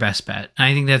that's your best bet.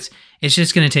 I think it's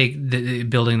just going to take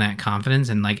building that confidence.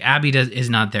 And like Abby is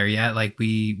not there yet. Like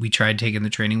we tried taking the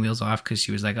training wheels off because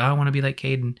she was like, oh, I want to be like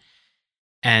Caden.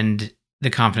 And the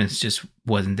confidence just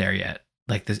wasn't there yet.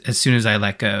 Like as soon as I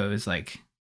let go, it was like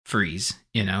freeze,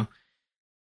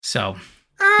 So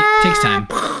it takes time.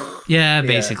 Yeah,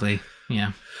 basically.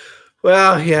 Yeah.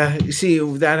 Well, yeah. You see,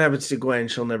 if that happens to Gwen,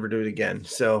 she'll never do it again.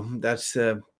 So that's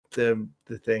the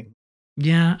thing.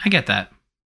 Yeah, I get that.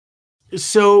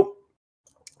 So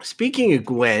speaking of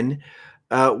Gwen,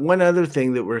 one other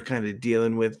thing that we're kind of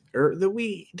dealing with, or that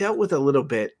we dealt with a little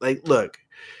bit, like, look,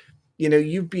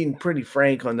 you've been pretty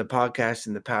frank on the podcast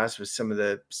in the past with some of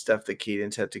the stuff that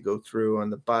Cadence had to go through on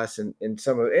the bus, and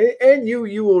some of it, and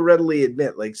you will readily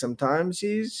admit, like, sometimes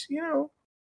he's,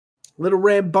 a little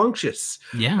rambunctious.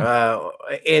 Yeah.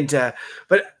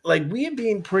 But like, we have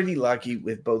been pretty lucky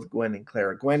with both Gwen and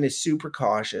Clara. Gwen is super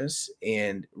cautious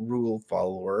and rule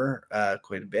follower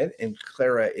quite a bit. And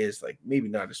Clara is, like, maybe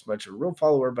not as much a rule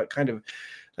follower, but kind of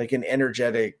like an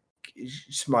energetic,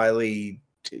 smiley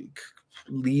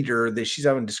leader that she's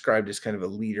often described as kind of a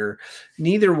leader.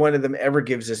 Neither one of them ever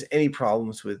gives us any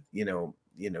problems with,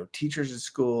 teachers at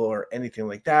school or anything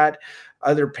like that.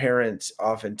 Other parents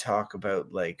often talk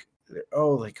about, like,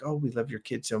 oh, we love your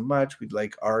kid so much, we'd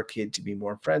like our kid to be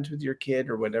more friends with your kid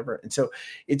or whatever. And so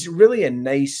it's really a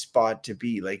nice spot to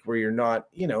be, like, where you're not,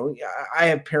 I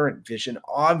have parent vision,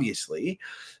 obviously,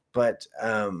 but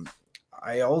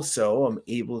I also am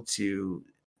able to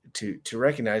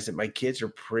recognize that my kids are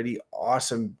pretty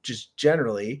awesome just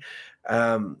generally.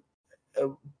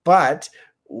 But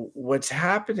what's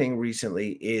happening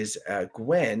recently is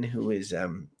Gwen, who is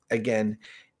again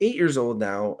 8 years old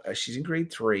now, she's in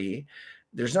grade 3.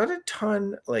 There's not a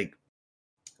ton, like,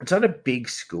 it's not a big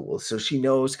school, so she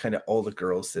knows kind of all the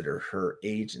girls that are her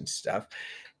age and stuff,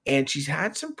 and she's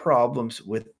had some problems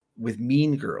with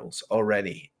mean girls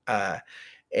already.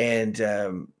 And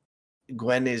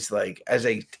Gwen is, like, as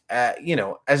I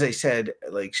said,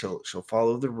 like, she'll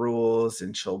follow the rules,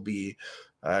 and she'll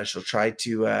try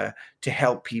to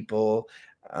help people.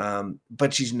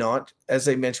 But she's not, as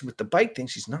I mentioned with the bike thing,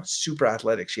 she's not super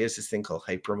athletic. She has this thing called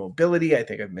hypermobility. I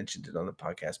think I've mentioned it on the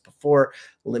podcast before,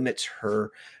 limits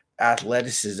her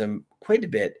athleticism quite a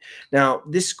bit. Now,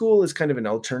 this school is kind of an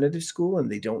alternative school, and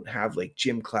they don't have, like,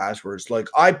 gym class where it's like,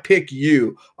 I pick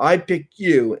you,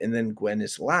 and then Gwen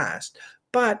is last.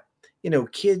 But,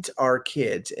 kids are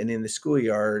kids, and in the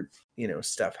schoolyard,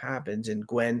 stuff happens, and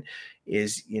Gwen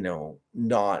is,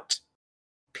 not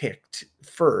picked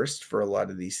first for a lot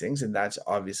of these things, and that's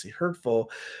obviously hurtful.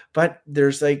 But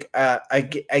there's, like,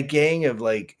 a gang of,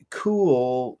 like,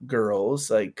 cool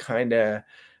girls, like, kind of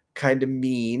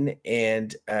mean,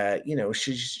 and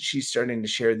she's starting to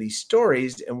share these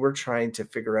stories, and we're trying to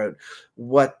figure out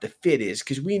what the fit is,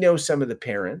 because we know some of the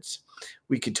parents.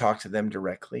 We could talk to them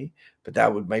directly, but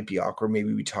that might be awkward.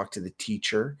 Maybe we talk to the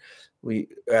teacher. We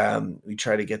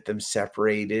try to get them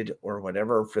separated or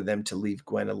whatever, for them to leave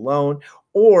Gwen alone.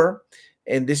 Or,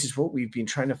 and this is what we've been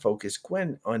trying to focus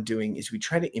Gwen on doing, is we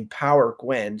try to empower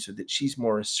Gwen so that she's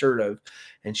more assertive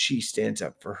and she stands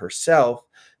up for herself,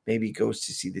 maybe goes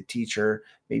to see the teacher,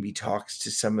 maybe talks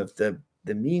to some of the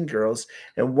mean girls.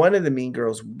 And one of the mean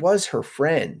girls was her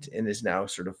friend and is now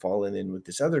sort of fallen in with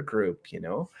this other group,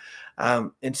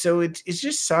 and so it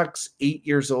just sucks. 8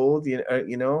 years old,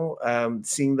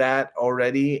 seeing that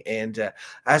already. And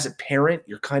as a parent,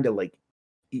 you're kind of, like,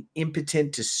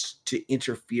 impotent to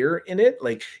interfere in it.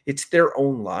 Like, it's their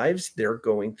own lives, they're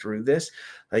going through this.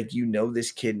 Like,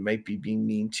 this kid might be being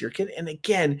mean to your kid, and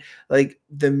again, like,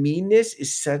 the meanness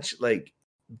is such, like,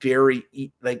 very,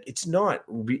 like, it's not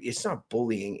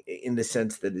bullying in the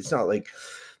sense that it's not like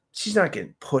she's not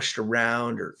getting pushed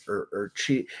around or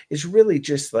cheat. It's really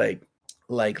just like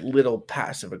little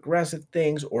passive aggressive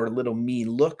things, or little mean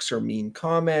looks or mean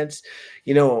comments,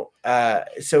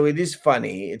 so it is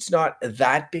funny. It's not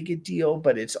that big a deal,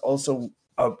 but it's also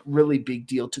a really big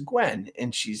deal to Gwen,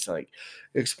 and she's, like,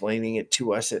 explaining it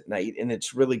to us at night, and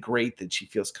it's really great that she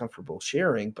feels comfortable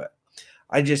sharing. But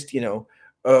I just,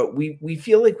 we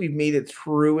feel like we've made it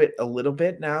through it a little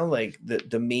bit now. Like,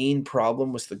 the main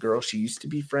problem was the girl she used to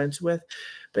be friends with,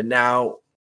 but now,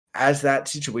 as that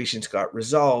situation's got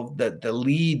resolved, the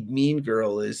lead mean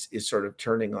girl is sort of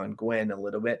turning on Gwen a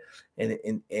little bit, and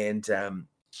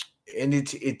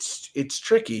it's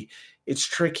tricky. It's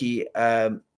tricky.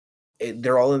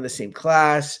 They're all in the same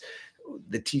class.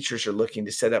 The teachers are looking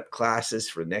to set up classes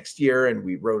for next year, and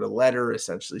we wrote a letter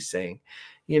essentially saying,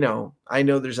 I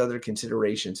know there's other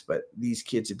considerations, but these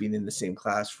kids have been in the same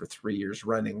class for 3 years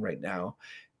running right now,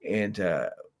 and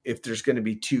if there's going to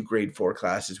be 2 grade 4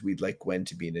 classes, we'd like Gwen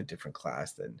to be in a different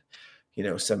class than,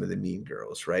 some of the mean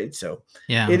girls. Right. So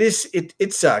yeah,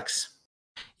 it sucks.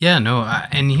 Yeah, no.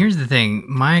 And here's the thing,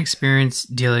 my experience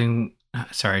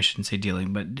sorry, I shouldn't say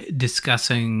dealing, but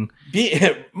discussing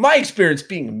my experience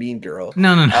being a mean girl.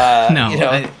 No.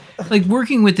 Like,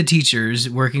 working with the teachers,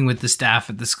 working with the staff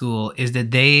at the school, is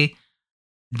that they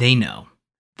know.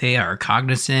 They are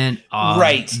cognizant of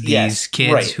these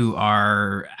kids who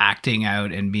are acting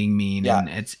out and being mean, and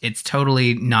it's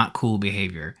totally not cool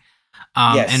behavior.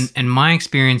 Yes. And my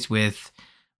experience with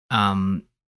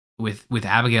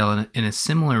Abigail in a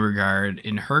similar regard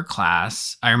in her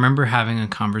class, I remember having a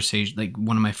conversation, like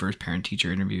one of my first parent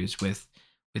teacher interviews with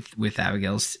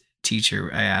Abigail's teacher.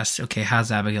 I asked, okay,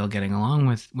 how's Abigail getting along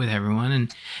with everyone?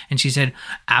 And she said,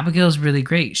 Abigail's really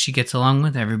great. She gets along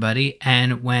with everybody.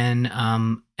 And when,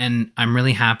 and I'm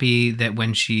really happy that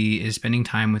when she is spending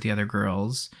time with the other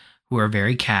girls who are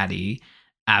very catty,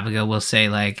 Abigail will say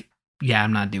like, yeah,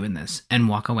 I'm not doing this, and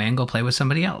walk away and go play with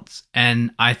somebody else. And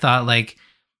I thought, like,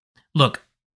 look,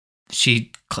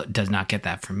 she does not get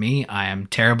that from me. I am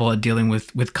terrible at dealing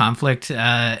with conflict,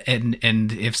 and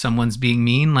if someone's being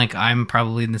mean, like, I'm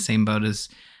probably in the same boat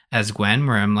as Gwen,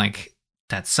 where I'm like,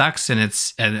 that sucks, and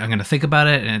I'm gonna think about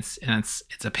it, and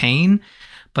it's a pain.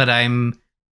 But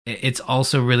it's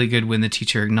also really good when the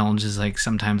teacher acknowledges, like,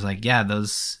 sometimes, like, yeah,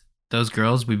 those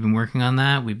girls, we've been working on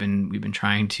that. We've been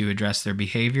trying to address their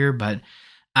behavior, but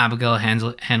Abigail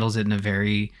handles it in a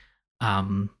very,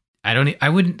 I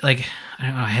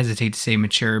hesitate to say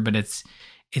mature, but it's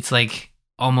like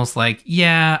almost like,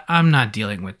 yeah, I'm not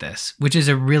dealing with this, which is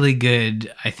a really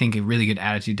good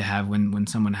attitude to have when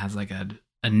someone has like a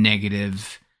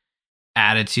negative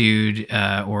attitude,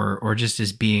 or just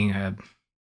as being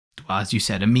as you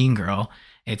said, a mean girl.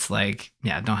 It's like,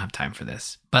 yeah, I don't have time for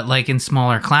this. But like in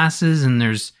smaller classes, and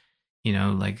there's,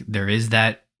 like there is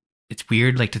that, it's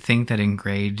weird, like to think that in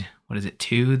grade,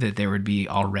 2, that there would be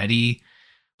already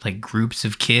like groups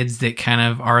of kids that kind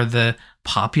of are the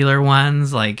popular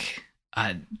ones. Like,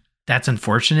 that's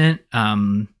unfortunate.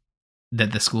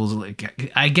 That the schools,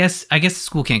 like, I guess the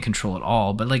school can't control it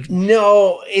all, but like,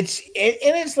 no, it's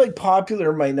like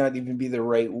popular might not even be the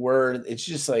right word. It's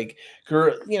just like,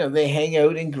 they hang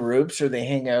out in groups, or they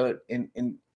hang out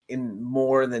in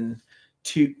more than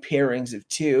two pairings of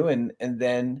two. And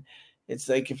then it's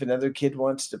like, if another kid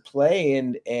wants to play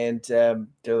and they're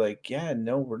like, yeah,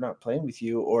 no, we're not playing with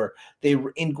you. Or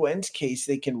in Gwen's case,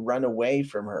 they can run away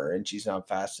from her and she's not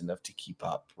fast enough to keep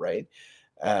up. Right.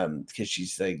 Because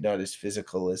she's like not as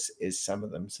physical as some of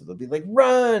them, so they'll be like,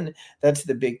 run. That's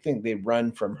the big thing. They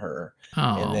run from her.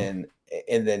 oh.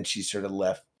 and then she's sort of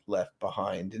left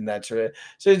behind, and that's sort of,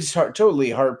 so it's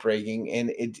totally heartbreaking.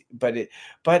 And but it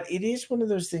is one of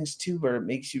those things too, where it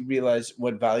makes you realize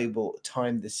what valuable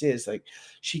time this is. Like,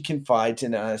 she confides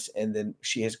in us, and then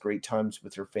she has great times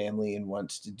with her family and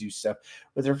wants to do stuff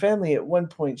with her family. At one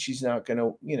point, she's not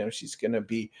gonna, she's gonna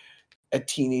be a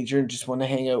teenager and just want to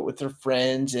hang out with her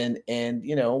friends, and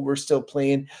we're still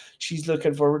playing. She's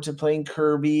looking forward to playing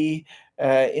Kirby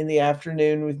in the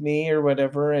afternoon with me or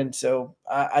whatever. And so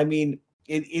I mean,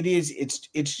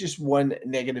 it's just one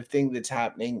negative thing that's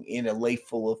happening in a life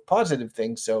full of positive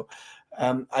things. So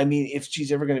I mean, if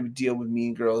she's ever going to deal with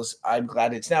mean girls, I'm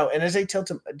glad it's now. And as I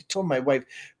told my wife,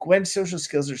 Gwen's social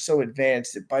skills are so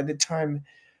advanced that by the time,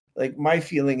 like, my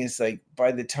feeling is like,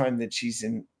 by the time that she's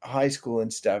in high school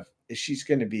and stuff, she's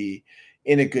going to be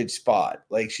in a good spot.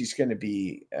 Like, she's going to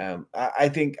be, I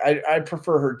think I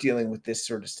prefer her dealing with this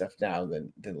sort of stuff now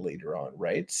than later on.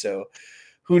 Right. So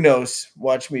who knows?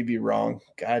 Watch me be wrong.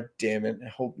 God damn it. I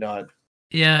hope not.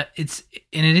 Yeah. It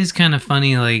is kind of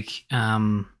funny, like,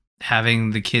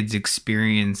 having the kids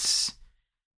experience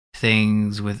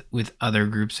things with other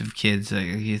groups of kids. Like,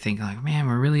 you think like, man,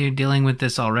 we're really dealing with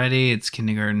this already. It's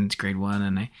kindergarten, it's grade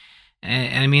 1.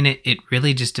 And I mean, it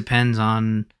really just depends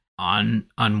on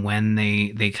when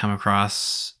they come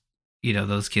across,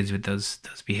 those kids with those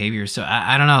behaviors. So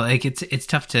I don't know, like, it's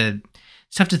tough to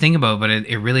think about, but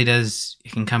it really does,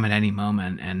 it can come at any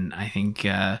moment. And I think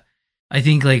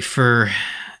like for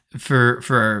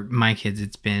my kids,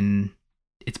 it's been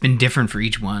different for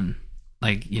each one.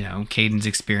 Like, Caden's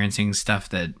experiencing stuff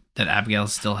that Abigail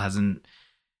still hasn't,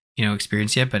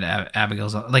 experienced yet, but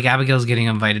Abigail's getting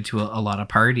invited to a lot of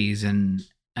parties, and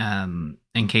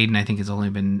Caden, I think, has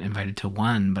only been invited to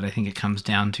one. But I think it comes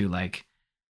down to, like,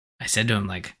 I said to him,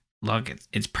 like, look,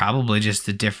 it's probably just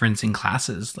the difference in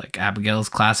classes. Like, Abigail's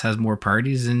class has more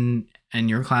parties, and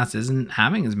your class isn't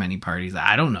having as many parties.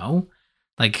 I don't know.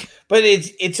 Like, but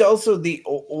it's also the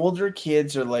older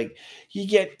kids are like, you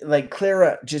get, like,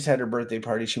 Clara just had her birthday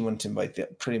party. She wanted to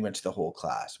invite pretty much the whole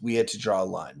class. We had to draw a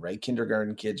line, right?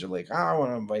 Kindergarten kids are like, oh, I want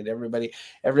to invite everybody.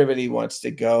 Everybody wants to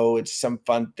go. It's some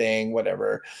fun thing,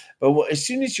 whatever. But as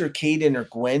soon as you're Caden or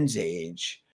Gwen's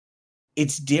age,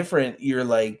 it's different. You're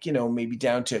like, maybe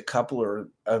down to a couple or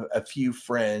a few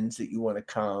friends that you want to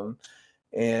come.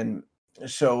 And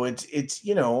so it's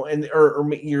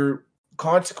or you're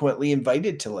consequently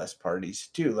invited to less parties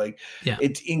too. Like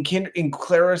it's in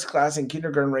Clara's class in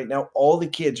kindergarten right now, all the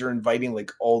kids are inviting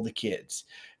like all the kids.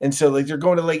 And so like they're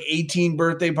going to like 18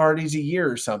 birthday parties a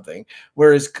year or something.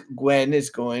 Whereas Gwen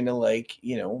is going to like,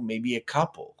 maybe a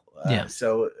couple.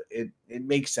 So it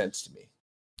makes sense to me.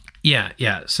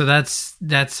 Yeah. So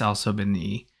that's also been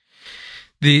the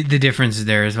difference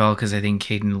there as well, because I think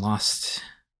Caden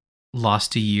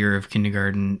lost a year of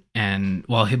kindergarten, and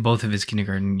both of his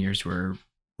kindergarten years were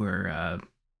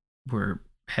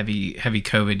heavy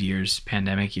COVID years,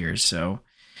 pandemic years. So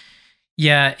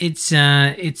yeah, it's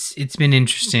been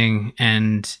interesting,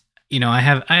 and I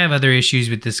have other issues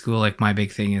with this school. Like my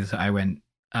big thing is I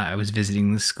was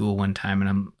visiting the school one time, and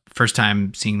I'm first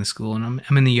time seeing the school, and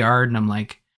I'm in the yard, and I'm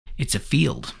like, it's a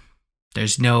field.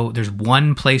 There's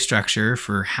one play structure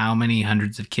for how many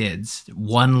hundreds of kids,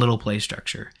 one little play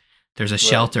structure. There's a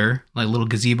shelter, like a little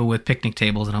gazebo with picnic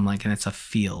tables, and I'm like, and it's a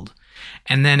field.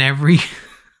 And then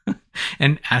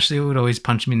and Ashley would always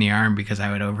punch me in the arm because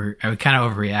I would kind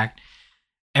of overreact.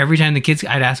 Every time the kids,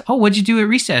 I'd ask, "Oh, what'd you do at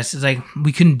recess?" It's like,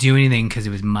 we couldn't do anything because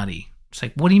it was muddy. It's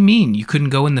like, what do you mean? You couldn't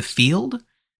go in the field?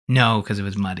 No, because it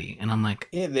was muddy. And I'm like,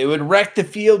 yeah, they would wreck the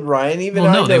field, Ryan.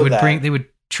 They would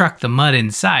truck the mud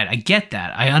inside. I get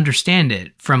that. I understand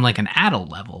it from like an adult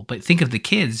level, but think of the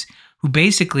kids who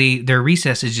basically their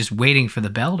recess is just waiting for the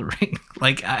bell to ring.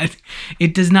 Like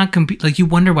it does not compete. Like you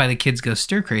wonder why the kids go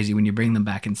stir crazy when you bring them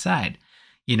back inside.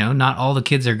 Not all the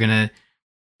kids are going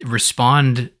to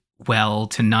respond well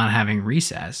to not having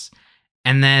recess.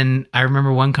 And then I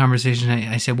remember one conversation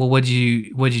I said, well, what'd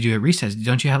you do at recess?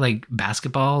 Don't you have like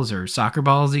basketballs or soccer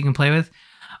balls that you can play with?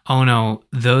 Oh no,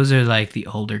 those are like the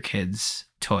older kids'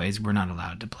 toys. We're not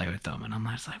allowed to play with them. And I'm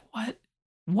just like,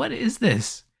 what is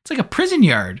this? It's like a prison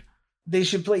yard. They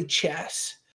should play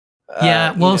chess.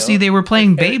 Yeah, see, they were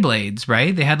playing Beyblades,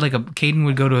 right? They had like Caden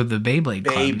would go to the Beyblade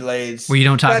club. Beyblades. Where you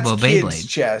don't talk about Beyblade.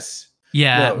 Chess.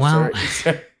 Yeah,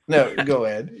 Sorry. No, go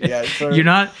ahead. Yeah, sorry. You're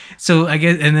not. So I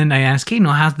guess, and then I asked Caden,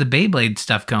 well, how's the Beyblade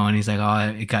stuff going? He's like,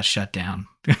 oh, it got shut down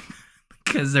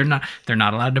because they're not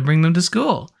allowed to bring them to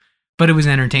school. But it was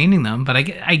entertaining them. But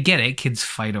I get it. Kids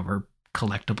fight over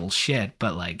collectible shit.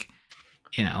 But like,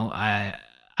 I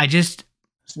just.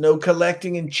 There's no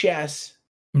collecting in chess.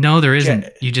 No, there isn't.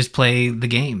 You just play the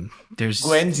game. There's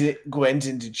Gwen's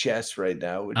into chess right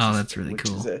now. That's really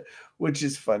cool. Which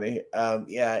is funny.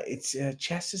 It's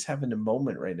chess is having a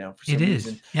moment right now for some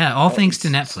reason. Yeah, all thanks to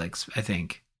Netflix, I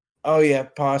think. Oh yeah,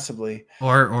 possibly.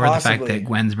 Or the fact that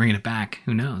Gwen's bringing it back.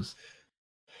 Who knows?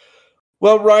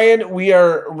 Well, Ryan, we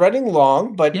are running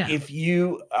long, but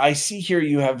I see here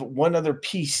you have one other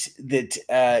piece that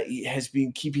has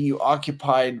been keeping you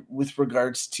occupied with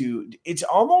regards to, it's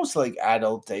almost like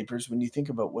adult diapers when you think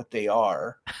about what they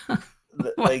are.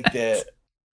 Like the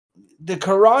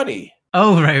karate.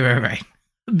 Oh, right.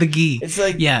 The gi. It's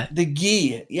like the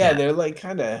gi. Yeah, they're like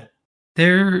kind of.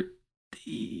 They're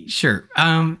sure.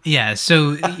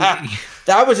 So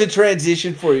that was a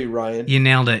transition for you, Ryan. You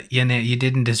nailed it. You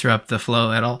didn't disrupt the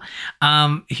flow at all.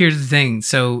 Here's the thing.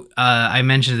 So I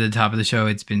mentioned at the top of the show,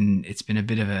 it's been a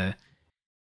bit of a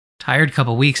tired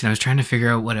couple weeks, and I was trying to figure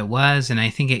out what it was, and I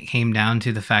think it came down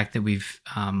to the fact that we've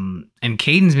and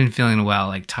Caden's been feeling well,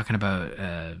 like talking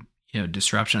about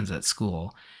disruptions at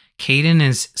school. Caden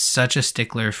is such a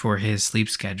stickler for his sleep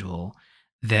schedule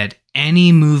that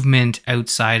any movement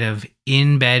outside of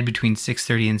in bed between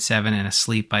 6:30 and 7 and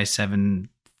asleep by 7:10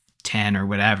 or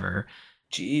whatever,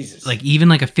 Jesus, like even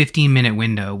like a 15-minute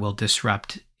window will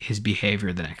disrupt his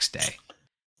behavior the next day.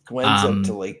 Gwen's up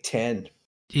to like 10.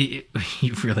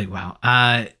 Really, wow.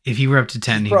 If he were up to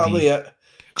 10, she's probably up.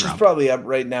 She's probably up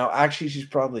right now. Actually, she's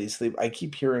probably asleep. I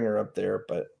keep hearing her up there,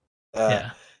 but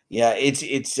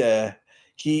it's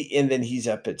and then he's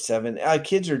up at 7.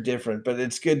 Kids are different, but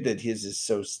it's good that his is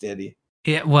so steady.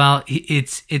 Yeah, well,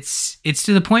 it's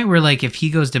to the point where like if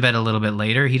he goes to bed a little bit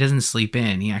later, he doesn't sleep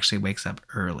in. He actually wakes up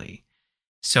early.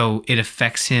 So it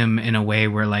affects him in a way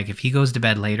where like if he goes to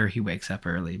bed later, he wakes up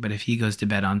early. But if he goes to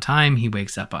bed on time, he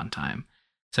wakes up on time.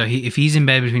 So if he's in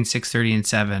bed between 6:30 and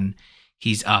 7,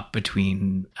 he's up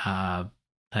between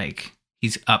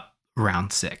he's up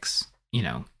around 6,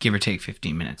 give or take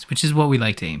 15 minutes, which is what we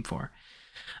like to aim for.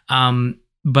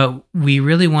 But we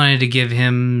really wanted to give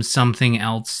him something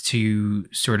else to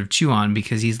sort of chew on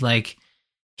because he's like,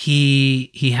 he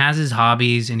has his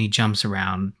hobbies and he jumps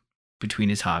around between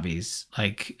his hobbies.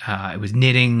 Like, it was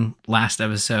knitting last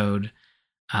episode.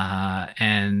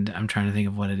 And I'm trying to think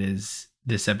of what it is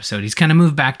this episode. He's kind of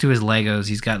moved back to his Legos.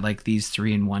 He's got like these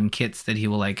 3-in-1 kits that he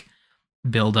will like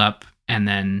build up and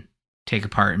then take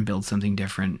apart and build something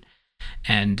different.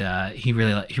 And he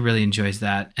really enjoys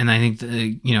that. And I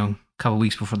think couple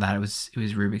weeks before that, it was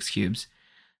Rubik's Cubes.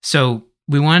 So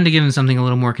we wanted to give him something a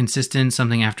little more consistent,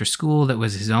 something after school that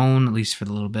was his own, at least for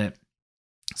the little bit.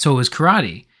 So it was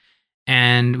karate.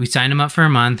 And we signed him up for a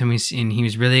month, and he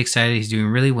was really excited. He's doing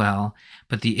really well.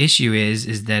 But the issue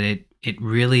is that it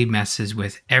really messes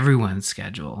with everyone's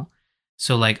schedule.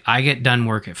 So like I get done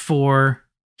work at 4,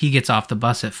 he gets off the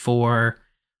bus at 4.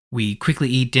 We quickly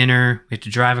eat dinner. We have to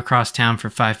drive across town for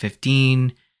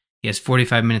 5:15. He has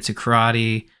 45 minutes of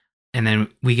karate. And then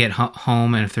we get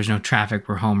home, and if there's no traffic,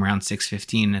 we're home around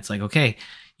 6:15. And it's like, okay,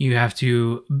 you have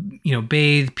to,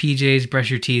 bathe, PJs, brush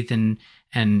your teeth, and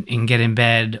get in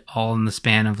bed all in the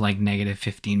span of like negative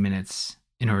 15 minutes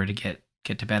in order to get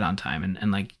to bed on time.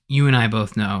 And like you and I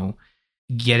both know,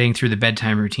 getting through the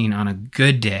bedtime routine on a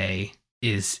good day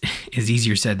is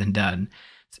easier said than done.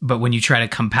 But when you try to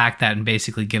compact that and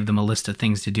basically give them a list of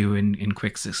things to do in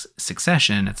quick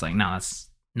succession, it's like, no, that's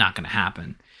not going to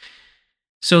happen.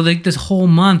 So like this whole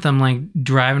month, I'm like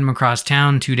driving them across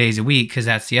town 2 days a week, because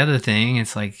that's the other thing.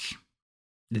 It's like,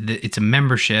 it's a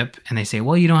membership, and they say,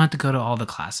 well, you don't have to go to all the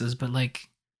classes, but like,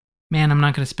 man, I'm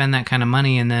not going to spend that kind of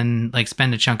money and then like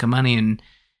spend a chunk of money and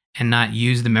not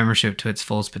use the membership to its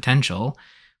fullest potential,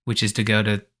 which is to go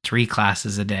to 3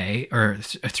 classes a day or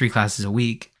 3 classes a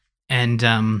week. And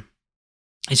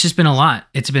it's just been a lot.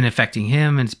 It's been affecting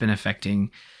him, and it's been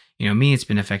affecting, me. It's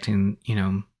been affecting,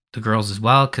 the girls as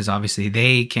well, because obviously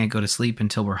they can't go to sleep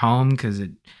until we're home, because if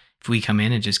we come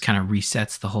in, it just kind of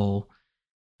resets the whole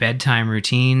bedtime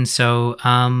routine. So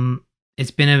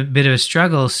it's been a bit of a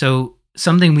struggle. So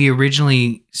something we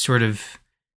originally sort of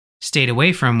stayed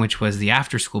away from, which was the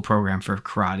after school program for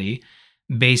karate,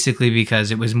 basically because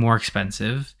it was more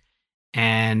expensive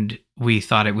and we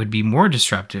thought it would be more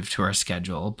disruptive to our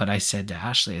schedule. But I said to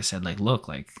Ashley, look,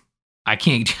 I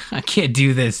can't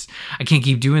do this. I can't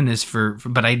keep doing this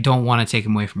but I don't want to take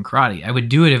him away from karate. I would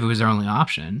do it if it was our only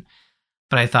option.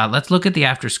 But I thought, let's look at the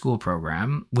after school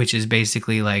program, which is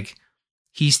basically like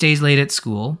he stays late at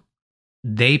school.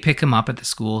 They pick him up at the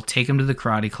school, take him to the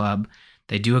karate club.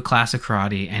 They do a class of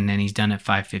karate, and then he's done at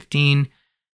 5:15.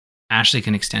 Ashley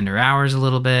can extend her hours a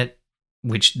little bit,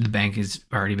 which the bank has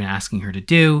already been asking her to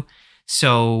do.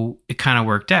 So it kind of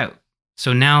worked out.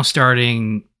 So now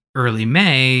starting early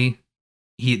May,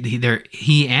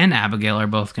 he and Abigail are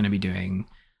both going to be doing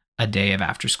a day of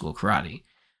after school karate.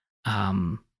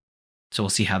 So we'll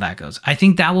see how that goes. I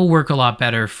think that will work a lot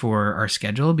better for our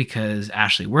schedule, because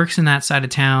Ashley works in that side of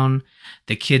town.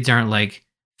 The kids aren't like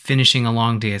finishing a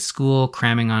long day at school,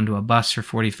 cramming onto a bus for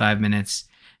 45 minutes,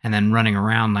 and then running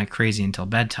around like crazy until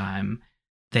bedtime.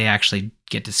 They actually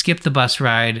get to skip the bus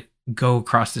ride, go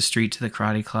across the street to the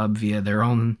karate club via their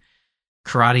own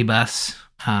karate bus.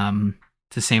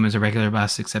 It's the same as a regular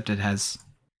bus, except it has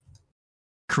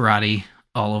karate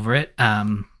all over it.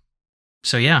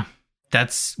 So yeah,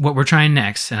 that's what we're trying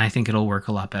next, and I think it'll work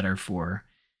a lot better for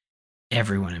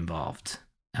everyone involved.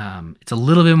 It's a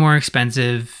little bit more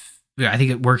expensive. I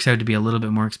think it works out to be a little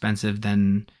bit more expensive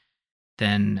than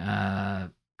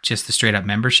just the straight up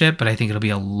membership, but I think it'll be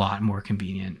a lot more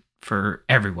convenient for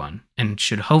everyone, and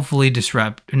should hopefully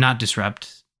not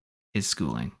disrupt his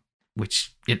schooling,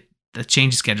 which the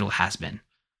change of schedule has been.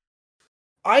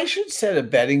 I should set a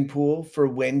betting pool for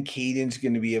when Caden's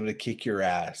going to be able to kick your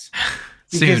ass.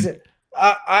 Because Soon.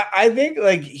 I think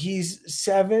like he's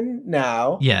 7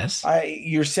 now. Yes.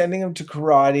 You're sending him to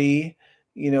karate.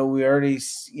 We already,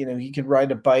 he can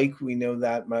ride a bike. We know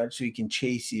that much, so he can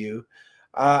chase you.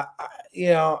 I'm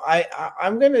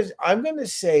gonna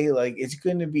say like it's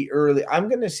gonna be early. I'm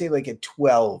gonna say like at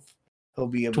 12 he'll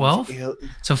be able 12.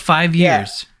 So 5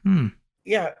 years.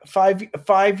 Yeah,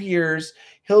 5 years.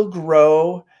 He'll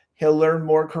grow. He'll learn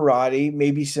more karate,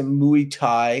 maybe some Muay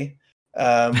Thai,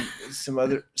 some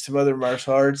other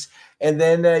martial arts, and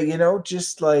then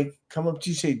just like come up to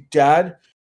you, say, "Dad,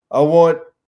 I want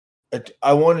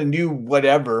a new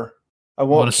whatever. I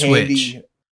want a candy. Switch.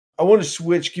 I want a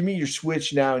Switch. Give me your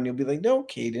Switch now." And you'll be like, "No,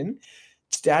 Caden,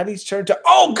 it's Daddy's turn to."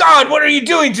 "Oh God, what are you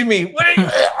doing to me? What are you?"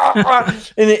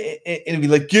 and it'll be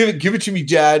like, "Give it to me,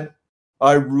 Dad.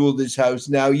 I rule this house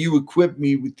now. You equip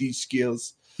me with these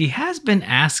skills." He has been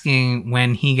asking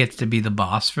when he gets to be the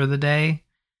boss for the day.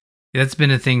 That's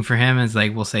been a thing for him. Is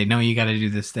like, we'll say, "No, you got to do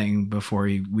this thing before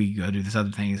we go do this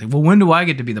other thing." He's like, "Well, when do I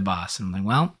get to be the boss?" And I'm like,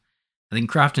 "Well, I think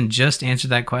Crofton just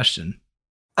answered that question."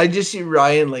 I just see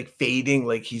Ryan like fading,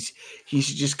 like he's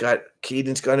just got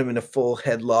Caden's got him in a full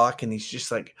headlock, and he's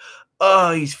just like,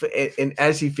 oh, and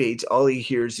as he fades, all he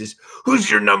hears is, "Who's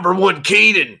your number one,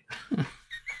 Caden?"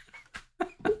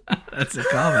 That's a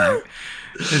callback.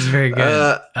 It's very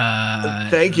good.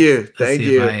 Thank you. Thank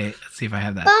you. Let's see if I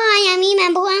have that. Bye, I'm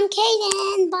Emmanuel. I'm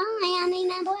Kaden. Bye, I'm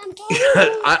Emmanuel. I'm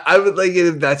Kaden. I would like it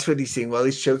if that's what he's saying while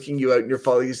he's choking you out and you're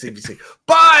falling asleep. He's saying,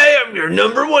 "Bye, I'm your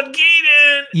number one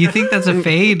Kaden." You think that's a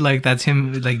fade? Like that's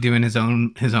him like doing his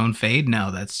own fade?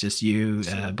 No, that's just you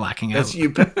blacking out.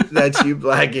 That's you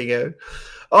blacking out.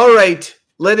 All right,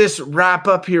 let us wrap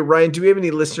up here. Ryan, do we have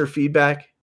any listener feedback?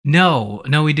 No,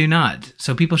 we do not.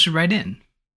 So people should write in.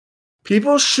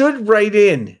 People should write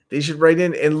in. They should write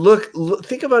in and look,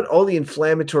 think about all the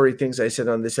inflammatory things I said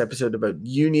on this episode about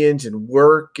unions and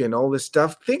work and all this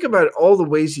stuff. Think about all the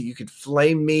ways that you could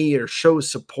flame me or show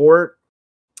support.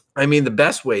 I mean, the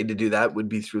best way to do that would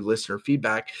be through listener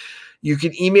feedback. You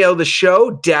can email the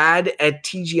show,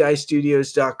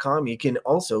 dad@tgistudios.com. You can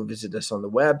also visit us on the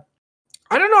web.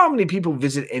 I don't know how many people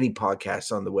visit any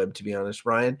podcasts on the web, to be honest,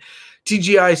 Ryan.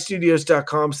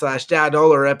 tgistudios.com/dad.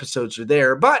 All our episodes are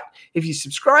there. But if you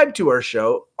subscribe to our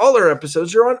show, all our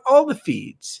episodes are on all the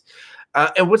feeds.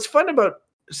 And what's fun about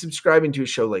subscribing to a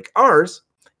show like ours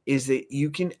is that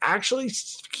you can actually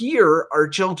hear our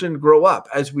children grow up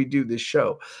as we do this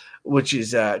show, which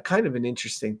is kind of an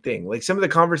interesting thing. Like some of the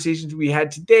conversations we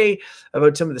had today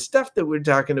about some of the stuff that we're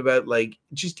talking about, like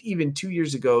just even 2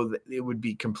 years ago, it would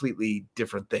be completely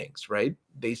different things, right?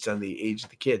 Based on the age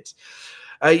of the kids.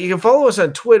 You can follow us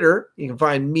on Twitter. You can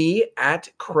find me at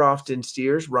Crofton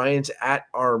Steers. Ryan's at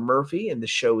R Murphy, and the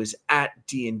show is at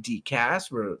D&D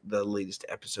Cast, where the latest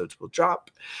episodes will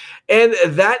drop. And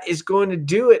that is going to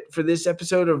do it for this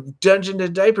episode of Dungeon to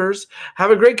Diapers. Have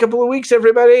a great couple of weeks,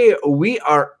 everybody. We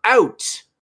are out.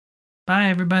 Bye,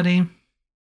 everybody.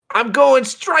 I'm going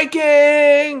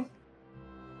striking.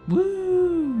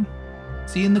 Woo!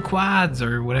 See you in the quads,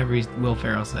 or whatever Will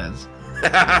Ferrell says.